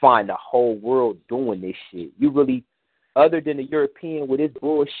 you find the whole world doing this shit. You really, other than the European with his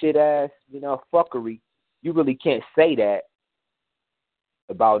bullshit ass, fuckery, you really can't say that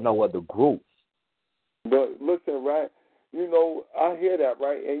about no other group. But listen, right? I hear that,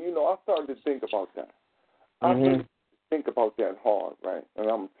 right? And I started to think about that. I started to think about that hard, right? And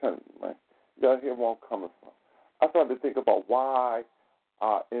I'm telling you, man, you gotta hear where I'm coming from. I started to think about why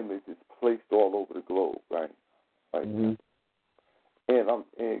our image is placed all over the globe, right? And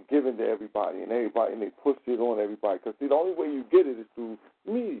given to everybody, and they push it on everybody. Because the only way you get it is through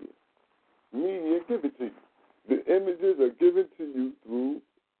media. Media give it to you. The images are given to you through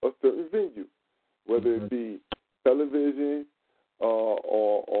a certain venue, whether it be television or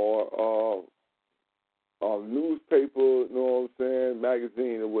newspaper, you know what I'm saying,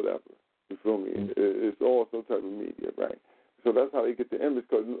 magazine or whatever. You feel me? It's all some type of media, right? So that's how they get the image.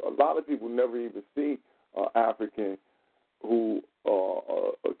 Because a lot of people never even see African who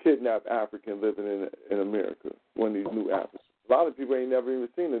a kidnapped African living in America, one of these new Africans. A lot of people ain't never even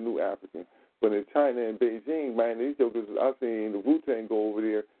seen a new African. But in China and Beijing, man, these jokers, I seen the Wu-Tang go over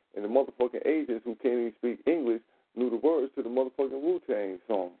there, and the motherfucking agents who can't even speak English knew the words to the motherfucking Wu-Tang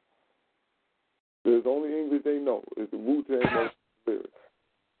song. There's only English they know. It's the Wu-Tang lyrics.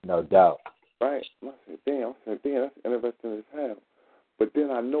 No doubt. Right? I said, damn, that's interesting as hell. But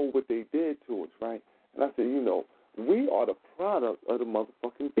then I know what they did to us, right? And I said, we are the product of the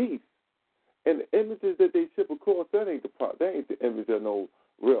motherfucking beast. And the images that they ship across, that ain't the image of no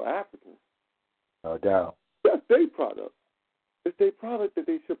real Africans. No doubt. That's their product. It's their product that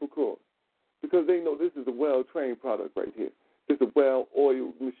they ship across. Because they know this is a well-trained product right here. This is a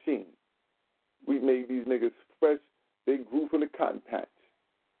well-oiled machine. We made these niggas fresh. They grew from the cotton patch.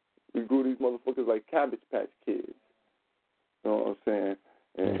 We grew these motherfuckers like Cabbage Patch Kids. You know what I'm saying?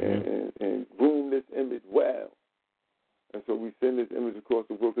 And groomed this image well. And so we send this image across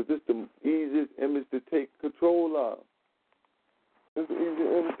the world because it's the easiest image to take control of. It's the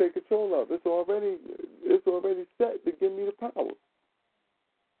easiest image to take control of. It's already set to give me the power.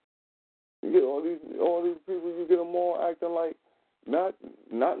 You get all these people, you get them all acting like not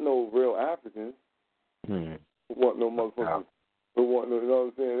no real Africans. Want no motherfuckers Don't want no, you know what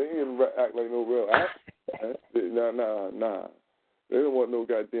I'm saying? They ain't even act like no real actors. Nah. They don't want no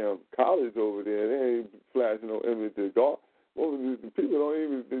goddamn college over there. They ain't flashing no image of God. Well, the people they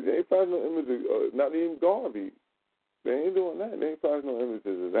ain't flashing no image of, not even Garvey. They ain't doing that. They ain't flashing no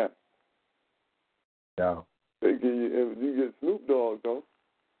images of that. No. They give you get Snoop Dogg, though.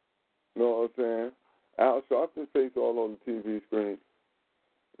 You know what I'm saying? Al Sharpton's face all on the TV screen.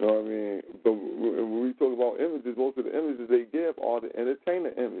 You know what I mean? But when we talk about images, most of the images they give are the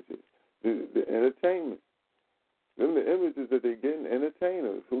entertainer images, the entertainment. Them the images that they getting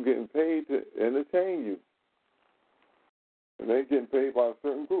entertainers who getting paid to entertain you. And they getting paid by a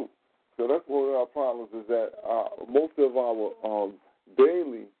certain group. So that's one of our problems is that most of our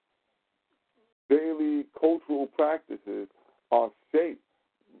daily cultural practices are shaped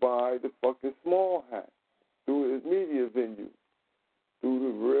by the fucking small hat through his media venue, through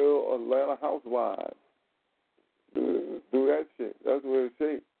the real Atlanta housewives, through that shit. That's where it's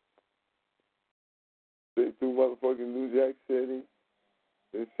shaped. Shaped through motherfucking New Jack City.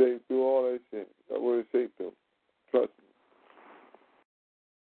 It's shaped through all that shit. That's where it's shaped through. Trust me.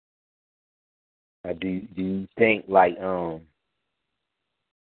 Do you think like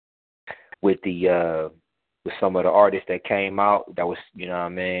with the with some of the artists that came out that was, you know what I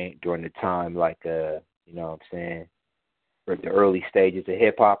mean, during the time like you know what I'm saying, for the early stages of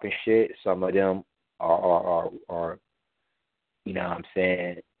hip hop and shit, some of them are you know what I'm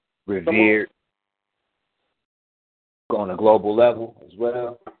saying, revered on a global level as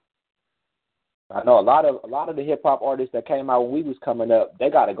well. I know a lot of the hip hop artists that came out when we was coming up, they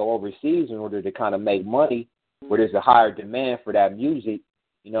got to go overseas in order to kind of make money, where there's a higher demand for that music.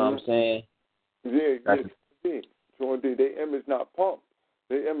 You know what I'm saying? Yeah. So indeed, their image not pumped.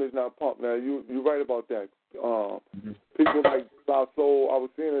 Now you right about that. People like De La Soul. I was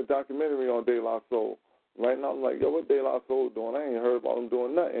seeing a documentary on De La Soul. Right now I'm like, yo, what De La Soul doing? I ain't heard about them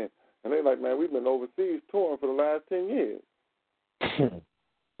doing nothing. And they like, man, we've been overseas touring for the last 10 years.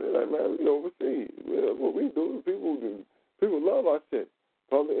 They're like, man, we overseas. What we do, people love our shit.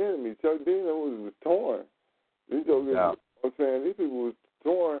 Public Enemy, Chuck D was torn. These jokers, I'm saying, these people was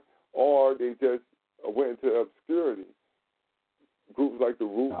torn, or they just went into obscurity. Groups like the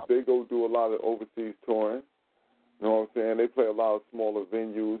Roots, they go do a lot of overseas touring. You know what I'm saying? They play a lot of smaller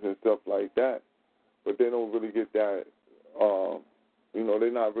venues and stuff like that, but they don't really get that.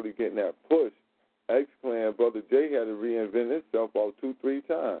 They're not really getting that push. X-Clan, Brother J had to reinvent himself about 2-3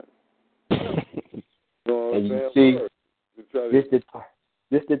 times. You know what I'm saying?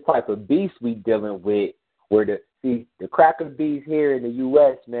 This the type of beast we dealing with, where the cracker beast here in the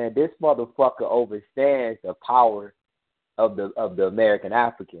U.S., man, this motherfucker overstands the power of the American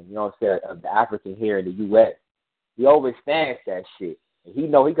African, you know what I'm saying, of the African here in the U.S. He overstands that shit. And he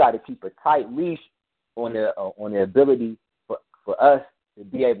know he got to keep a tight leash on the ability for us to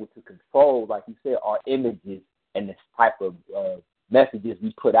be able to control, like you said, our images and the type of messages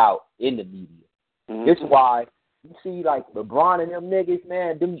we put out in the media. Mm-hmm. This is why you see, like, LeBron and them niggas,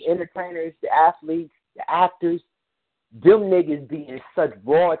 man, them entertainers, the athletes, the actors, them niggas being such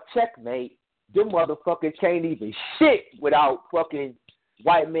broad checkmate, them motherfuckers can't even shit without fucking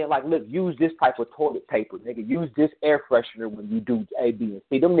white men. Like, look, use this type of toilet paper, nigga. Use this air freshener when you do A, B, and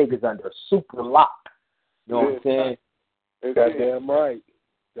C. Them niggas under a super lock. You know what I'm saying? Goddamn right.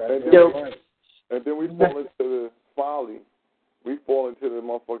 And then we fall into the folly. We fall into the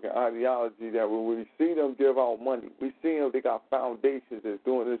motherfucking ideology that when we see them give out money, we see them, they got foundations that's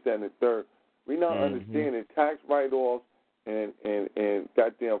doing this, that, and the third. We not understanding tax write-offs and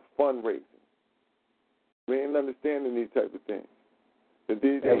goddamn fundraising. We ain't understanding these type of things. And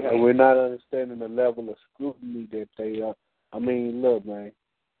we're not understanding the level of scrutiny that they are. I mean, look, man.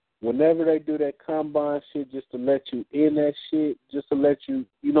 Whenever they do that combine shit just to let you in that shit, just to let you,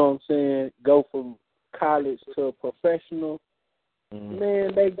 you know what I'm saying, go from college to a professional,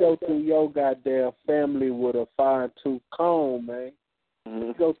 man, they go through your goddamn family with a fine-tooth comb, man.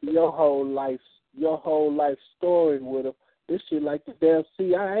 They go through your whole life story with them. This shit like the damn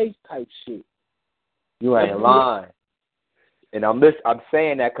CIA type shit. You ain't lying. And I'm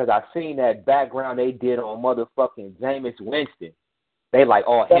saying that because I seen that background they did on motherfucking Jameis Winston. They like,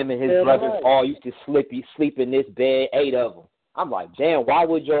 him and his brothers all used to sleep in this bed, 8 of them. I'm like, damn, why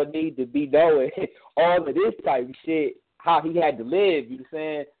would y'all need to be knowing all of this type of shit, how he had to live, you know what I'm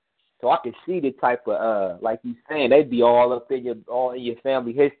saying? So I can see the type of, like you saying, they'd be all in your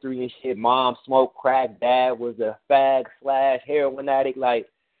family history and shit. Mom smoked crack, dad was a fag/heroin addict. Like,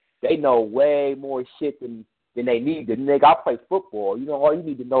 they know way more shit than they need to. Nigga, I play football. You know, all you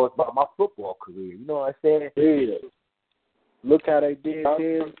need to know is about my football career. You know what I'm saying? Yeah. Look how they did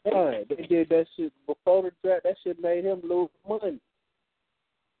Dez Bryant. They did that shit before the draft. That shit made him lose money.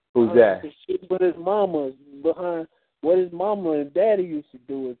 Who's that? The shit with his mama behind what his mama and daddy used to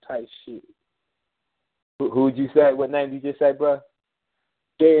do and type shit. Who'd you say? What name did you just say, bro?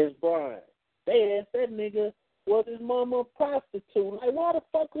 Dez Bryant. They asked that nigga, was his mama a prostitute? Like, why the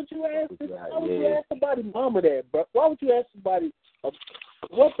fuck would you ask this? Why would you ask somebody mama that, bro? Why would you ask somebody,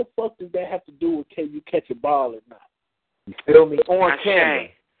 what the fuck does that have to do with can you catch a ball or not? You feel me? On camera.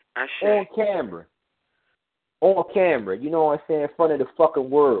 On camera. On camera. You know what I'm saying? In front of the fucking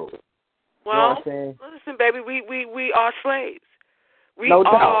world. Well, you know what I'm saying? Listen, baby, we are slaves. No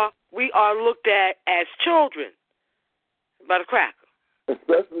doubt. We are looked at as children by the cracker.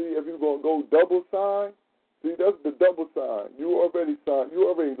 Especially if you're going to go double sign. See, that's the double sign. You already signed. You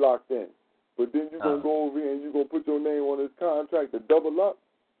already locked in. But then you're going to go over here and you're going to put your name on this contract to double up.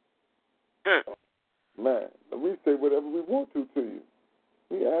 Man, we say whatever we want to you.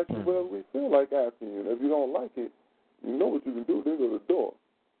 We ask you whatever we feel like asking you. And if you don't like it, you know what you can do. There's the door.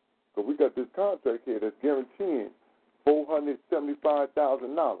 So we got this contract here that's guaranteeing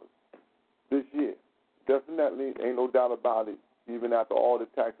 $475,000 this year. Definitely, ain't no doubt about it. Even after all the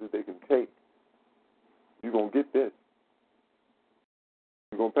taxes they can take, you're going to get this.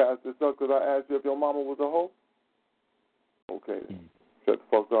 You going to pass this up because I asked you if your mama was a hoe? Okay. Shut the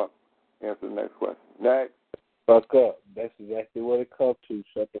fuck up. Answer the next question. Next. Fuck up. That's exactly what it comes to.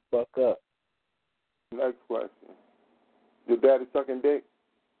 Shut the fuck up. Next question. Your daddy sucking dick?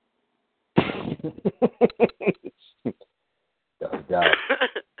 No doubt.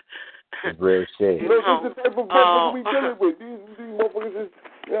 It's real shit. Look, this is the type of people we dealing with. These motherfuckers is,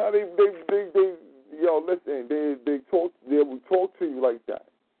 listen, they will talk to you like that.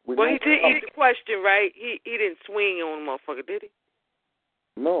 Well, he did eat the question, right? He didn't swing on the motherfucker, did he?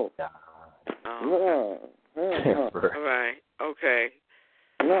 No. All right. Okay.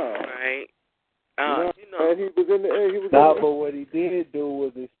 No. All right. And he was in the air. He was but what he did do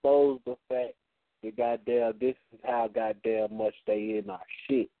was expose the fact that goddamn, this is how goddamn much they in our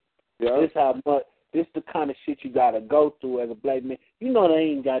shit. Yeah. This the kind of shit you gotta go through as a black man. You know they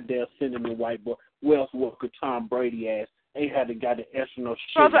ain't goddamn sending the white boy, Wells Walker, Tom Brady ass. Ain't had to got the extra no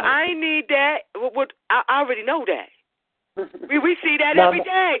shit. Brother, I ain't need that. I already know that. we see that every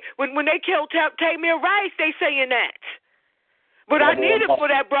day. When they killed Tamir Rice, they saying that. What I needed for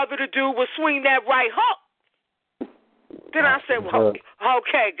that brother to do was swing that right hook. Then I said, well,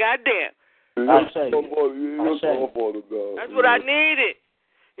 okay, goddamn. That's what I needed.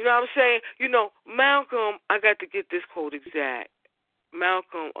 You know what I'm saying? You know, Malcolm, I got to get this quote exact.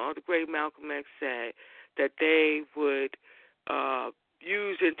 Malcolm, the great Malcolm X said that they would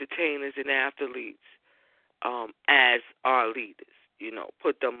use entertainers and athletes as our leaders, you know,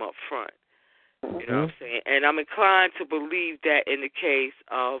 put them up front. You know what I'm saying? And I'm inclined to believe that in the case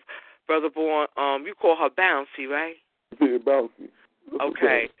of Brother Bourne, you call her Bouncy, right? Yeah, Bouncy.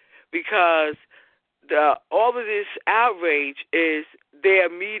 Okay. Because all of this outrage is their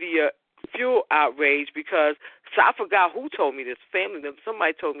media fuel outrage because so I forgot who told me this, family member,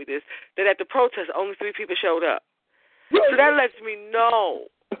 somebody told me this, that at the protest only 3 people showed up. So that lets me know.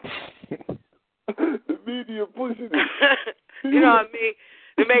 The media pushing it. You know what I mean?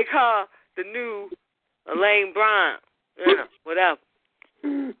 To make her the new Elaine Brown. You know, whatever.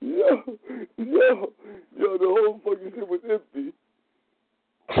 Yo, the whole fucking shit was empty.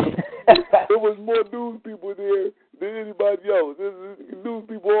 There was more news people there than anybody else. There's news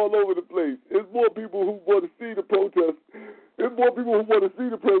people all over the place. There's more people who want to see the protest. There's more people who want to see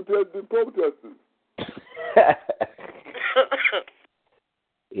the protest than protesters.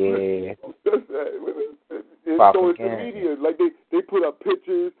 Yeah. So it's the media. Like they put up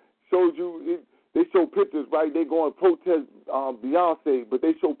pictures, showed you. They show pictures, right? They go and protest Beyonce, but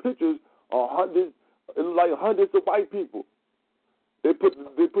they show pictures of hundreds of white people. They put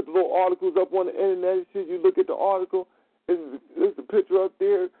the little articles up on the internet and shit. You look at the article, there's a picture up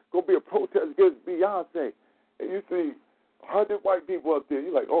there, gonna be a protest against Beyonce. And you see 100 white people up there.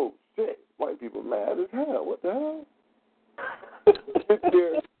 You're like, oh shit, white people mad as hell. What the hell?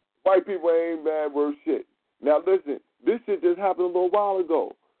 There, white people ain't mad worth shit. Now listen, this shit just happened a little while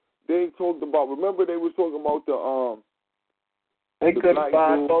ago. They ain't talking about, remember they was talking about the they couldn't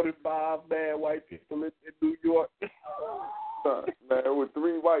find 45 mad white people in New York. Man, there were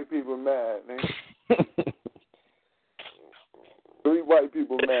 3 white people mad, man. 3 white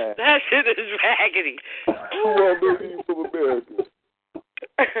people mad. That shit is raggedy. 2 from America.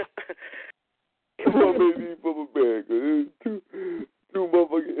 2 from America. There's 2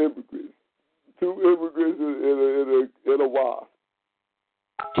 motherfucking immigrants. 2 immigrants and a wasp.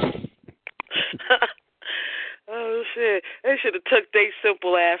 Oh shit! And should have took they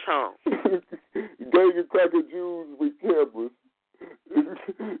simple ass home. Gang of cracker Jews with cameras.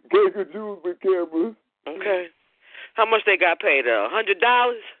 Gang of Jews with cameras. Okay. How much they got paid?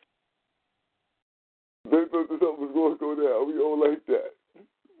 $100? They thought something was going to go down. We don't like that.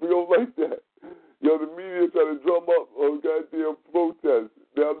 We don't like that. Yo, the media trying to drum up a goddamn protest.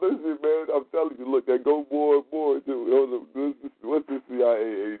 Now, listen, man, I'm telling you, look, that go more, too. What's this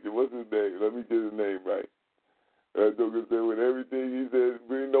CIA agent? What's his name? Let me get his name right. With everything he said,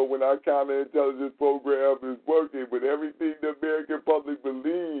 we know when our counterintelligence program is working, but everything the American public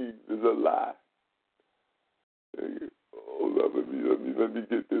believes is a lie. Hold up, let me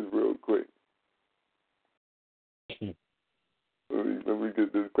get this real quick. Let me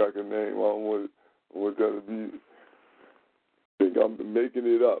get this cracker name. I don't want that to be. Think I'm making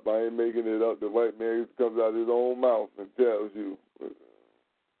it up. I ain't making it up. The white man comes out of his own mouth and tells you.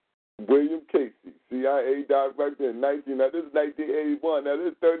 William Casey, CIA director in Now, this is 1981. Now,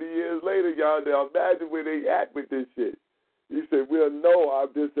 this is 30 years later, y'all. Now, imagine where they at with this shit. He said, we'll know our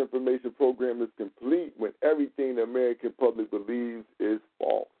disinformation program is complete when everything the American public believes is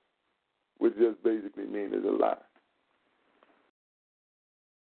false, which just basically means it's a lie.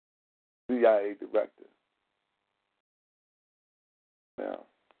 CIA director. Now,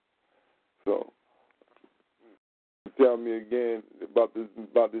 so tell me again about this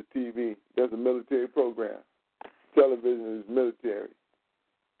TV. That's a military program. Television is military.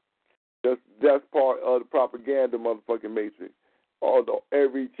 That's part of the propaganda motherfucking matrix. Although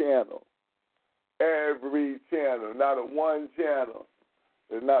every channel, not a one channel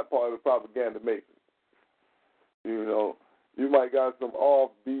is not part of the propaganda matrix. You know, you might got some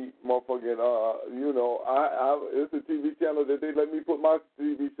offbeat motherfucking, it's a TV channel that they let me put my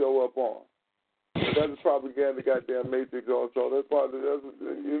TV show up on. That's a propaganda goddamn matrix also. That's part of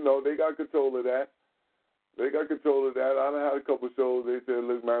they got control of that. I done had a couple shows. They said,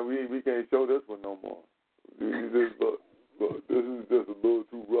 look, man, we can't show this one no more. This is just a little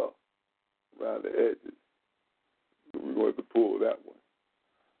too rough around the edges. So we're going to pull that one.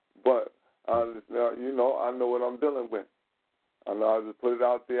 But I know what I'm dealing with. I know I just put it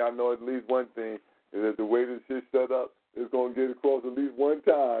out there. I know at least one thing is that the way this shit set up is going to get across at least one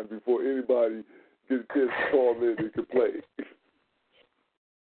time before anybody gets a chance to call in and complain.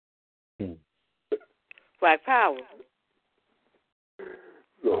 Black power.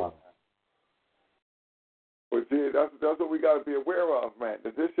 So, but see, that's what we got to be aware of, man.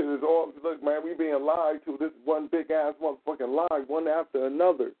 That this shit is all, look, man, we being lied to. This one big ass motherfucking lie, one after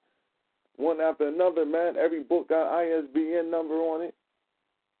another. Man. Every book got ISBN number on it.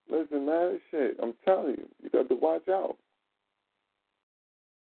 Listen, man, shit, I'm telling you, you got to watch out.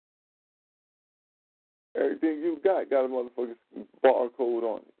 Everything you got a motherfucking barcode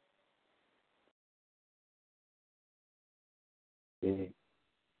on it. Mm-hmm.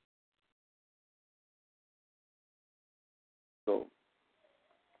 So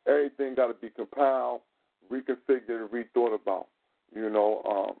everything got to be compiled, reconfigured, and rethought about.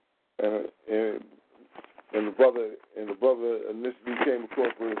 And the brother initially came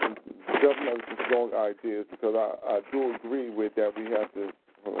across with definitely some strong ideas, because I do agree with that. We have to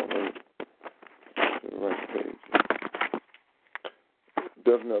hold on, let me get the right page.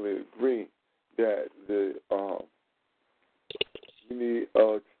 Definitely agree that we need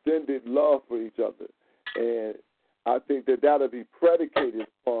extended love for each other, and I think that'll be predicated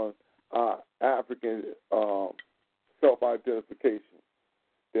upon our African self-identification.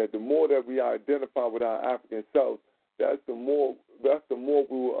 That the more that we identify with our African self, that's the more we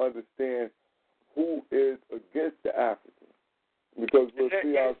will understand who is against the African, because we'll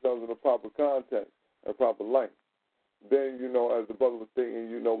see ourselves in a proper context, a proper light. Then, as the brother was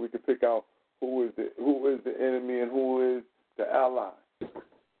saying, we can pick out who is the enemy and who is the ally.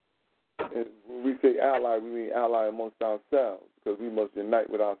 And when we say ally, we mean ally amongst ourselves, because we must unite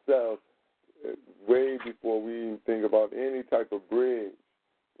with ourselves way before we even think about any type of bridge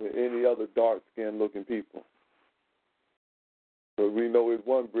with any other dark-skinned looking people. So we know it's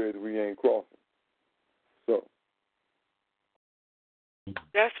one bridge we ain't crossing. So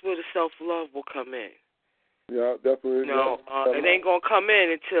that's where the self-love will come in. Yeah, that's where it ain't going to come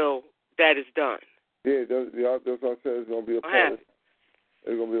in until that is done. Yeah, that's what I said. It's going to be a part of it.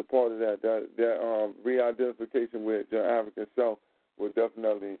 It's going to be a part of that. That re-identification with your African self will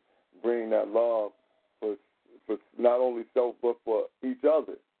definitely bring that love for not only self, but for each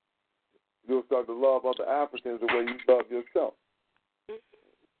other. You'll start to love other Africans the way you love yourself.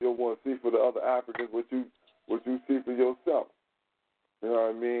 You'll want to see for the other Africans what you see for yourself. You know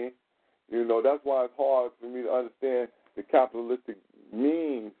what I mean? That's why it's hard for me to understand the capitalistic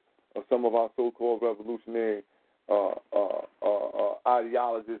means of some of our so-called revolutionary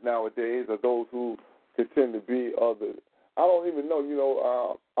ideologies nowadays, or those who pretend to be other. I don't even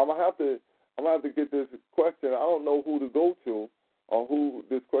know. I'm gonna have to get this question. I don't know who to go to or who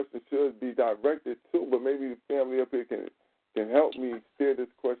this question should be directed to, but maybe the family up here can help me steer this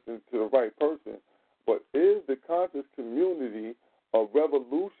question to the right person. But is the conscious community a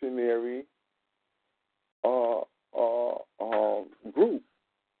revolutionary group?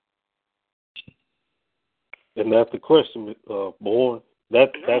 And that's the question, Born.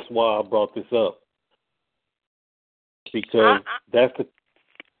 That's why I brought this up. Because that's the.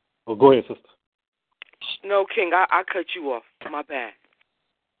 Oh, go ahead, sister. No, King, I cut you off. My bad.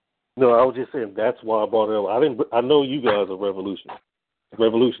 No, I was just saying that's why I brought it up. I know you guys are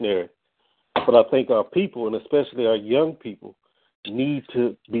revolutionary, but I think our people, and especially our young people, need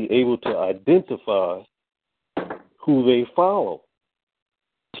to be able to identify who they follow.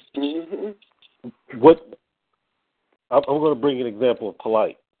 Mm-hmm. I'm going to bring an example of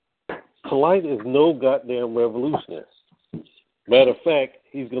Polite. Polite is no goddamn revolutionary. Matter of fact,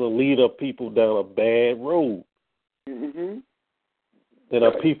 he's going to lead our people down a bad road. Mm-hmm. And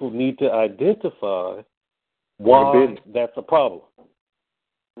our people need to identify why that's a problem.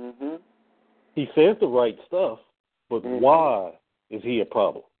 Mm-hmm. He says the right stuff, but why is he a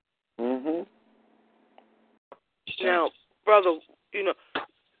problem? Mm-hmm. Now, brother,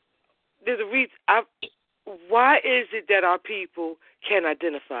 there's a reason. Why is it that our people can't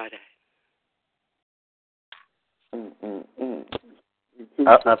identify that?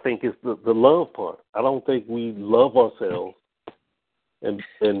 I think it's the love part. I don't think we love ourselves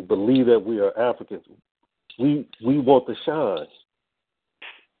and believe that we are Africans. We want the shine.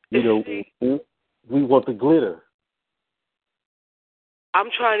 We want the glitter. I'm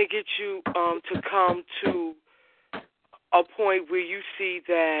trying to get you to come to a point where you see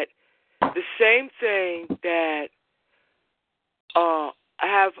that the same thing that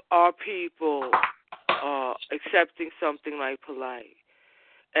have our people accepting something like Polite,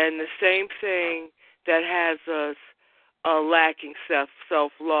 and the same thing that has us lacking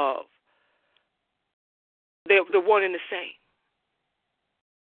self-love. They're one and the same.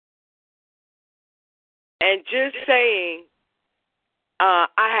 And just saying, I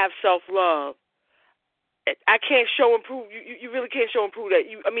have self-love, I can't show and prove. You really can't show and prove that.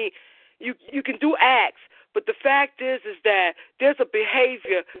 You can do acts, but the fact is that there's a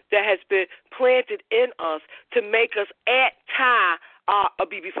behavior that has been planted in us to make us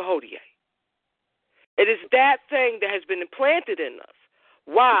anti-Abibi Fahodie. It is that thing that has been implanted in us.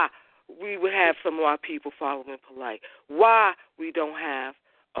 Why we would have some of our people following Polite. Why we don't have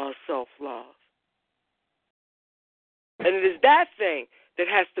self-love. And it is that thing that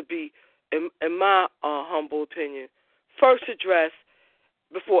has to be, in my humble opinion, first addressed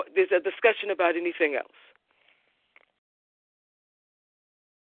before there's a discussion about anything else.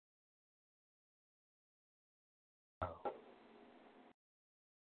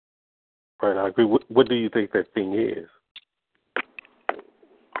 Right, I agree. What do you think that thing is?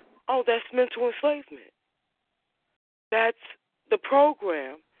 Oh, that's mental enslavement. That's the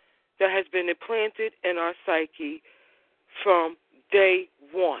program that has been implanted in our psyche from day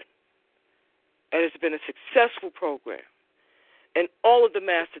one. And it's been a successful program. And all of the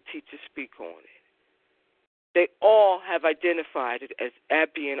master teachers speak on it. They all have identified it as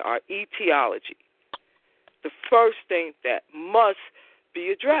being our etiology. The first thing that must be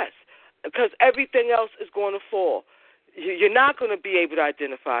addressed. Because everything else is going to fall. You're not going to be able to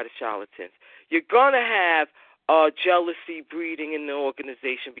identify the charlatans. You're going to have jealousy breeding in the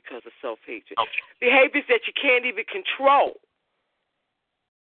organization because of self-hatred. Behaviors that you can't even control.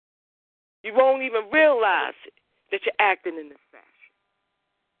 You won't even realize it, that you're acting in this fashion.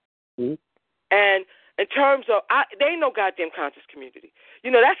 Mm-hmm. And in terms of, they ain't no goddamn conscious community.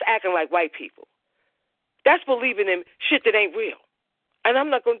 That's acting like white people. That's believing in shit that ain't real. And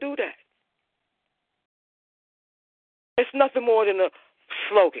I'm not going to do that. It's nothing more than a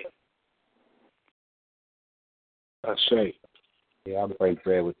slogan. I say. Yeah, I'll break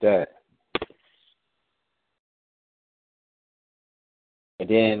bread with that. And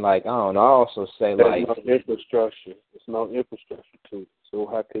then, I also say, there's no infrastructure. There's no infrastructure to it. So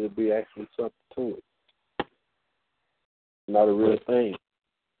how could it be actually something to it? Not a real thing.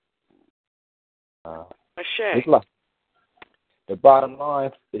 It's like, the bottom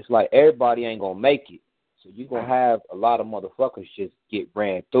line is everybody ain't going to make it. So you're going to have a lot of motherfuckers just get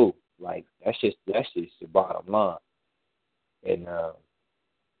ran through. That's just the bottom line. And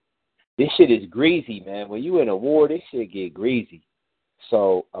this shit is greasy, man. When you in a war, this shit get greasy.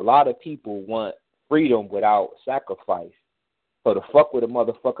 So a lot of people want freedom without sacrifice. So to fuck with a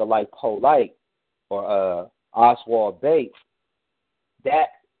motherfucker like Polite or Oswald Bates, that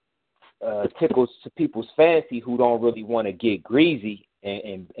tickles to people's fancy who don't really want to get greasy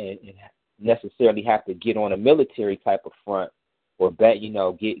and necessarily have to get on a military type of front or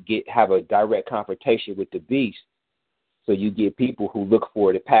have a direct confrontation with the beast. So you get people who look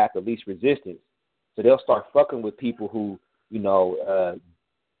for the path of least resistance. So they'll start fucking with people who,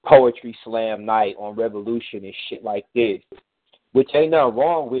 poetry slam night on Revolution and shit like this, which ain't nothing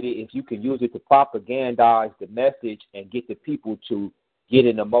wrong with it if you can use it to propagandize the message and get the people to get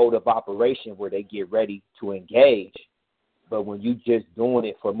in a mode of operation where they get ready to engage. But when you just doing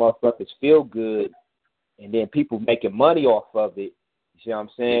it for motherfuckers feel good and then people making money off of it, you see what I'm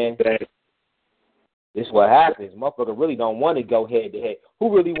saying? This is what happens. Motherfucker really don't want to go head to head.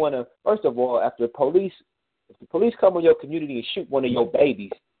 Who really want to, first of all, if the police come in your community and shoot one of your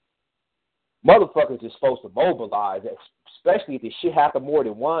babies, motherfuckers is supposed to mobilize, especially if this shit happen more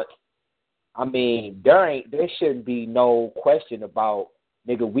than once. I mean, there shouldn't be no question about,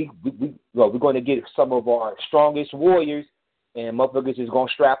 nigga, we're going to get some of our strongest warriors and motherfuckers is going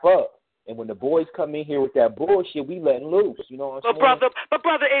to strap up. And when the boys come in here with that bullshit, we letting loose. You know what I'm saying? But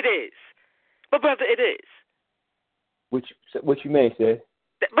brother, it is. But brother, it is. What you mean, sis?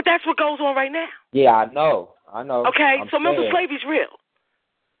 But that's what goes on right now. Yeah, I know. Okay, so mental slavery's real.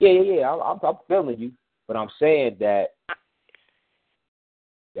 Yeah. I'm feeling you, but I'm saying that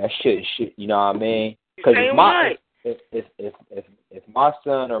shit. You know what I mean? Because if my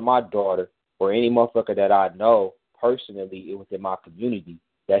son or my daughter or any motherfucker that I know personally within my community,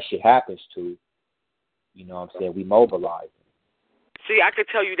 that shit happens to, you know what I'm saying, we mobilize. See, I could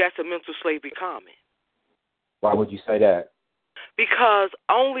tell you that's a mental slavery comment. Why would you say that? Because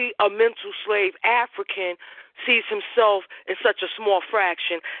only a mental slave African sees himself in such a small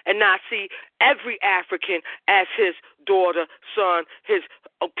fraction and not see every African as his daughter, son, his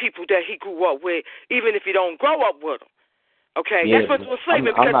people that he grew up with, even if he don't grow up with them. Okay, yeah, that's mental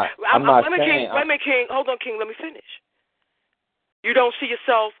slavery. King, hold on, King, let me finish. You don't see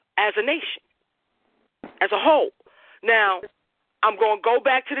yourself as a nation, as a whole. Now, I'm going to go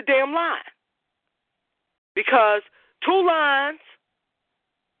back to the damn line. Because 2 lines,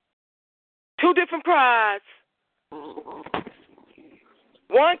 2 different prides.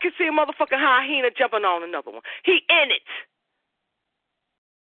 One can see a motherfucking hyena jumping on another one. He in it.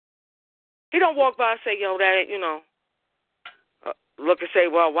 He don't walk by and say, yo, that ain't, look and say,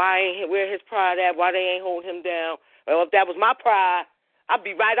 well, where his pride at? Why they ain't holding him down? Well, if that was my pride, I'd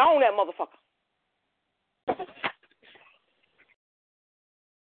be right on that motherfucker.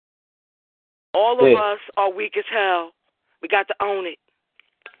 All of us are weak as hell. We got to own it.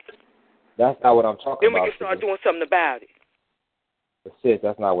 That's not what I'm talking about. Then we can start doing something about it. But sis,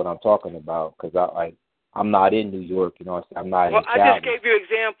 that's not what I'm talking about. Because I'm not in New York. You know what I'm saying? I'm not in Well, I Cali. just gave you an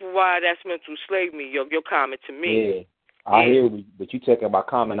example why that's mental slavery. Your comment to me. Yeah, I hear you, but you taking my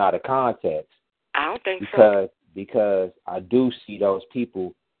comment out of context. I don't think so. Because I do see those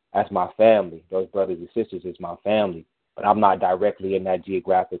people as my family. Those brothers and sisters as my family. But I'm not directly in that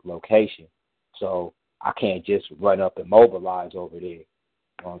geographic location. So I can't just run up and mobilize over there. You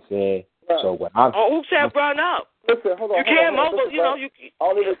know what I'm saying? Right. So when who said run up? Listen, hold on. You can't mobilize.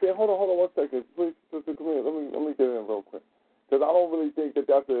 I'll even say, hold on 1 second. Please, Sister, come here. Let me get in real quick. Because I don't really think that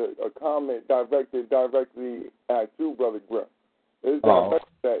that's a comment directly at you, Brother Griff. It's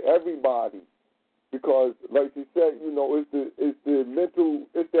directed at everybody. Because, like you said, it's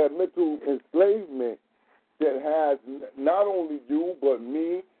that mental enslavement that has not only you but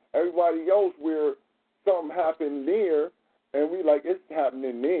me, everybody else, where something happened there, and we like, it's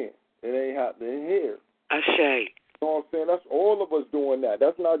happening there. It ain't happening here. I say. You know what I'm saying? That's all of us doing that.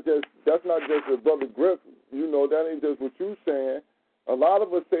 That's not just a Brother Griff. That ain't just what you saying. A lot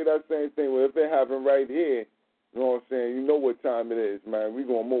of us say that same thing. Well, if it happened right here, you know what I'm saying? You know what time it is, man. We're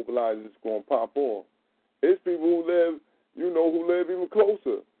going to mobilize. It's going to pop off. It's people who live even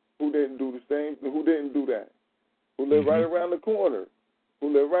closer, who didn't do the same, who didn't do that, who live right around the corner. Who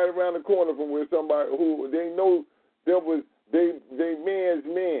live right around the corner from where somebody who they know there was they man's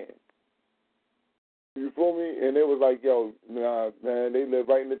man. You feel me? And they was like, yo, nah, man, they live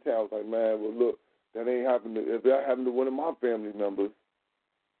right in the town. It's like, man, well, look, that ain't happened to, if that happened to one of my family members.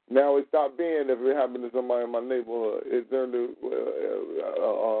 Now it stopped being if it happened to somebody in my neighborhood. It turned to,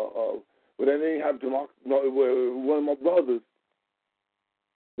 but that ain't happened to one of my brothers.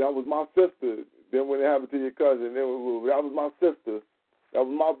 That was my sister. Then when it happened to your cousin, that was my sister. That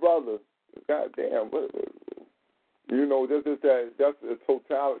was my brother. God damn. That's a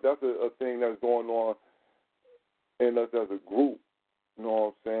totality. That's a thing that's going on in us as a group. You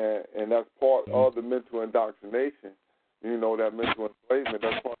know what I'm saying? And that's part of the mental indoctrination. That mental enslavement.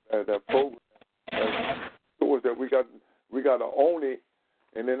 That's part of that program. is that we got to own it,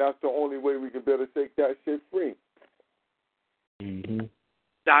 and then that's the only way we can better shake that shit free. Mm-hmm.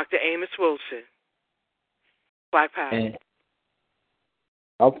 Dr. Amos Wilson, Black Power. And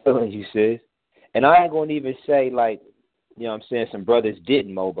I'm feeling you, sis. And I ain't gonna even say like, you know what I'm saying, some brothers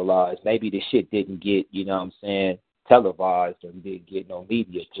didn't mobilize. Maybe the shit didn't get, you know what I'm saying, televised or didn't get no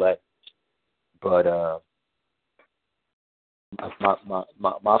media play. But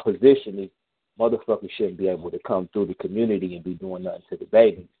my position is motherfuckers shouldn't be able to come through the community and be doing nothing to the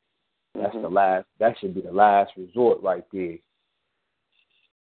baby. That's the last. That should be the last resort right there.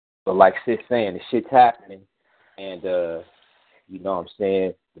 But like sis saying, the shit's happening, and you know what I'm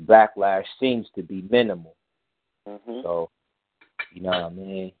saying, the backlash seems to be minimal. So, you know what I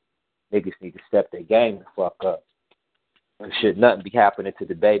mean? Niggas need to step their game the fuck up. Cause should nothing be happening to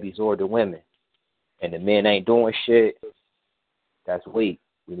the babies or the women, and the men ain't doing shit, that's weak.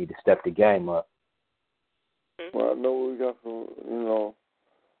 We need to step the game up. Well, I know we got some, you know,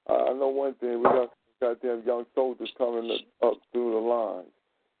 I know one thing, we got some goddamn young soldiers coming up through the lines,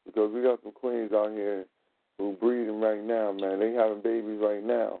 because we got some queens out here who breeding right now, man. They having babies right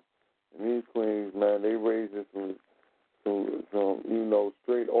now. And these queens, man, they raising some you know,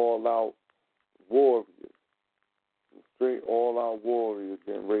 straight all-out warriors. Straight all-out warriors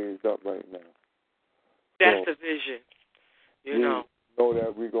getting raised up right now. That's the vision, you know. Know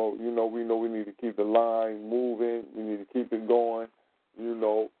that we know we need to keep the line moving. We need to keep it going. You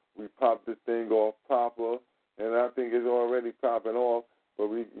know, we pop this thing off proper, and I think it's already popping off. But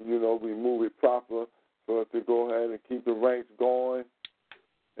we move it proper for us to go ahead and keep the ranks going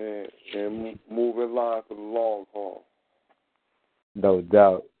and move in line for the long haul. No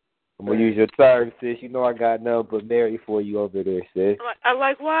doubt. I'm going to use your term, sis. You know I got nothing but Mary for you over there, sis.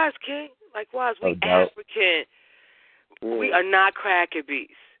 Likewise, King. Likewise, we African. We are not cracker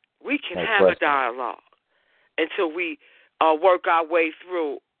beasts. We can have a dialogue until we work our way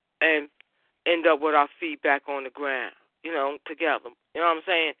through and end up with our feet back on the ground, you know, together. You know what I'm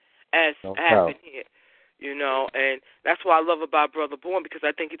saying? As happened here, you know. And that's what I love about Brother Bourne, because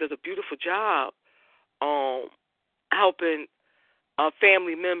I think he does a beautiful job helping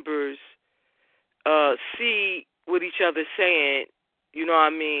family members see what each other's saying. You know what I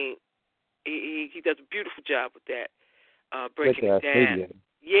mean? He does a beautiful job with that, breaking it down. Media.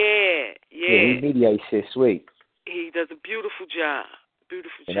 Yeah. He mediates shit sweet. He does a beautiful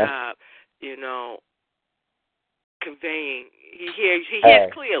job, you know, conveying. He hears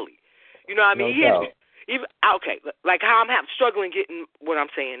clearly. You know what I mean? No doubt. Okay, like how I'm struggling getting what I'm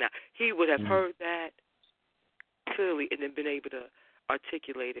saying now. He would have heard that clearly and then been able to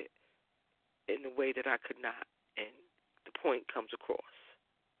articulate it in a way that I could not, and the point comes across.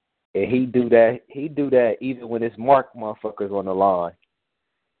 And he do that even when it's mark motherfuckers on the line.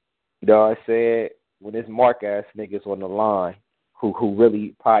 You know what I said? When it's mark ass niggas on the line who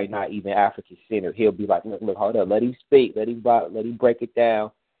really probably not even African centered, he'll be like, look, hold up, let him speak, let him break it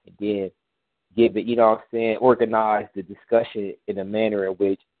down, and then give it, you know what I'm saying, organize the discussion in a manner in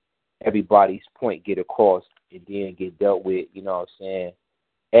which everybody's point get across and then get dealt with, you know what I'm saying,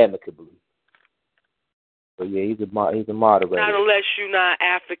 amicably. So yeah, he's a moderator. Not unless you're not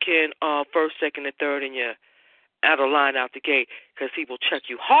African, first, second, and third, and you're out of line out the gate, because he will check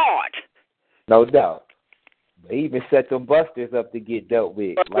you hard. No doubt. They even set them busters up to get dealt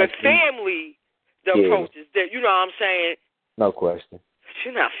with. But with family, the approach is that, you know what I'm saying? No question. If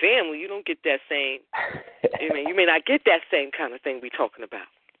you're not family, you don't get that same. You may not get that same kind of thing we talking about.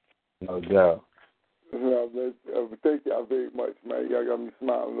 No doubt. Thank y'all very much, man. Y'all got me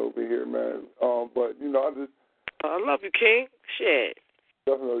smiling over here, man. But you know, I love you, King. Shit.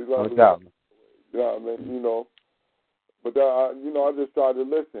 Definitely love you. No doubt. Yeah, man. You know, but I just try to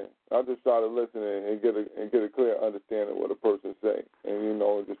listen. I just try to listen and get a clear understanding of what a person say, and you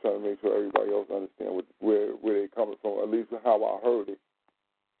know, just trying to make sure everybody else understand where they coming from, at least how I heard it.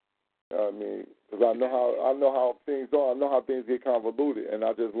 I mean, because I know how things are. I know how things get convoluted, and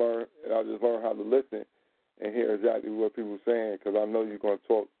I just learn how to listen and hear exactly what people are saying, because I know you're going to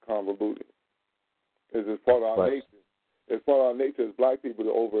talk convoluted. It's part of our nature. It's part of our nature as black people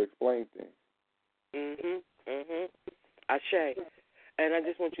to over-explain things. Ashe. And I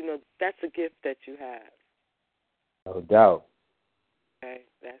just want you to know that's a gift that you have. No doubt. Okay,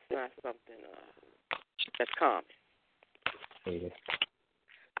 that's not something that's common. Yeah.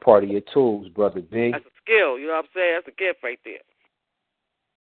 Part of your tools, Brother B. That's a skill, you know what I'm saying? That's a gift right there.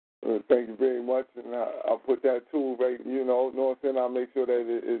 Thank you very much, and I'll put that tool right, you know what I'm saying? I'll make sure that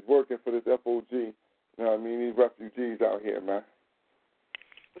it is working for this FOG. You know what I mean? These refugees out here, man.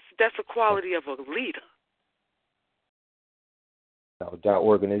 That's a quality of a leader. No doubt.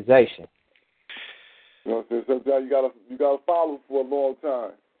 Organization. You know what I'm saying? Sometimes you gotta follow for a long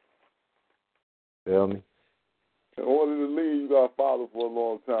time. Feel me? In order to lead, you gotta follow for a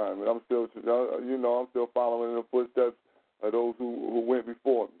long time. And I'm still following in the footsteps of those who went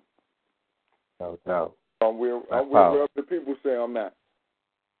before me. No doubt. I'm where the people say I'm at.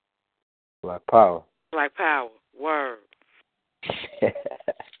 Black power. Black power. Word.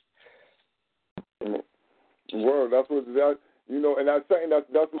 Word. That's what that. And that's saying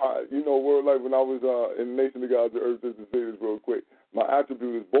that's my word. Like when I was in the Nation of God's Earth, just to say this real quick. My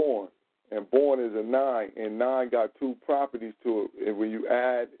attribute is born, and born is a 9, and 9 got 2 properties to it. And when you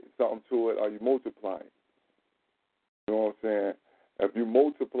add something to it, or you multiply it. You know what I'm saying? If you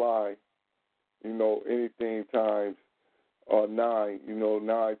multiply, anything times 9,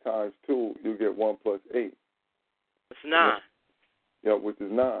 9 times 2, you get 1 plus 8. It's 9. Yeah, which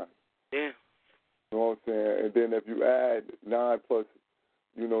is 9. Yeah. You know what I'm saying? And then if you add 9 plus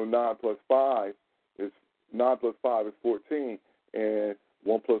 5 is 9 plus 5 is 14, and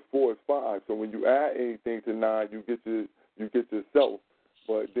 1 plus 4 is 5. So when you add anything to 9, you get yourself.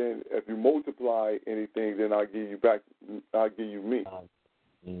 But then if you multiply anything, then I'll give you me.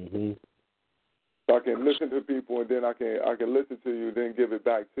 Mm-hmm. So I can listen to people, and then I can listen to you, then give it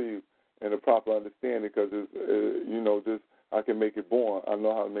back to you in a proper understanding, because it's just I can make it born. I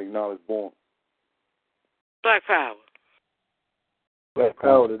know how to make knowledge born. Black power. Black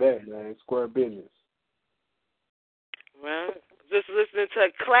power to that, man. Square business. Well, just listening to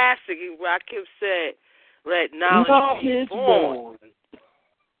a classic where Rakim said, "Let knowledge be born."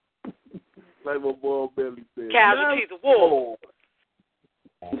 Like what boy Billy said. Casualties of war.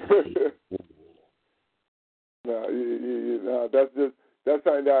 No, that's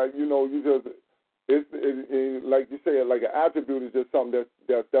something that you just it's like you say, like an attribute is just something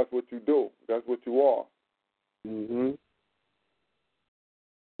that's what you do. That's what you are. Mhm.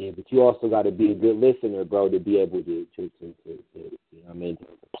 Yeah, but you also got to be a good listener, bro, to be able to to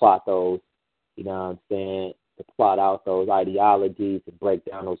plot those, you know what I'm saying, to plot out those ideologies, to break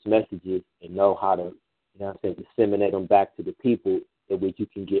down those messages, and know how to, disseminate them back to the people, in which you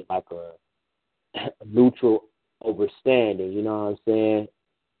can get like a neutral understanding, you know what I'm saying,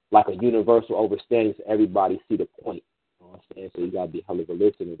 like a universal understanding, so everybody see the point. You know what I'm saying? So you got to be a hell of a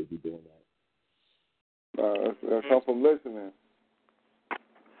listener to be doing that. That comes from listening.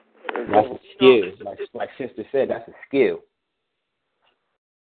 That's a skill. Like Sister said, that's a skill.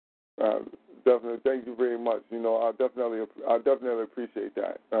 Definitely. Thank you very much. I definitely appreciate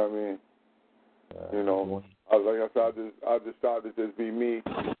that. I mean, like I said, I just started to just be me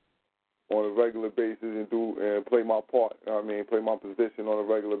on a regular basis and play my part. Play my position on a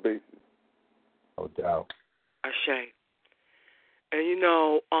regular basis. No doubt. Ashay. And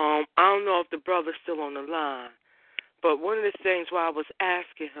I don't know if the brother's still on the line, but one of the things why I was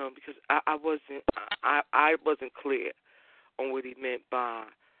asking him, because I wasn't clear on what he meant by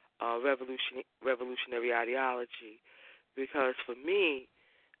revolutionary ideology, because for me,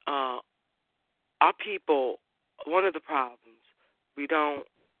 our people, one of the problems, we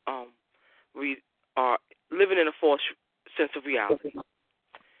are living in a false sense of reality.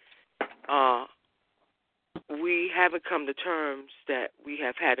 We haven't come to terms that we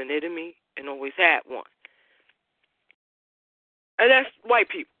have had an enemy and always had one. And that's white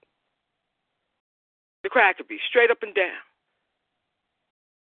people. The cracker be straight up and down.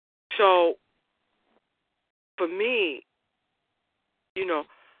 So, for me,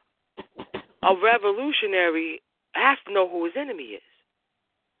 a revolutionary has to know who his enemy is.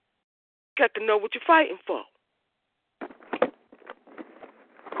 Got to know what you're fighting for.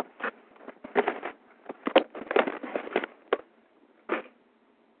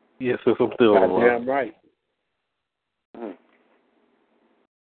 Yes, I'm still on the line. Damn right.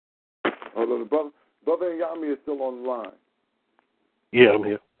 Although the brother Yami is still on the line. Yeah, I'm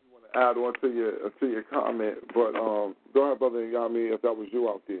here. I want to add on to your comment, but go ahead, brother Yami, if that was you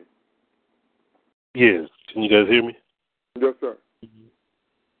out there. Yes. Can you guys hear me? Yes, sir.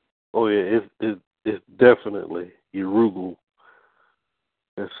 Oh yeah, it's definitely Urugu,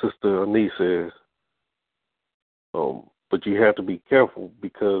 as Sister Anise says. But you have to be careful,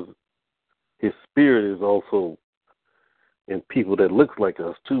 because his spirit is also in people that looks like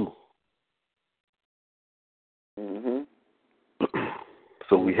us too. Mhm.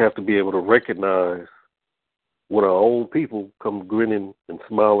 So we have to be able to recognize when our own people come grinning and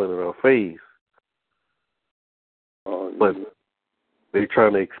smiling in our face, but they're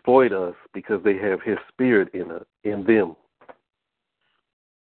trying to exploit us because they have his spirit in them.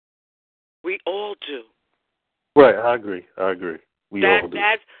 We all do. Right, I agree. We all do.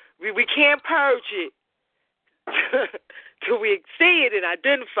 We can't purge it till we see it and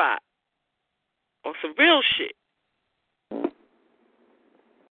identify. on some real shit.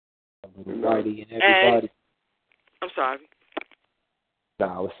 Whitey and everybody. I'm sorry. No,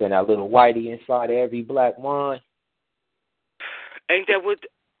 I was saying that little whitey inside every black mind. And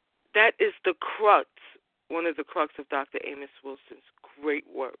that is the crux, one of the crux of Dr. Amos Wilson's great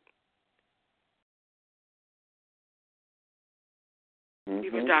work. Mm-hmm.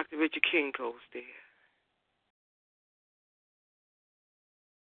 Even Dr. Richard King goes there.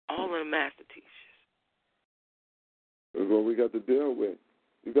 All of the master teachers. That's what we got to deal with.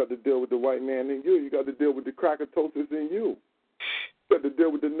 You got to deal with the white man in you. You got to deal with the crackatosis in you. You got to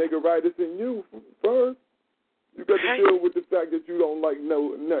deal with the niggeritis in you first. You got to deal with the fact that you don't like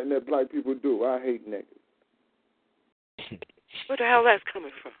nothing that black people do. I hate niggas. Where the hell that's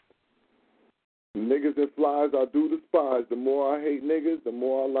coming from? Niggas and flies, I do despise. The more I hate niggas, the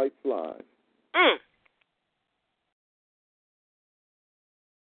more I like flies.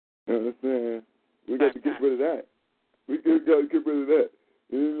 You understand? We got to get rid of that. We got to get rid of that.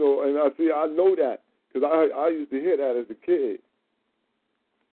 You know, and I know that because I used to hear that as a kid.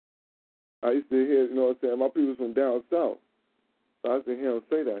 I used to hear, you know what I'm saying, my people from down south. So I used to hear them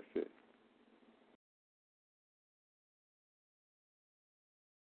say that shit.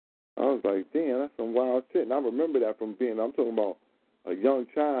 I was like, damn, that's some wild shit. And I remember that from I'm talking about a young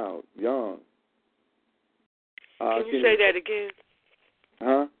child, young. Can you say that again?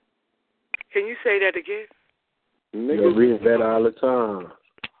 Huh? Can you say that again? You read that all the time.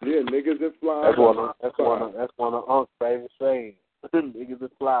 Yeah, niggas and flies. That's one of Unc's favorite sayings. Niggas and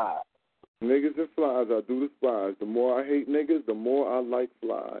flies. Niggas and flies, I do despise. The more I hate niggas, the more I like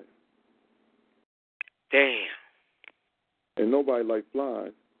flies. Damn. And nobody likes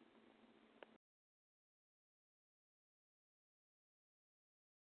flies.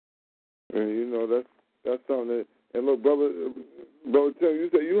 And you know that's something that. And look, brother Tim, you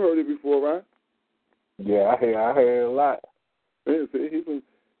said you heard it before, right? Yeah, I heard it a lot.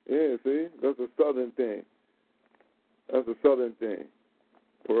 Yeah, see, that's a southern thing. That's a southern thing.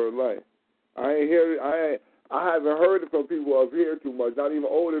 Word life. I ain't hear it. I haven't heard it from people up here too much. Not even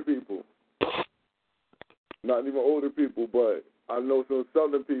older people. Not even older people, but I know some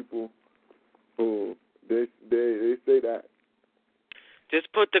southern people who they say that.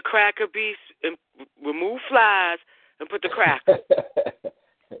 Just put the cracker beast and remove flies and put the cracker.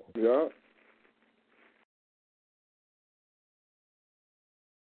 Yeah.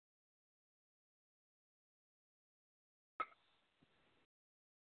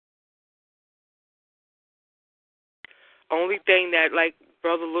 Only thing that, like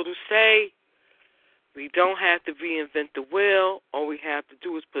Brother Little say, we don't have to reinvent the wheel. All we have to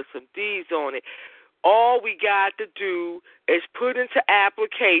do is put some D's on it. All we got to do is put into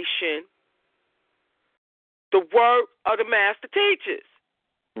application the work of the master teachers.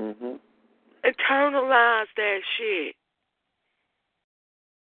 Mm-hmm. Internalize that shit.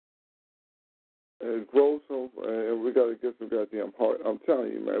 And grow some, and we got to get some goddamn heart. I'm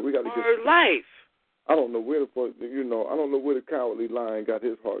telling you, man, we got to get life. I don't know where the fuck, I don't know where the Cowardly Lion got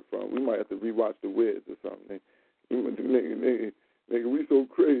his heart from. We might have to rewatch The Wiz or something. Nigga, we so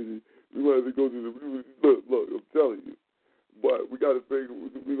crazy. We might have to go to look, I'm telling you. But we got to figure,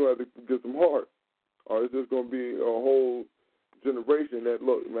 we're going to have to get some heart. Or it's just going to be a whole generation that,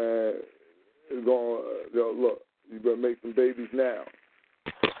 look, man, is going, look, you better make some babies now.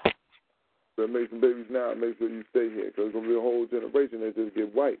 Make some babies now and make sure you stay here, because it's going to be a whole generation that just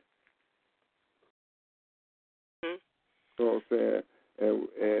get white. Mm-hmm. You know what I'm saying?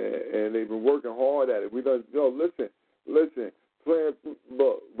 And they've been working hard at it. We done, listen,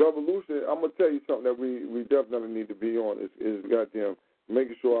 look, revolution, I'm going to tell you something that we definitely need to be on is goddamn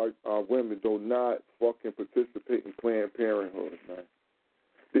making sure our women do not fucking participate in Planned Parenthood, man.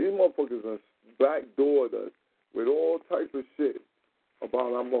 These motherfuckers are backdoored us with all types of shit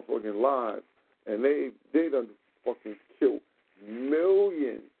about our motherfucking lives. And they done fucking killed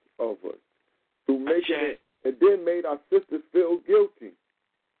millions of us through making it, and then made our sisters feel guilty.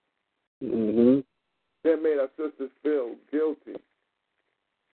 Mm-hmm. Then made our sisters feel guilty.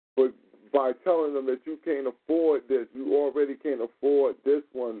 But by telling them that you can't afford this, you already can't afford this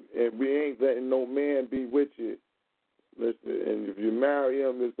one, and we ain't letting no man be with you. Listen, and if you marry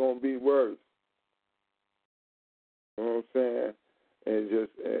him, it's going to be worse. You know what I'm saying?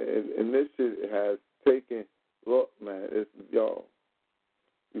 And this shit has taken, look, man, it's, yo.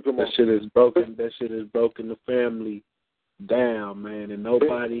 That shit is broken. That shit has broken the family down, man, and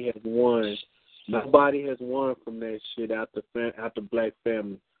nobody has won. Nobody has won from that shit out the black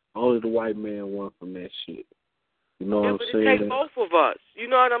family. Only the white man won from that shit. You know what I'm saying? It takes both of us. You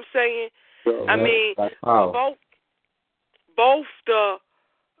know what I'm saying? So, I mean, both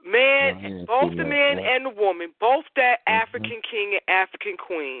Man, both the man and the woman, both that African king and African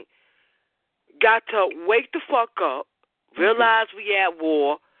queen, got to wake the fuck up, realize we at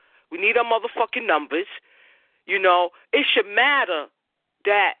war, we need our motherfucking numbers. You know, it should matter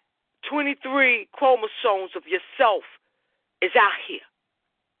that 23 chromosomes of yourself is out here.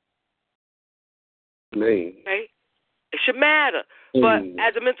 Man. Okay? It should matter. But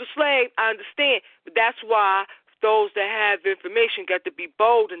as a mental slave, I understand. But that's why those that have information got to be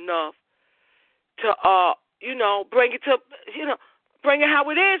bold enough to, bring it to, bring it how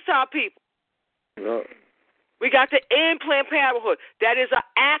it is to our people. Yeah. We got to end Planned Parenthood. That is an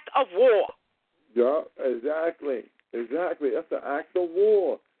act of war. Yeah, exactly. That's an act of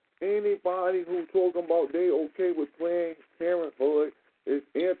war. Anybody who's talking about they okay with Planned Parenthood is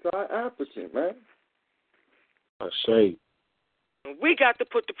anti-African, man. I say. We got to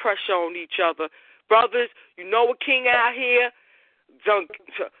put the pressure on each other. Brothers, you know a king out here,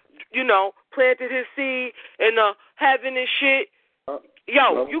 planted his seed in the heaven and shit.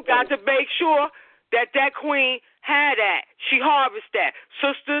 You got to make sure that queen had that. She harvested that.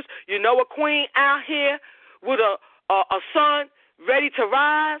 Sisters, you know a queen out here with a son ready to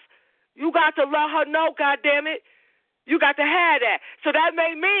rise. You got to let her know, goddammit. You got to have that. So that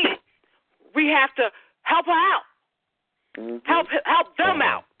may mean we have to help her out. Mm-hmm. Help them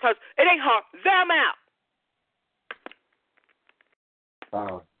out. Because it ain't her, them out.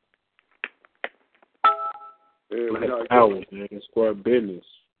 Black power, man. It's for business.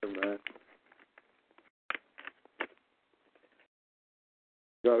 Man.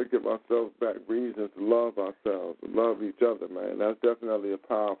 Got to give ourselves back reasons to love ourselves, to love each other, man. That's definitely a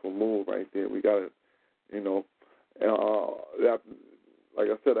powerful move right there. We got to, like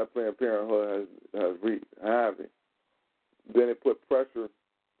I said, that Planned Parenthood has wreaked havoc. Then it put pressure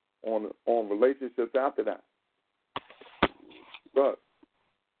on relationships after that. But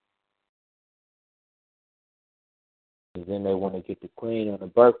and then they want to get the queen on the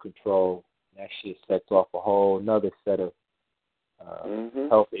birth control. That shit sets off a whole another set of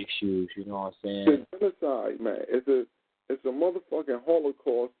health issues. You know what I'm saying? It's genocide, man. It's a motherfucking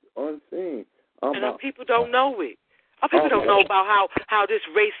Holocaust unseen. And our people don't know it. Our people don't know about how this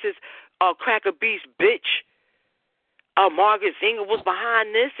racist cracker beast bitch, Margaret Zinger, was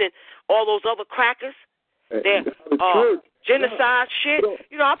behind this, and all those other crackers. They're genocide shit.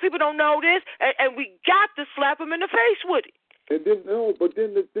 Our people don't know this, and we got to slap them in the face with it. And then but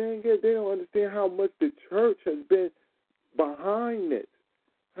then the thing is, they don't understand how much the church has been behind it.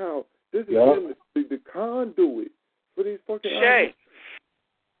 How this has been the conduit for these fucking ideas.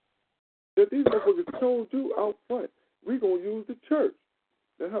 That these motherfuckers told you out front, we're going to use the church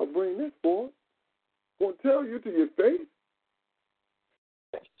to help bring this forward. Going to tell you to your face.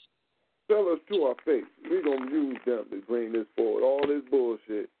 Tell us to our face. We're going to use them to bring this forward. All this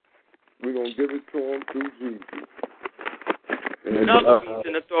bullshit, we're going to give it to them through Jesus. Another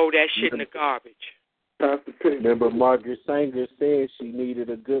reason to throw that shit in the garbage. Remember, Margaret Sanger said she needed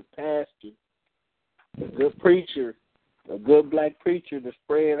a good pastor, a good preacher, a good black preacher to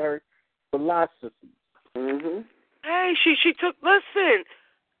spread her philosophy. Mm-hmm. Hey, she took, listen,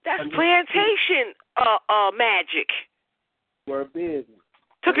 that's plantation magic. For business.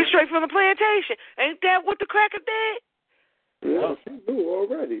 Took it straight from the plantation. Ain't that what the cracker did? Yeah, she knew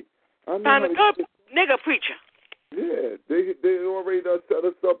already. Found a good nigga preacher. Yeah, they already done set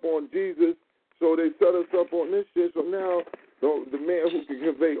us up on Jesus, so they set us up on this shit. So now the man who can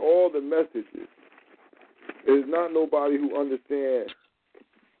convey all the messages is not nobody who understands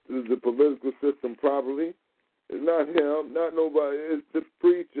the political system properly. It's not him, not nobody. It's the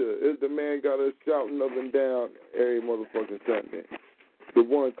preacher. It's the man got us shouting up and down every motherfucking Sunday. The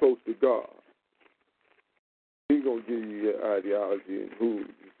one close to God. He's going to give you your ideology and who you're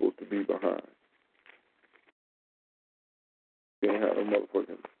supposed to be behind. You can't have a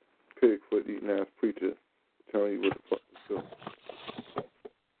motherfucking pig-foot eating ass preacher telling you what the fuck to do.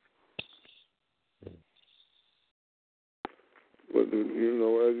 But, as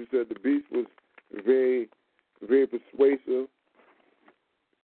you said, the beast was very, very persuasive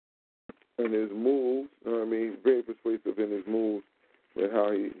in his moves. You know what I mean? Very persuasive in his moves and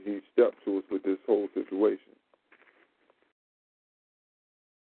how he stepped to us with this whole situation.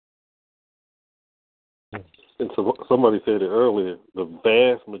 And so somebody said it earlier, the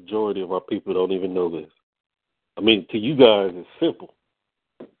vast majority of our people don't even know this. I mean, to you guys, it's simple.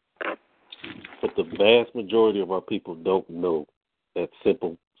 But the vast majority of our people don't know that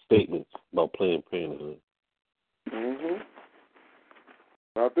simple statements about Planned Parenthood. Mm-hmm.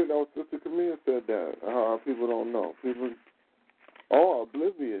 I think that was Sister Camille said that, how our people don't know. People are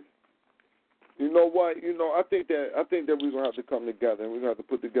oblivious You know what? I think that we're gonna have to come together and we're gonna have to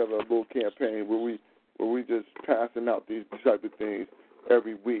put together a little campaign where we just passing out these type of things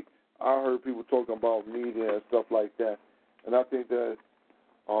every week. I heard people talking about media and stuff like that, and I think that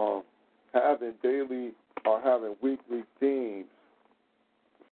having daily or having weekly themes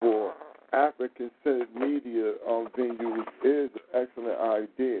for African-centered media venues is an excellent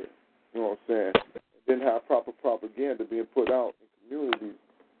idea. You know what I'm saying? And then have proper propaganda being put out in communities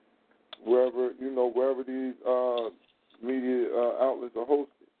wherever these media outlets are hosted.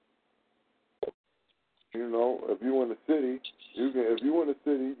 If you're in the city, you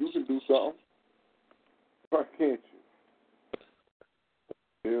can do something. Why can't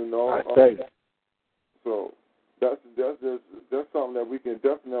you? I say that. So that's something that we can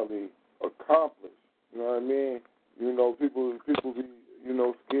definitely accomplish. You know what I mean? People be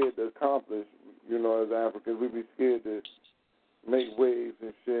scared to accomplish. As Africans, we be scared to make waves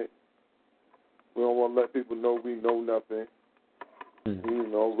and shit. We don't want to let people know we know nothing.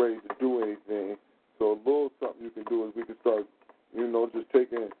 Ready to do anything. So a little something you can do is we can start, just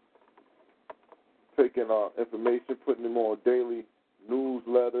taking our information, putting them on daily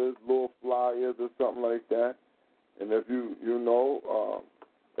newsletters, little flyers or something like that. And if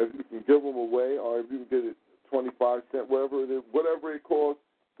if you can give them away, or if you can get it 25 cents, whatever it costs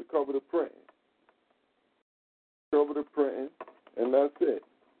to cover the printing. And that's it.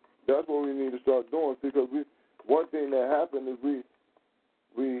 That's what we need to start doing, because one thing that happened is we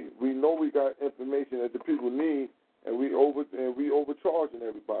know we got information that the people need, and we overcharging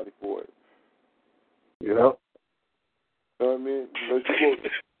everybody for it. Yeah. You know what I mean?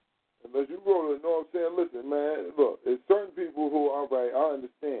 Unless you go to, know what I'm saying? Listen, man, look, there's certain people who, all right, I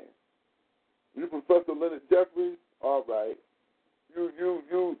understand. You Professor Leonard Jeffries, all right.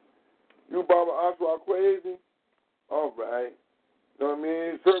 You Baba Oswald crazy, all right. You know what I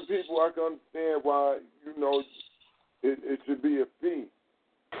mean? Certain people, I can understand why, it should be a fee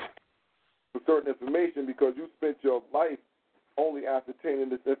for certain information, because you spent your life only ascertaining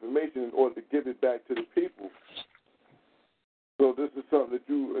this information in order to give it back to the people. So this is something that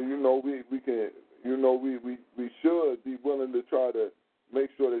we can, we should be willing to try to make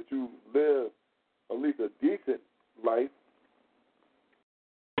sure that you live at least a decent life.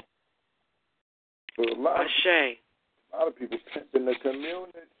 But a lot of people in the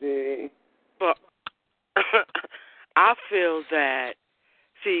community. But I feel that,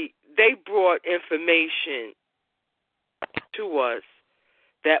 see, they brought information to us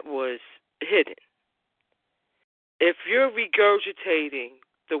that was hidden. If you're regurgitating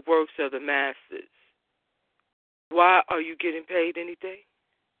the works of the masses, why are you getting paid anything?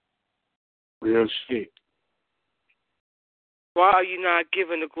 Real shit. Why are you not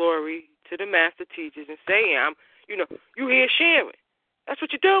giving the glory to the master teachers and saying, you here sharing? That's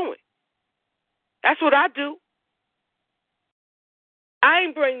what you're doing. That's what I do. I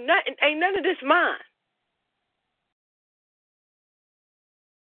ain't bring nothing, ain't none of this mine.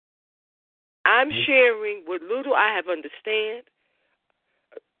 I'm sharing what little I have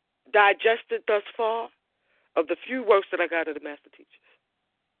digested thus far, of the few works that I got of the master teachers.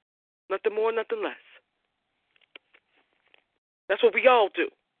 Nothing more, nothing less. That's what we all do.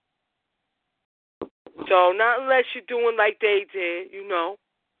 So not unless you're doing like they did,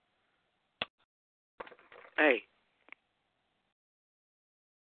 Hey.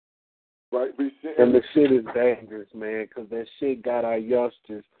 Right, and the shit is dangerous, man, because that shit got our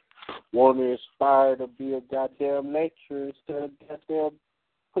youngsters want to aspire to be a goddamn lecturer instead of goddamn.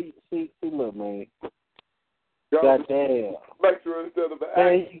 See, look, man. Goddamn. Lecturer instead of an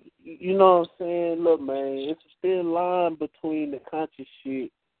actor. You know what I'm saying? Look, man, it's a thin line between the conscious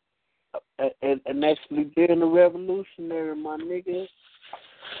shit and actually being a revolutionary, my nigga.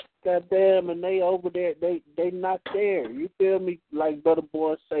 Goddamn, and they over there, they not there. You feel me? Like Brother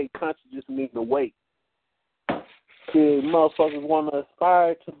Boy say, conscious just means to wait. See, motherfuckers want to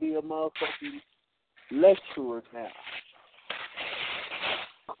aspire to be a motherfucking lecturer now.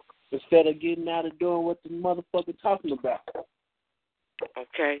 Instead of getting out and doing what the motherfucker talking about.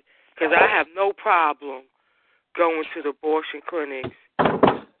 Okay? Because I have no problem going to the abortion clinics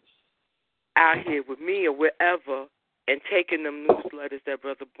out here with me or wherever and taking them newsletters that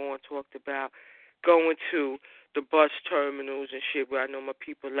Brother Bourne talked about, going to the bus terminals and shit where I know my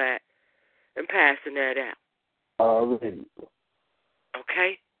people at, and passing that out. Already.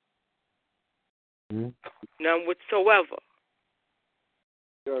 Okay? Mm-hmm. None whatsoever.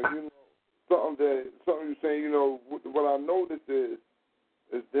 Yeah, something you're saying, what I noticed is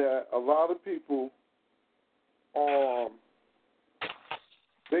that a lot of people,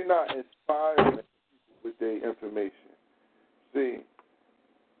 they're not inspiring people with their information. See,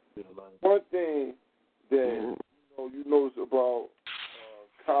 one thing that you notice about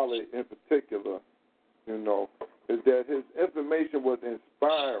Khaled in particular, is that his information was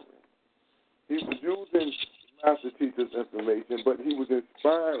inspiring. He was using master teacher's information, but he was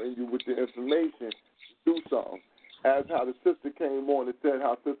inspiring you with the information to do something. As how the sister came on and said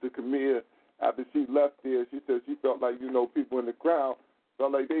how Sister Camille, after she left there, she said she felt like, people in the crowd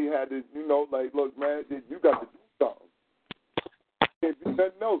felt like they had to, like, look, man, you got to do something. Can't do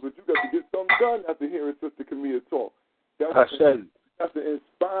nothing else, but you got to get something done after hearing Sister Camille talk. That's to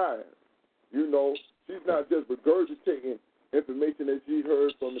inspire. She's not just regurgitating information that she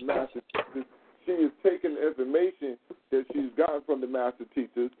heard from the master teachers. She is taking the information that she's gotten from the master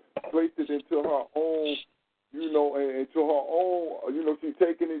teachers, placed it into her own, into her own, she's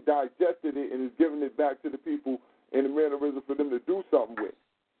taking it, digested it, and is giving it back to the people in the mannerism for them to do something with.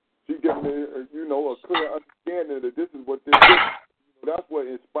 She's giving it, a clear understanding that this is what this is. That's what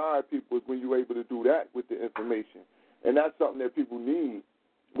inspires people, is when you're able to do that with the information. And that's something that people need.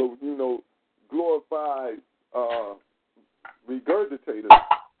 But, glorified regurgitators,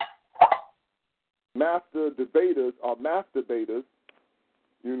 master debaters are masturbators.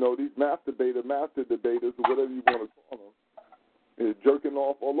 These master debaters, or whatever you want to call them, is jerking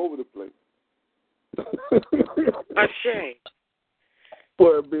off all over the place. A shame.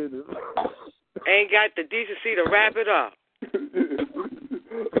 For a minute. Ain't got the decency to wrap it up.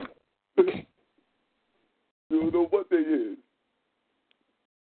 You don't know what they is.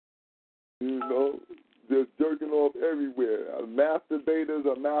 Just jerking off everywhere. Masturbators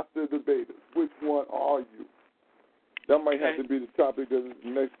or master debaters. Which one are you? That might have to be the topic of the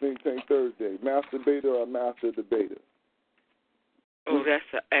next Think Tank Thursday. Masturbator or master debater? Oh,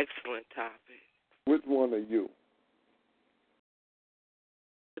 that's an excellent topic. Which one are you?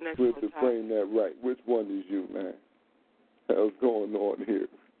 To frame that right. Which one is you, man? What's going on here?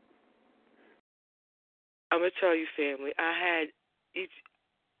 I'm gonna tell you, family. I'm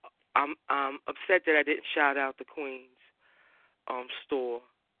upset that I didn't shout out the Queen's store.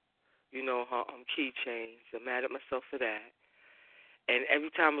 Her keychains. I'm mad at myself for that. And every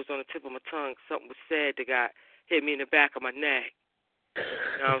time it was on the tip of my tongue, something was said that hit me in the back of my neck. You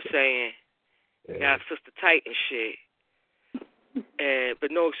know what I'm saying? Got sister tight and shit.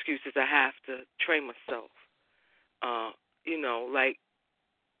 But no excuses. I have to train myself.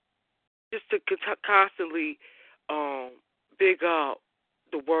 Just to constantly big up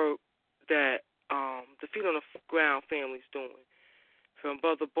the work that the Feet on the Ground family's doing. From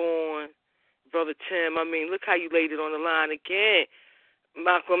Brother Bourne, Brother Tim. I mean, look how you laid it on the line again.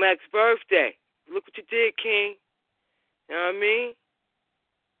 Malcolm X's birthday. Look what you did, King. You know what I mean?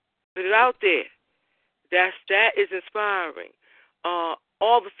 Put it out there. That is inspiring. All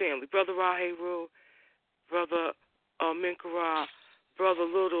the family, Brother Raheru, Brother Minkara, Brother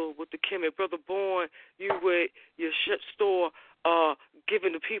Little with the Kemet, Brother Bourne, you with your store,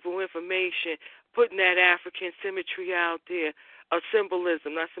 giving the people information, putting that African symmetry out there,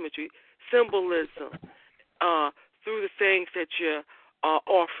 symbolism, not symmetry, symbolism, through the things that you're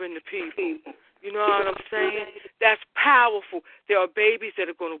offering the people. You know what I'm saying? That's powerful. There are babies that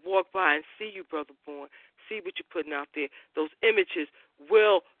are going to walk by and see you, Brother Bourne, see what you're putting out there. Those images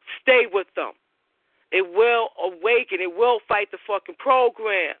will stay with them. It will awaken. It will fight the fucking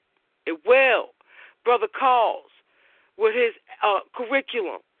program. It will. Brother Calls with his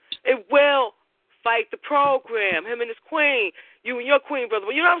curriculum. It will fight the program. Him and his queen. You and your queen,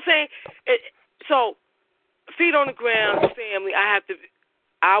 brother. You know what I'm saying? So, Feet on the Ground, family,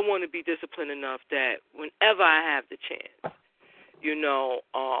 I want to be disciplined enough that whenever I have the chance,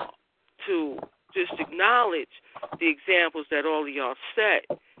 to just acknowledge the examples that all of y'all set.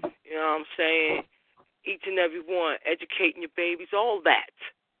 You know what I'm saying? Each and every one, educating your babies, all that.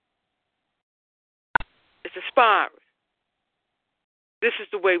 It's inspiring. This is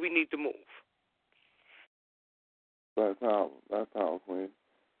the way we need to move. That's how, Queen.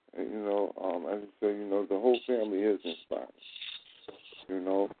 And, as you say, the whole family is inspiring.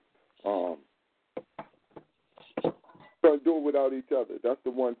 Couldn't do it without each other. That's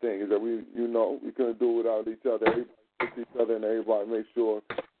the one thing, is that we couldn't do it without each other. Everybody puts each other, and everybody make sure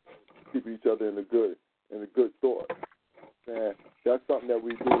to keep each other in the good thought. And that's something that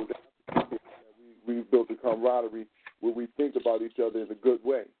we do. We built a camaraderie where we think about each other in a good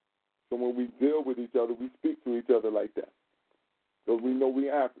way. So when we deal with each other, we speak to each other like that. Because we know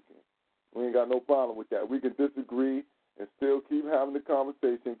we're African. We ain't got no problem with that. We can disagree and still keep having the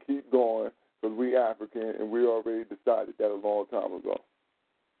conversation, keep going, because we African, and we already decided that a long time ago.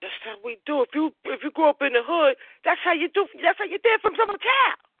 That's how we do. If you grew up in the hood, that's how you do. That's how you did from some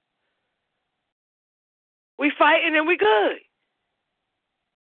child. We fighting and we good.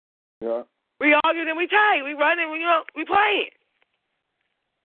 Yeah. We argue, then we tight. We run and we playing.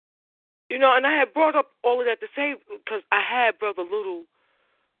 And I had brought up all of that to say because I had Brother Little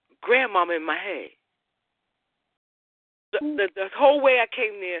grandmama in my head. The whole way I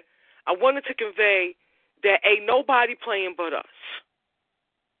came there, I wanted to convey that ain't nobody playing but us.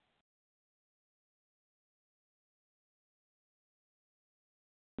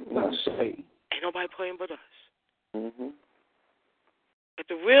 Ain't nobody playing but us. Mm-hmm. Have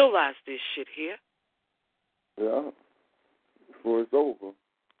to realize this shit here. Yeah. Before it's over.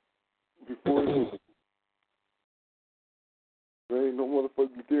 Before it's over. There ain't no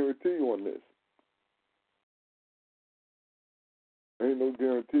motherfucking guarantee on this. Ain't no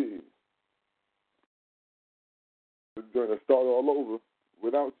guarantee. It's going to start all over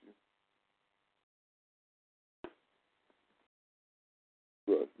without you.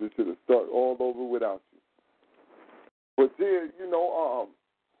 But this should have started all over without you. But then,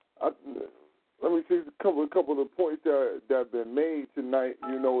 let me see a couple of the points that have been made tonight.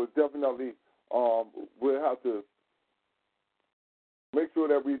 It's definitely we'll have to make sure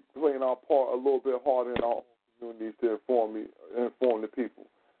that we playing our part a little bit harder in our communities to inform the people.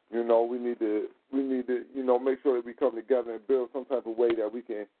 We need to make sure that we come together and build some type of way that we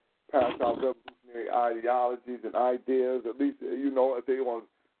can pass out revolutionary ideologies and ideas. At least if they want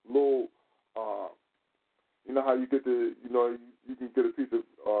little, how you get you can get a piece of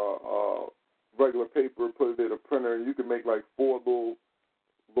regular paper, put it in a printer, and you can make like 4 little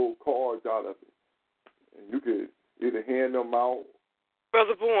cards out of it, and you could either hand them out.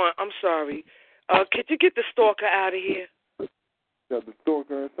 Brother Bourne, I'm sorry. Could you get the stalker out of here? Got the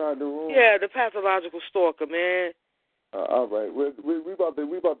stalker inside the room? Yeah, the pathological stalker, man. All right, we about to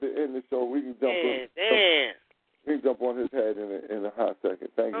end the show. We can jump on. Damn. We can jump on his head in a hot second.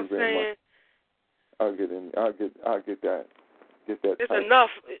 Thank you very much. I'll get that. Get that. There's tight. enough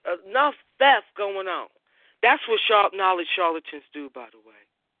theft going on. That's what sharp knowledge charlatans do, by the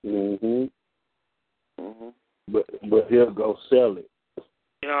way. But he'll go sell it.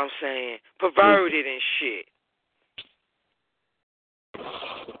 You know what I'm saying? Perverted and shit.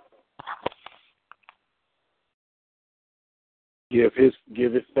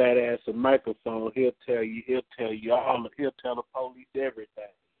 Give his fat ass a microphone. He'll tell the police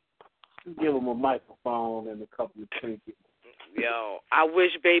everything. Give him a microphone and a couple of trinkets. Yo, I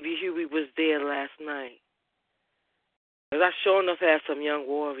wish Baby Huey was there last night. Because I sure enough had some young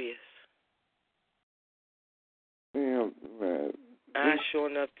warriors. Damn, man. I sure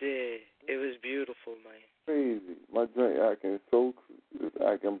enough did. It was beautiful, man. Crazy. My drink acting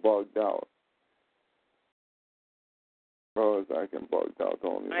bugged out. Bro, it's acting bugged out,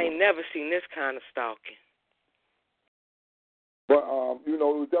 don't you? I ain't never seen this kind of stalking. But, it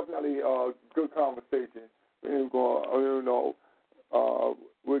was definitely a good conversation. We're going,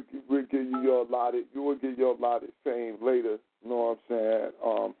 we'll give you your allotted fame later. You know what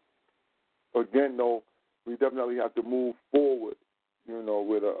I'm saying? Again, though, we definitely have to move forward,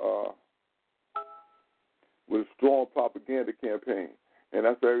 with a strong propaganda campaign. And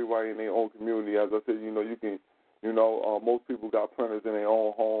that's for everybody in their own community. As I said, you can, most people got printers in their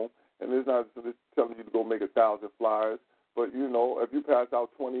own home. And it's not just telling you to go make 1,000 flyers. But, if you pass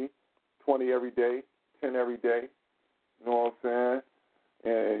out 20 every day, 10 every day, you know what I'm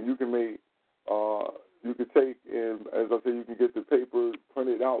saying? And you can make, you can take, and as I said, you can get the paper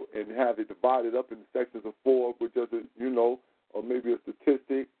printed out and have it divided up into sections of 4 with just, or maybe a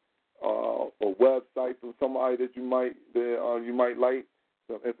statistic, a website from somebody that you might like,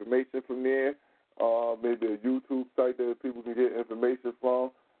 some information from there, maybe a YouTube site that people can get information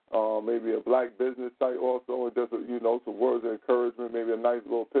from. Maybe a black business site also, and just some words of encouragement, maybe a nice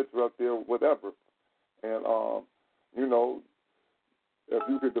little picture up there, whatever. And if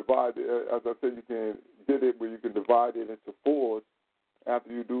you could divide it, as I said, you can get it where you can divide it into 4s.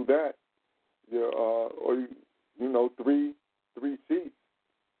 After you do that, three sheets.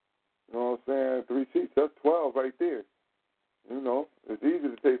 You know what I'm saying? 3 sheets, that's 12 right there. It's easy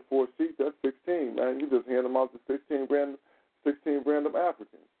to take 4 sheets, that's 16, man. You just hand them out to 16 random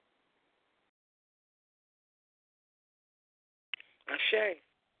Africans. Ashay.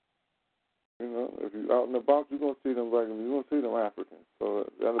 If you're out and about, you're going to see them you're going to see them Africans. So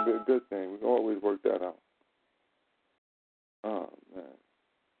that'll be a good thing. We can always work that out. Oh, man.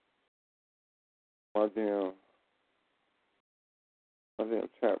 My damn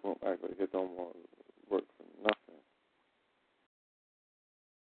chat room actually hit on more work for nothing.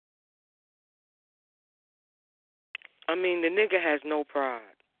 I mean, the nigga has no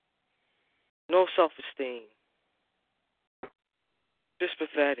pride, no self-esteem. Just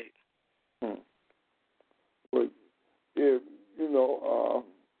pathetic. But, yeah,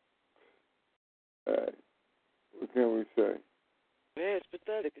 What can we say? Yeah, it's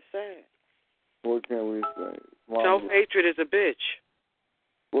pathetic. It's sad. What can we say? Self-hatred is a bitch.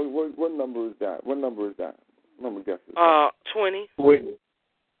 What number is that? What number is that? Number guess it. 20.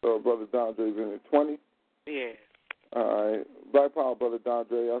 Brother Dondre's in it. 20? Yeah. All right. Black Power, Brother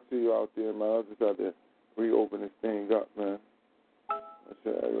Dondre. I see you out there, man. I just had to reopen this thing up, man. I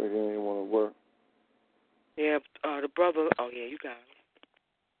said I really didn't want to work. Yeah, the brother. Oh yeah, you got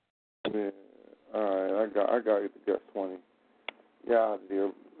it. Yeah. All right. I got you to guess 20. Get out of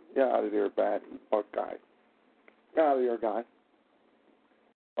there. Get out of there, bad fuck guy. Get out of there, guy.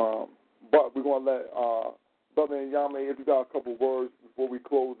 But we're gonna let Brother NYAME, if you got a couple words before we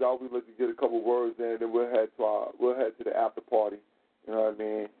close out, we let you get a couple words in, and then we'll head to the after party. You know what I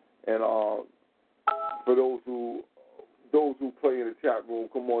mean? And for those who play in the chat room,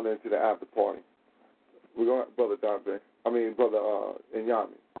 come on into the after party. We're gonna Brother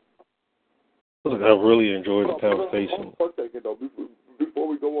NYAME. Look, I really enjoyed the conversation. One second though, before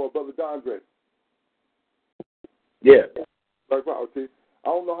we go on, Brother Dondre. Yeah. Like, see, I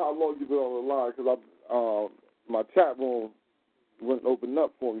don't know how long you've been on the line because my chat room wouldn't open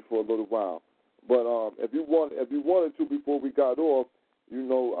up for me for a little while. But if you wanted to before we got off, you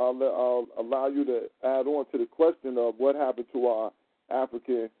know, I'll allow you to add on to the question of what happened to our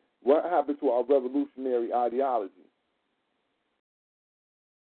revolutionary ideology.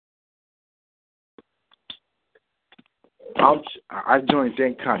 I joined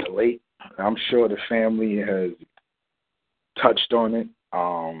in kind of late. I'm sure the family has touched on it.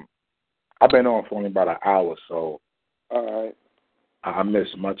 I've been on for only about an hour, so all right. I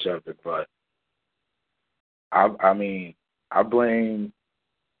missed much of it. But I mean, I blame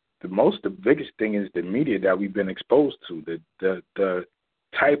the biggest thing is the media that we've been exposed to. The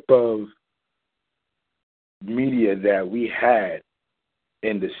type of media that we had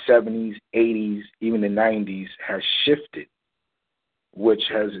in the 70s, 80s, even the 90s has shifted, which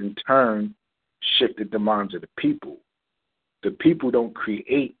has in turn shifted the minds of the people. The people don't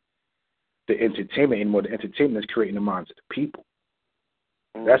create the entertainment anymore. The entertainment is creating the minds of the people.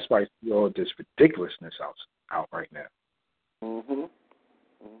 Mm-hmm. That's why you see all this ridiculousness out right now. Mhm.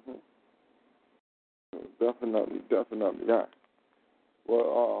 Mhm. Definitely that.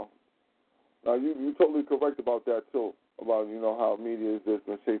 Well, now you're totally correct about that too. About how media is just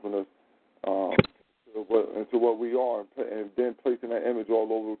been shaping us into what we are, and then placing that image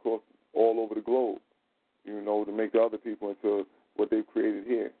all over the globe. To make the other people into what they've created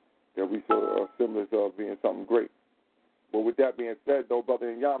here, that we sort of are symbols of being something great. But with that being said, though, Brother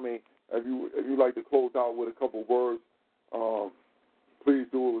NYAME, if you like to close out with a couple words, please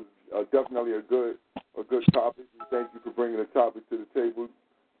do. It was definitely a good topic. We thank you for bringing the topic to the table.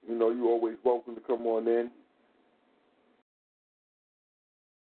 You're always welcome to come on in.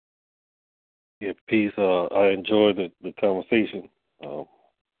 Yeah, peace. I enjoyed the conversation.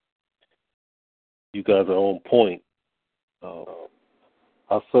 You guys are on point.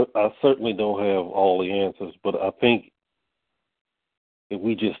 I certainly don't have all the answers, but I think if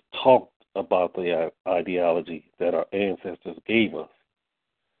we just talked about the ideology that our ancestors gave us,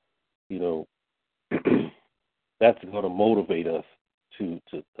 that's going to motivate us to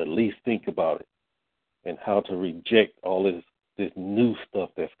at least think about it and how to reject all this new stuff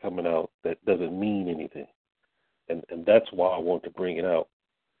that's coming out that doesn't mean anything. And that's why I want to bring it out,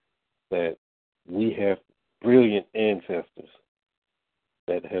 that we have brilliant ancestors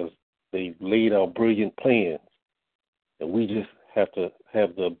they've laid out brilliant plans, and we just have to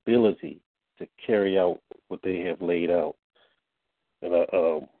have the ability to carry out what they have laid out. And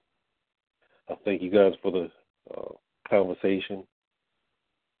I thank you guys for the conversation.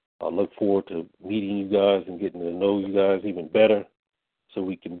 I look forward to meeting you guys and getting to know you guys even better, so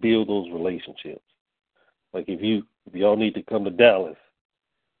we can build those relationships. Like if y'all need to come to Dallas,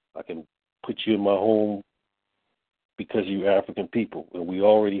 I can put you in my home because you're African people, and we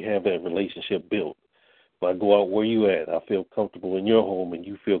already have that relationship built. If I go out where you at, I feel comfortable in your home, and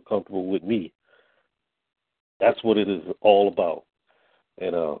you feel comfortable with me. That's what it is all about.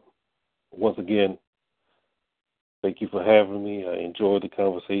 And once again, thank you for having me. I enjoyed the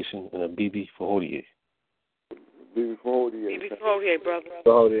conversation, and I'm Bibi Fahodie. Bibi Fahodie. Bibi Fahodie, brother.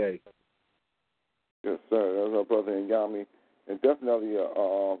 Fahodie. Yes, sir. That's our brother NYAME. And definitely,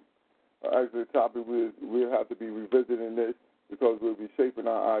 actually, the topic we'll have to be revisiting this because we'll be shaping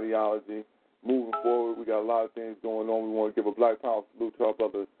our ideology. Moving forward, we got a lot of things going on. We want to give a Black Power salute to our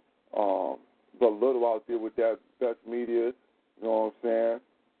brother Little out there with that Best Media. You know what I'm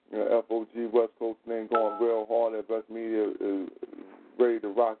saying? FOG West Coast thing going real hard. That Best Media is ready to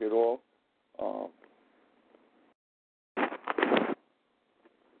rock it off.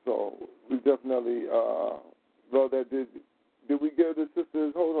 So we definitely Well, did we give the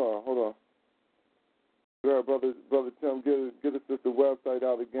sisters? Hold on. Yeah, brother Tim, get the sister website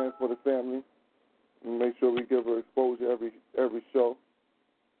out again for the family, and make sure we give her exposure every show.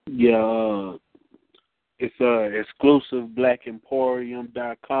 Yeah, it's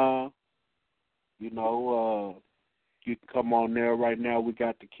exclusiveblackemporium.com. You know, you can come on there right now. We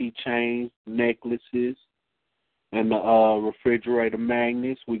got the keychains, necklaces, and the refrigerator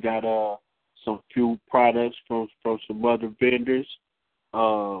magnets. We got some few products from some other vendors.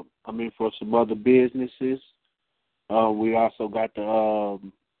 For some other businesses. We also got the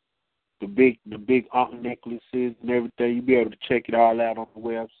big necklaces and everything. You'll be able to check it all out on the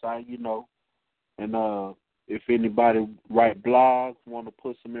website, you know. And if anybody write blogs, want to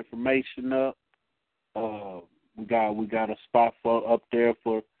put some information up, we got a spot up there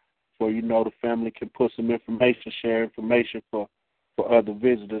for you know, the family can put some information, share information for other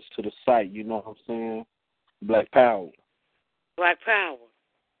visitors to the site. You know what I'm saying? Black Power. Black Power.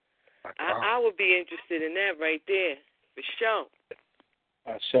 I would be interested in that right there, for sure.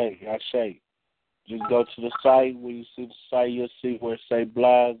 I say. Just go to the site. When you see the site, you'll see where it say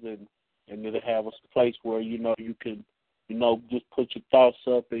blogs, and it'll have a place where, you know, you can, you know, just put your thoughts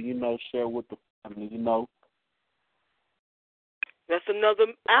up and, you know, share with the family, you know. That's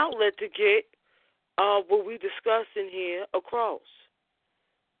another outlet to get what we discussing here across.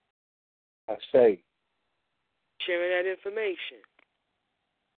 I say. Sharing that information.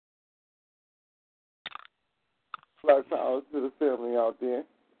 Black power to the family out there,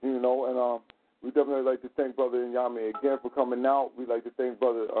 you know, and we definitely like to thank Brother NYAME again for coming out. We'd like to thank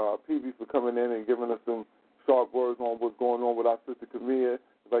Brother Peavy for coming in and giving us some sharp words on what's going on with our sister Camille.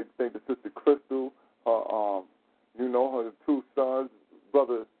 We'd like to thank the sister Crystal, her two sons,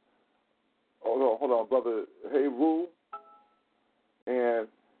 Brother Hayru, and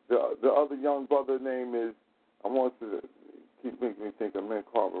the other young brother name is, I want to keep making me think of Min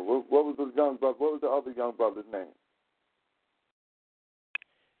Carver. What was the young brother? What was the other young brother's name?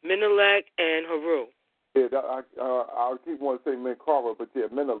 Menelek and Haru. Yeah, I keep wanting to say Min Carver, but yeah,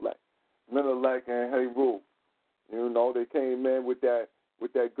 Menelek and Haru. You know, they came in with that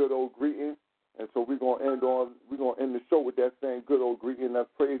good old greeting, and so we're gonna end the show with that same good old greeting.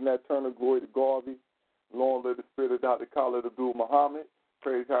 That's praise Nat Turner, glory to Garvey, long live the spirit of Dr. Khalid Abdul Muhammad,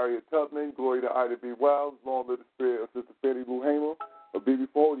 praise Harriet Tubman, glory to Ida B. Wells, long live the spirit of Sister Fannie Lou Hamer, of BB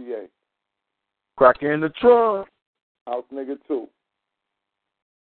 48. Crack in the truck. House nigga too.